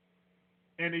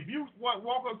 And if you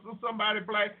walk up to somebody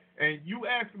black and you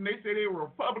ask them, they say they were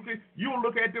Republican, you'll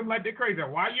look at them like they're crazy.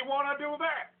 Why you want to do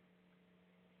that?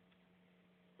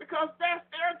 Because that's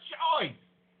their choice.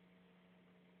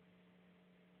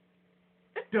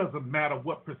 It doesn't matter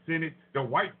what percentage the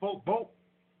white folk vote.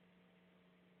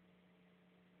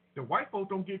 The white folk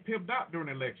don't get pimped out during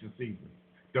election season.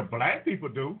 The black people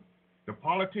do. The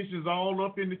politicians all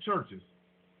up in the churches.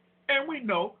 And we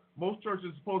know most churches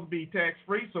are supposed to be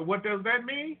tax-free, so what does that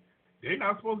mean? They're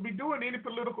not supposed to be doing any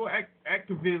political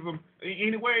activism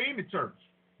anywhere in the church,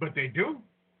 but they do.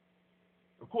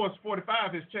 Of course,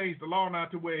 45 has changed the law now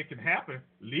to where it can happen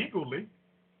legally.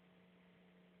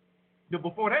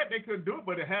 Before that, they couldn't do it,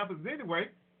 but it happens anyway.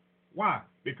 Why?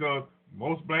 Because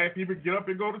most black people get up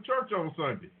and go to church on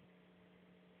Sunday.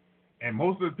 And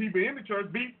most of the people in the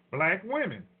church be black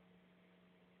women.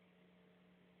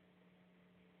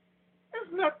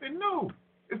 It's nothing new.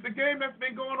 It's a game that's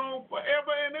been going on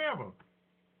forever and ever.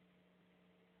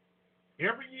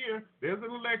 Every year, there's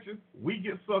an election, we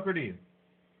get suckered in.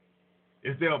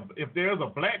 If there's a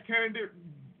black candidate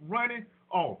running,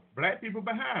 black people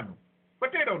behind them.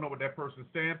 But they don't know what that person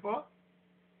stands for.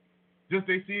 Just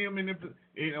they see him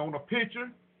on a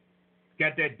picture,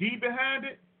 got that D behind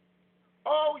it,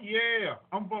 oh yeah,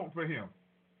 I'm voting for him.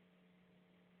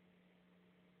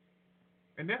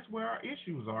 And that's where our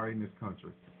issues are in this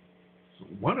country. So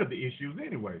one of the issues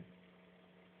anyway.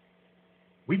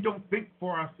 We don't think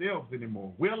for ourselves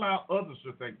anymore. We allow others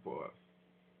to think for us.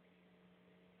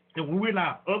 And when we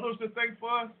allow others to think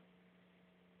for us,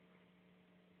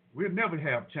 we'll never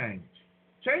have change.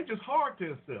 Change is hard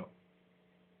to accept.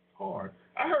 Hard.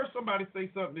 I heard somebody say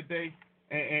something today,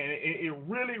 and it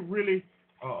really, really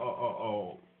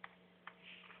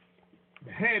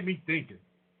had me thinking.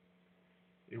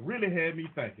 It really had me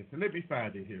thinking. So let me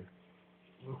find it here,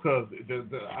 because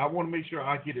I want to make sure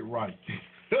I get it right,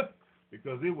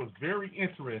 because it was very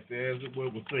interesting as it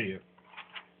was said.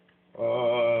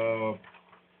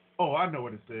 I know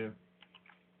what it said.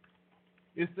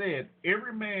 It said,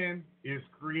 every man is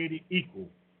created equal,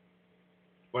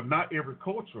 but not every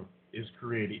culture is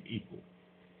created equal.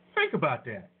 Think about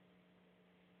that.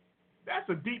 That's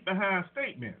a deep behind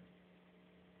statement.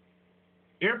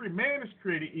 Every man is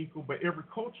created equal, but every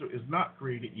culture is not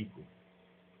created equal.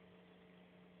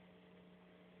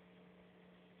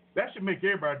 That should make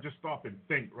everybody just stop and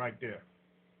think right there.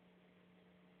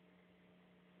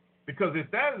 Because if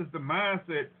that is the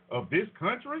mindset of this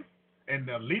country and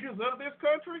the leaders of this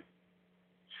country,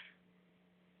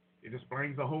 it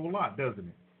explains a whole lot, doesn't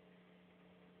it?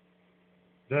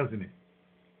 Doesn't it?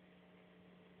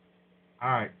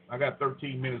 All right, I got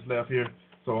 13 minutes left here,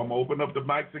 so I'm going to open up the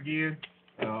mics again.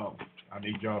 I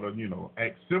need y'all to,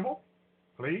 act civil,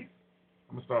 please.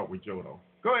 I'm going to start with Joe, though.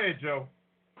 Go ahead, Joe.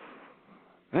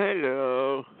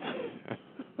 Hello.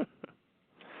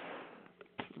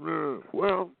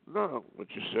 Well, no, what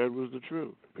you said was the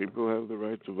truth. People have the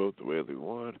right to vote the way they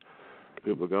want.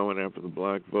 People are going after the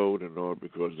black vote in order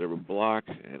because they were black,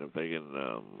 and if they can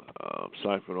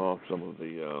siphon off some of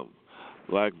the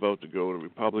black vote to go to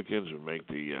Republicans and make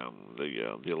the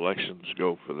elections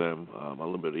go for them a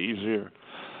little bit easier.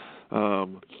 Now,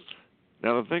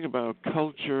 the thing about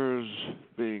cultures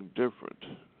being different,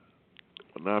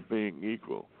 not being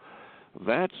equal,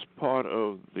 that's part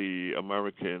of the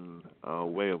American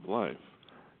way of life.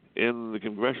 In the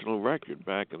congressional record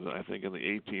back in, I think, in the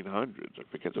 1800s, I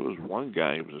forget, there was one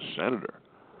guy, he was a senator,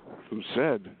 who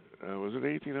said, was it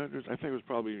 1800s? I think it was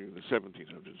probably the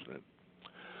 1700s then,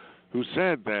 who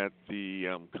said that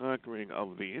the conquering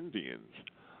of the Indians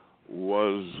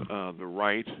was the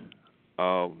right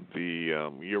of the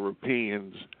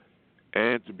Europeans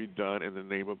and to be done in the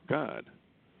name of God.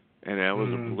 And that was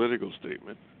a political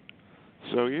statement.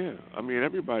 So, yeah, I mean,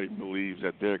 everybody believes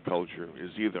that their culture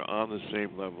is either on the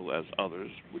same level as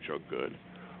others, which are good,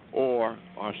 or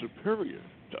are superior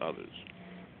to others.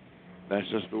 That's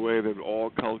just the way that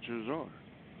all cultures are.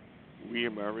 We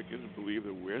Americans believe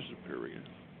that we're superior.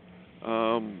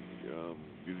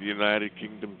 The United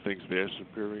Kingdom thinks they're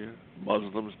superior.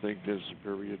 Muslims think they're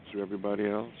superior to everybody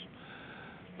else.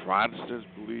 Protestants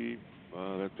believe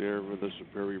that they're the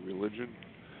superior religion.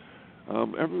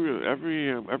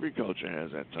 Every culture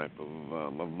has that type of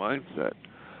mindset.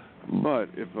 But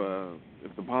if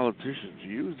the politicians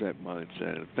use that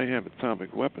mindset, if they have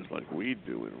atomic weapons like we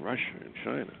do in Russia and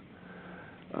China,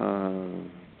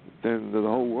 then the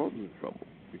whole world is in trouble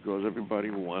because everybody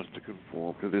wants to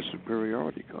conform to their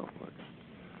superiority complex.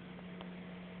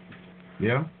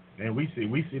 Yeah, and we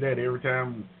see that every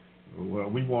time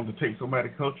we want to take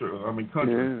somebody's country.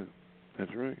 Yeah,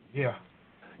 that's right. Yeah.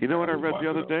 You know what I read the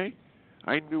other day?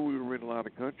 I knew we were in a lot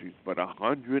of countries, but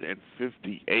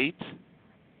 158?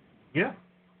 Yeah.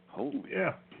 Holy.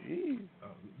 Yeah. Geez.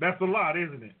 That's a lot,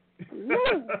 isn't it?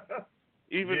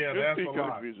 Even 50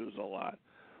 countries is a lot.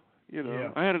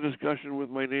 I had a discussion with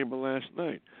my neighbor last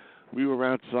night. We were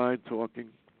outside talking,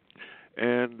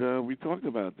 and we talked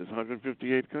about this,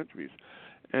 158 countries.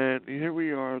 And here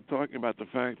we are talking about the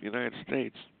fact the United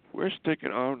States, we're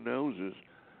sticking our noses,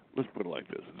 let's put it like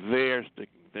this, they're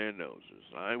sticking their noses.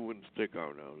 I wouldn't stick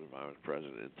our nose if I was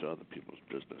president into other people's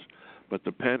business. But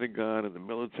the Pentagon and the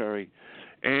military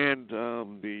and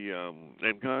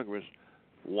and Congress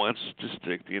wants to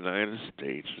stick the United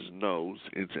States' nose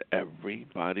into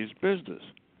everybody's business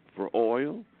for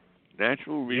oil,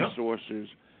 natural resources,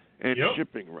 and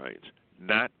shipping rights,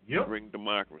 not to bring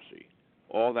democracy.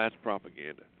 All that's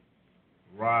propaganda.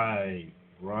 Right.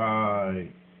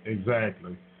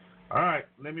 Exactly. All right,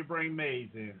 let me bring Maze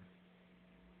in.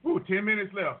 10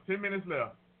 minutes left.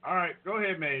 All right, go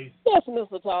ahead, Maze. Yes,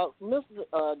 Mr. Talk. Mr.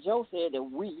 Joe said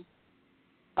that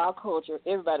our culture,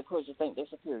 everybody's culture think they're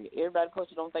superior. Everybody's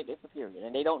culture don't think they're superior,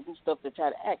 and they don't do stuff to try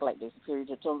to act like they're superior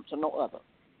to no other.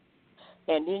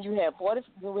 And then you have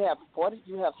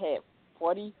had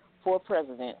 44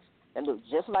 presidents that looked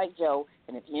just like Joe,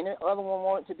 and if any other one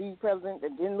wanted to be president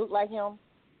that didn't look like him,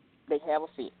 they have a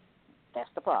fit. That's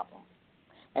the problem.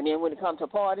 And then when it comes to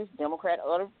parties, Democrat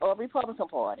or Republican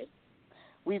Party,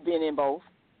 we've been in both.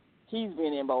 He's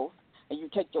been in both. And you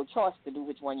take your choice to do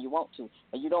which one you want to.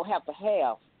 And you don't have to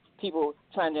have people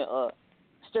trying to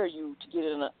stir you to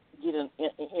get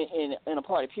in a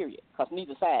party, period. Because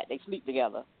neither side, they sleep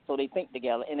together, so they think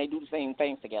together, and they do the same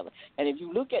things together. And if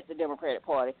you look at the Democratic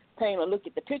Party, paint a look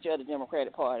at the picture of the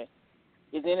Democratic Party,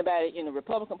 is anybody in the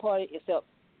Republican Party except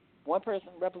one person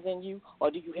representing you,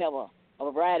 or do you have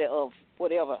a variety of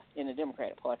whatever in the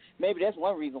Democratic Party? Maybe that's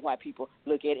one reason why people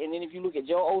look at it. And then if you look at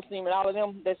Joe Osteen and all of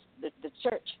them, that's the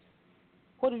church.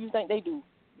 What do you think they do?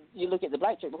 You look at the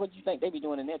black church, but what do you think they be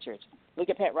doing in their church? Look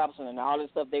at Pat Robertson and all the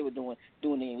stuff they were doing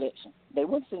during the election. They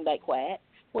weren't sitting that quiet.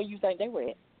 Where do you think they were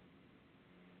at?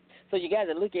 So you got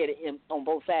to look at it on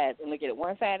both sides and look at it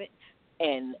one-sided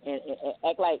and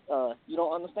act like you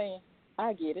don't understand.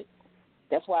 I get it.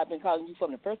 That's why I've been calling you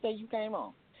from the first day you came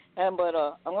on. But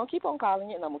I'm going to keep on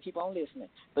calling you, and I'm going to keep on listening.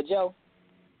 But, Joe,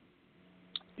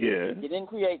 Yeah. you didn't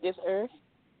create this earth,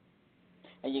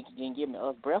 and you didn't give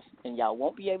us breath, and y'all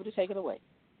won't be able to take it away.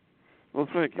 Well,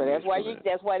 thank you. So that's why that.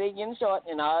 that's why they're getting short,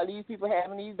 and all these people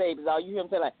having these babies. All you hear them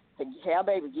say like, "Have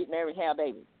babies, get married, have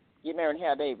babies, get married,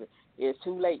 have babies." It's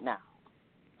too late now.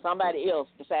 Somebody else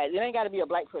decides. It ain't got to be a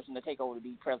black person to take over to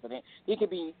be president. It could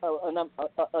be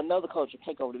another culture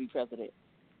take over to be president,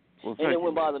 Well, and it thank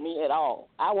wouldn't you, bother me at all.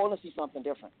 I want to see something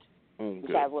different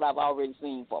besides what I've already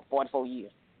seen for 44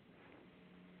 years.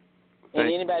 And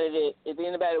Thank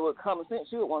anybody with common sense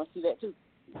should want to see that too.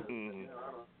 Mm.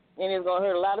 And it's going to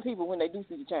hurt a lot of people when they do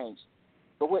see the change.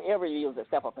 But whatever it is that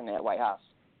step up in that White House.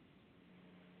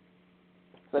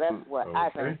 So that's what I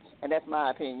think, and that's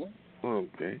my opinion.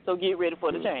 Okay. So get ready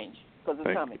for the change, because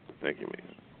it's coming. Thank you,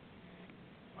 man.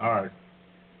 All right.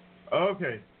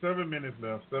 Okay, 7 minutes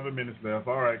left. 7 minutes left.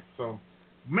 All right. So,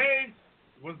 May,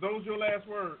 was those your last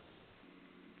words?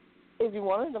 If you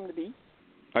wanted them to be.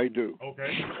 I do.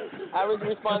 Okay. I was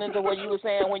responding to what you were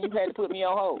saying when you had to put me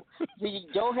on hold. See,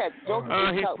 Joe he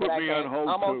talk, put but me on hold,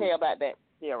 I'm too. okay about that.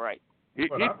 Yeah, right.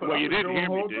 Well, you didn't hear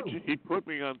me, did you? He put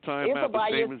me on time It's a out the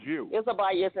bias. same as you. It's a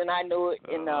bias, and I know it,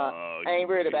 and I ain't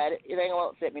worried about it. It ain't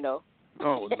going to upset me, no.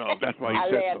 Oh, no, that's why you I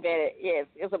said laughed at it. Yes,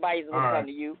 it's a bias when it comes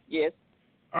to you. Yes.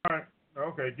 All right.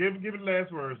 Okay. Give it the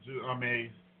last words,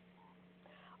 Maze.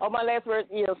 Oh, my last word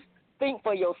is think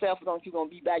for yourself. Don't you going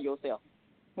to be by yourself.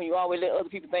 When you always let other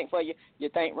people think for you, you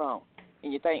think wrong,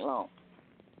 and you think long.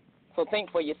 So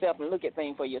think for yourself and look at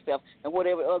things for yourself. And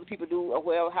whatever other people do or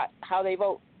whatever, how they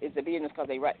vote is the business because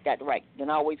they got the right. They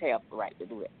always have the right to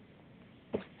do it.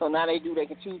 So now they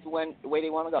can choose the way they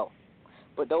want to go.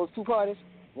 But those two parties,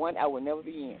 one I will never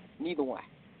be in, neither one.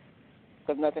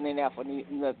 Because nothing in there for me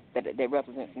that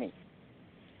represents me.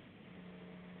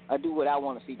 I do what I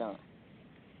want to see done.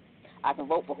 I can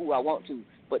vote for who I want to,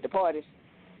 but the parties,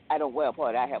 I don't wear a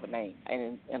party. I have a name,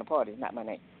 and a party is not my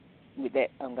name. With that,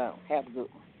 I'm gone. Have a good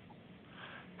one.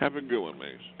 Have a good one,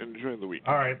 Mace. Enjoy the weekend.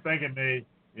 All right. Thank you, Maze.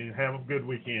 And have a good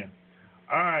weekend.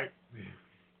 All right.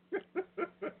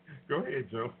 Go ahead,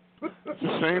 Joe. It's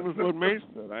the same as what Mace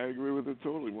said. I agree with it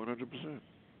totally, 100%.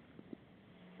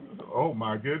 Oh,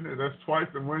 my goodness. That's twice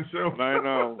in one show. I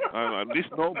know. These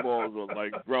snowballs are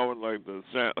like growing like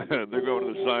they're going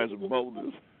to the size of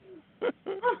boulders.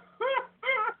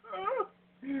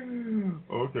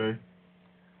 Okay.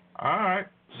 All right.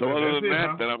 So other than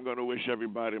that, then I'm going to wish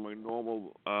everybody my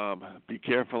normal, be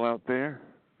careful out there.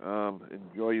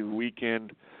 Enjoy your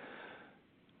weekend.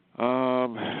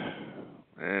 And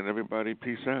everybody,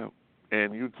 peace out.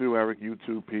 And you too, Eric, you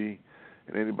too, P,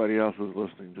 and anybody else who's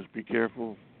listening. Just be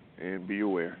careful and be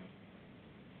aware.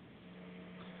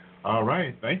 All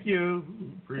right. Thank you.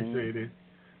 Appreciate it.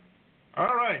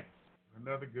 All right.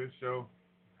 Another good show.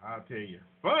 I'll tell you.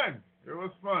 Fun. It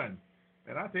was fun.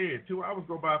 And I tell you, 2 hours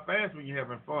go by fast when you're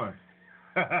having fun.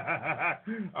 I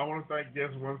want to thank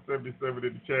guest 177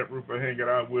 in the chat room for hanging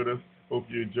out with us. Hope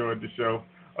you enjoyed the show.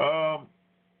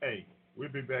 Hey, we'll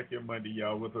be back here Monday,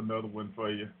 y'all, with another one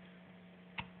for you.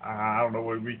 I don't know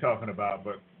what we're talking about,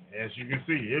 but as you can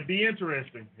see, it'd be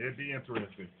interesting. It'd be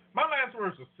interesting. My last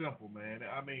words are simple, man.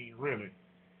 I mean, really,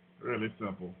 really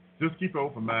simple. Just keep an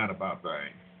open mind about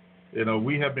things. You know,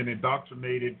 we have been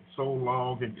indoctrinated so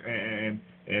long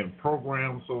and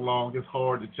programmed so long, it's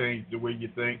hard to change the way you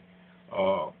think.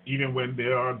 Even when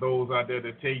there are those out there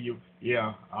that tell you,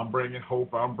 yeah, I'm bringing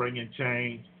hope, I'm bringing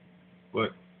change,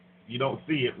 but you don't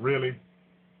see it really,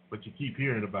 but you keep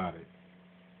hearing about it.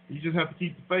 You just have to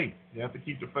keep the faith. You have to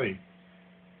keep the faith.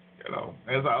 You know,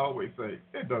 as I always say,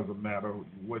 it doesn't matter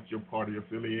what your party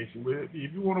affiliation with.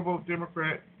 If you want to vote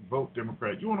Democrat, vote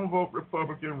Democrat. You want to vote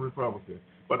Republican, Republican.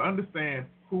 But understand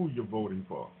who you're voting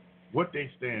for, what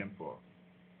they stand for.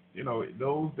 You know,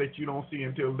 those that you don't see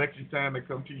until election time that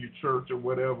come to your church or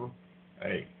whatever,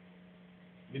 hey,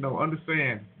 you know,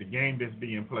 understand the game that's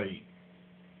being played.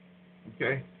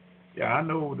 Okay? Yeah, I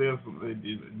know there's,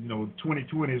 you know,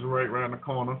 2020 is right around the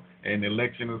corner and the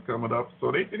election is coming up,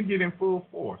 so they can get in full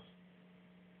force.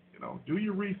 You know, do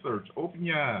your research, open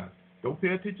your eyes. Don't pay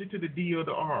attention to the D or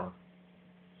the R.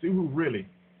 See who's really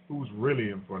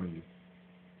in front of you.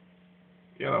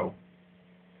 You know,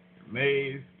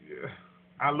 Mays,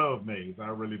 I love Mays, I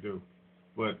really do.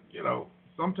 But, you know,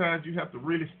 sometimes you have to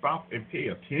really stop and pay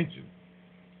attention.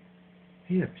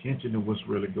 Pay attention to what's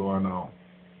really going on.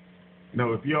 You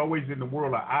know, if you're always in the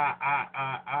world of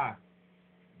I,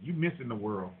 you missing the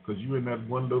world because you're in that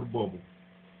one little bubble.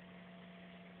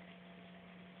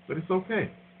 But it's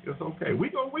okay. It's okay. We're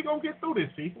gonna get through this,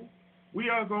 people. We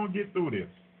are going to get through this.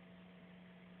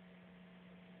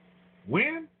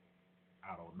 When?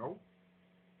 I don't know.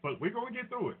 But we're going to get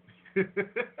through it.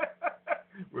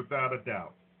 Without a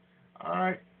doubt. All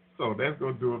right. So that's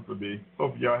going to do it for me.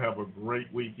 Hope y'all have a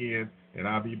great weekend. And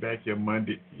I'll be back here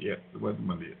Monday. Yeah, it wasn't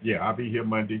Monday. Yeah, I'll be here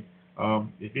Monday.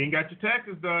 If you ain't got your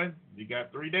taxes done, you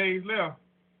got 3 days left.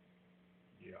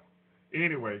 Yeah.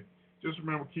 Anyway, just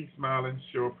remember, keep smiling,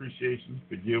 show appreciation,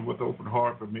 forgive with open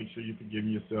heart, but make sure you're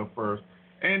forgiving yourself first.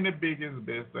 And the biggest,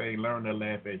 best thing, learn to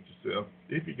laugh at yourself.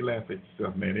 If you can laugh at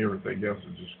yourself, man, everything else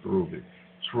is just groovy.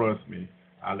 Trust me,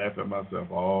 I laugh at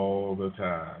myself all the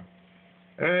time.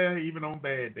 Even on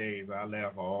bad days, I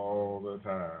laugh all the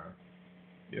time.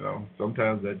 You know,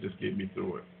 sometimes that just gets me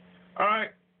through it. All right,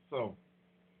 so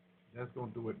that's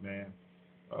going to do it, man.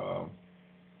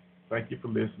 Thank you for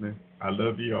listening. I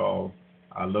love you all.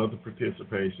 I love the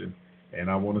participation. And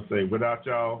I want to say, without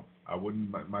y'all,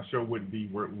 my show wouldn't be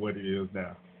what it is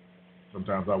now.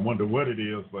 Sometimes I wonder what it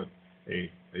is, but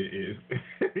hey, it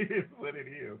is what it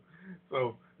is.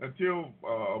 So until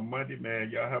Monday, man,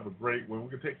 y'all have a great one. We're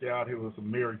going to take you out here with some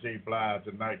Mary J. Blige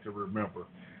tonight to remember.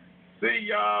 See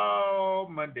y'all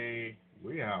Monday.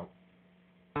 We out.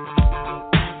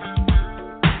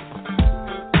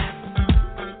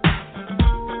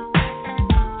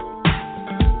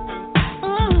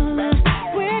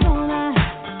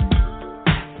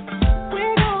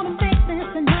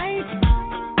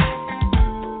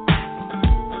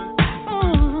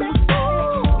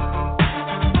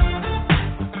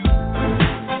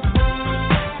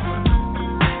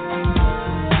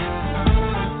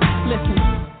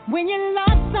 When you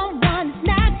love someone, it's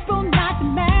natural, not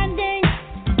demanding.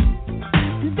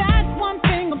 That's one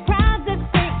thing I'm proud to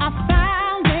say I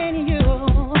found in you.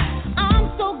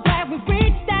 I'm so glad we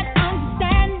reached that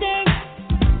understanding.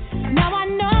 Now I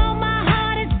know my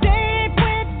heart is safe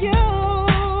with you.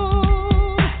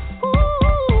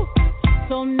 Ooh.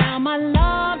 So now my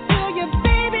love to you,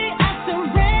 baby, I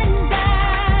surrender.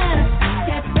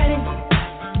 Get ready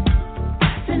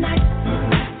tonight.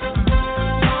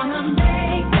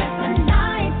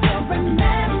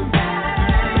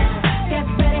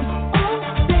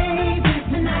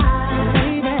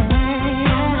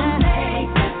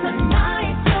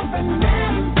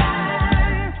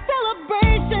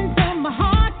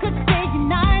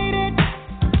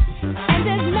 And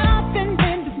there's nothing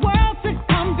in this world to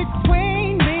come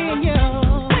between me and you.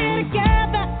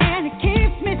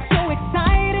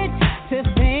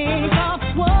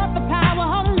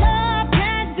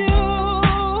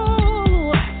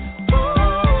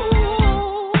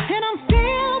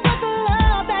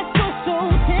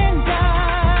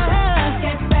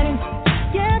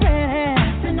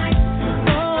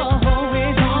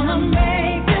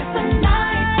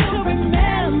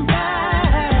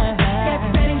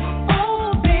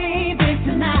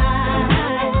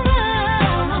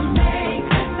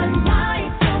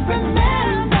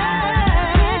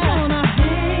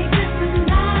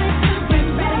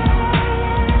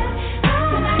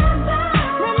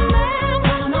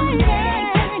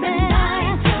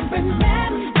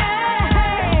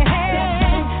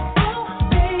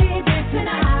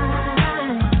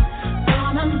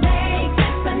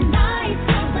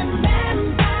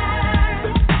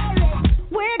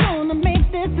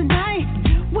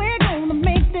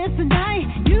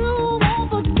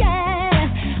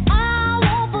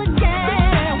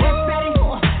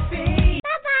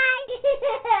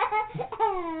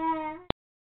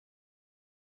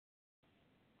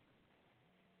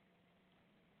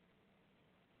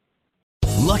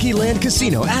 Lucky Land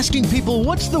Casino, asking people,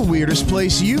 what's the weirdest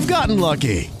place you've gotten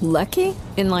lucky? Lucky?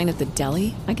 In line at the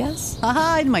deli, I guess?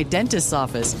 Aha, in my dentist's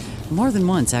office. More than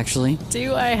once, actually.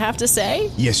 Do I have to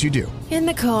say? Yes, you do. In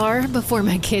the car before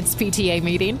my kids' PTA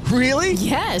meeting. Really?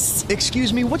 Yes.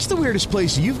 Excuse me, what's the weirdest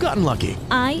place you've gotten lucky?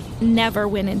 I never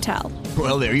win and tell.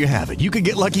 Well, there you have it. You can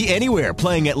get lucky anywhere,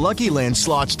 playing at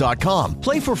LuckyLandSlots.com.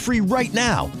 Play for free right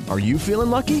now. Are you feeling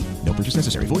lucky? No purchase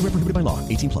necessary. Void where prohibited by law.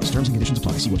 18+. Terms and conditions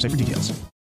apply. See website for details.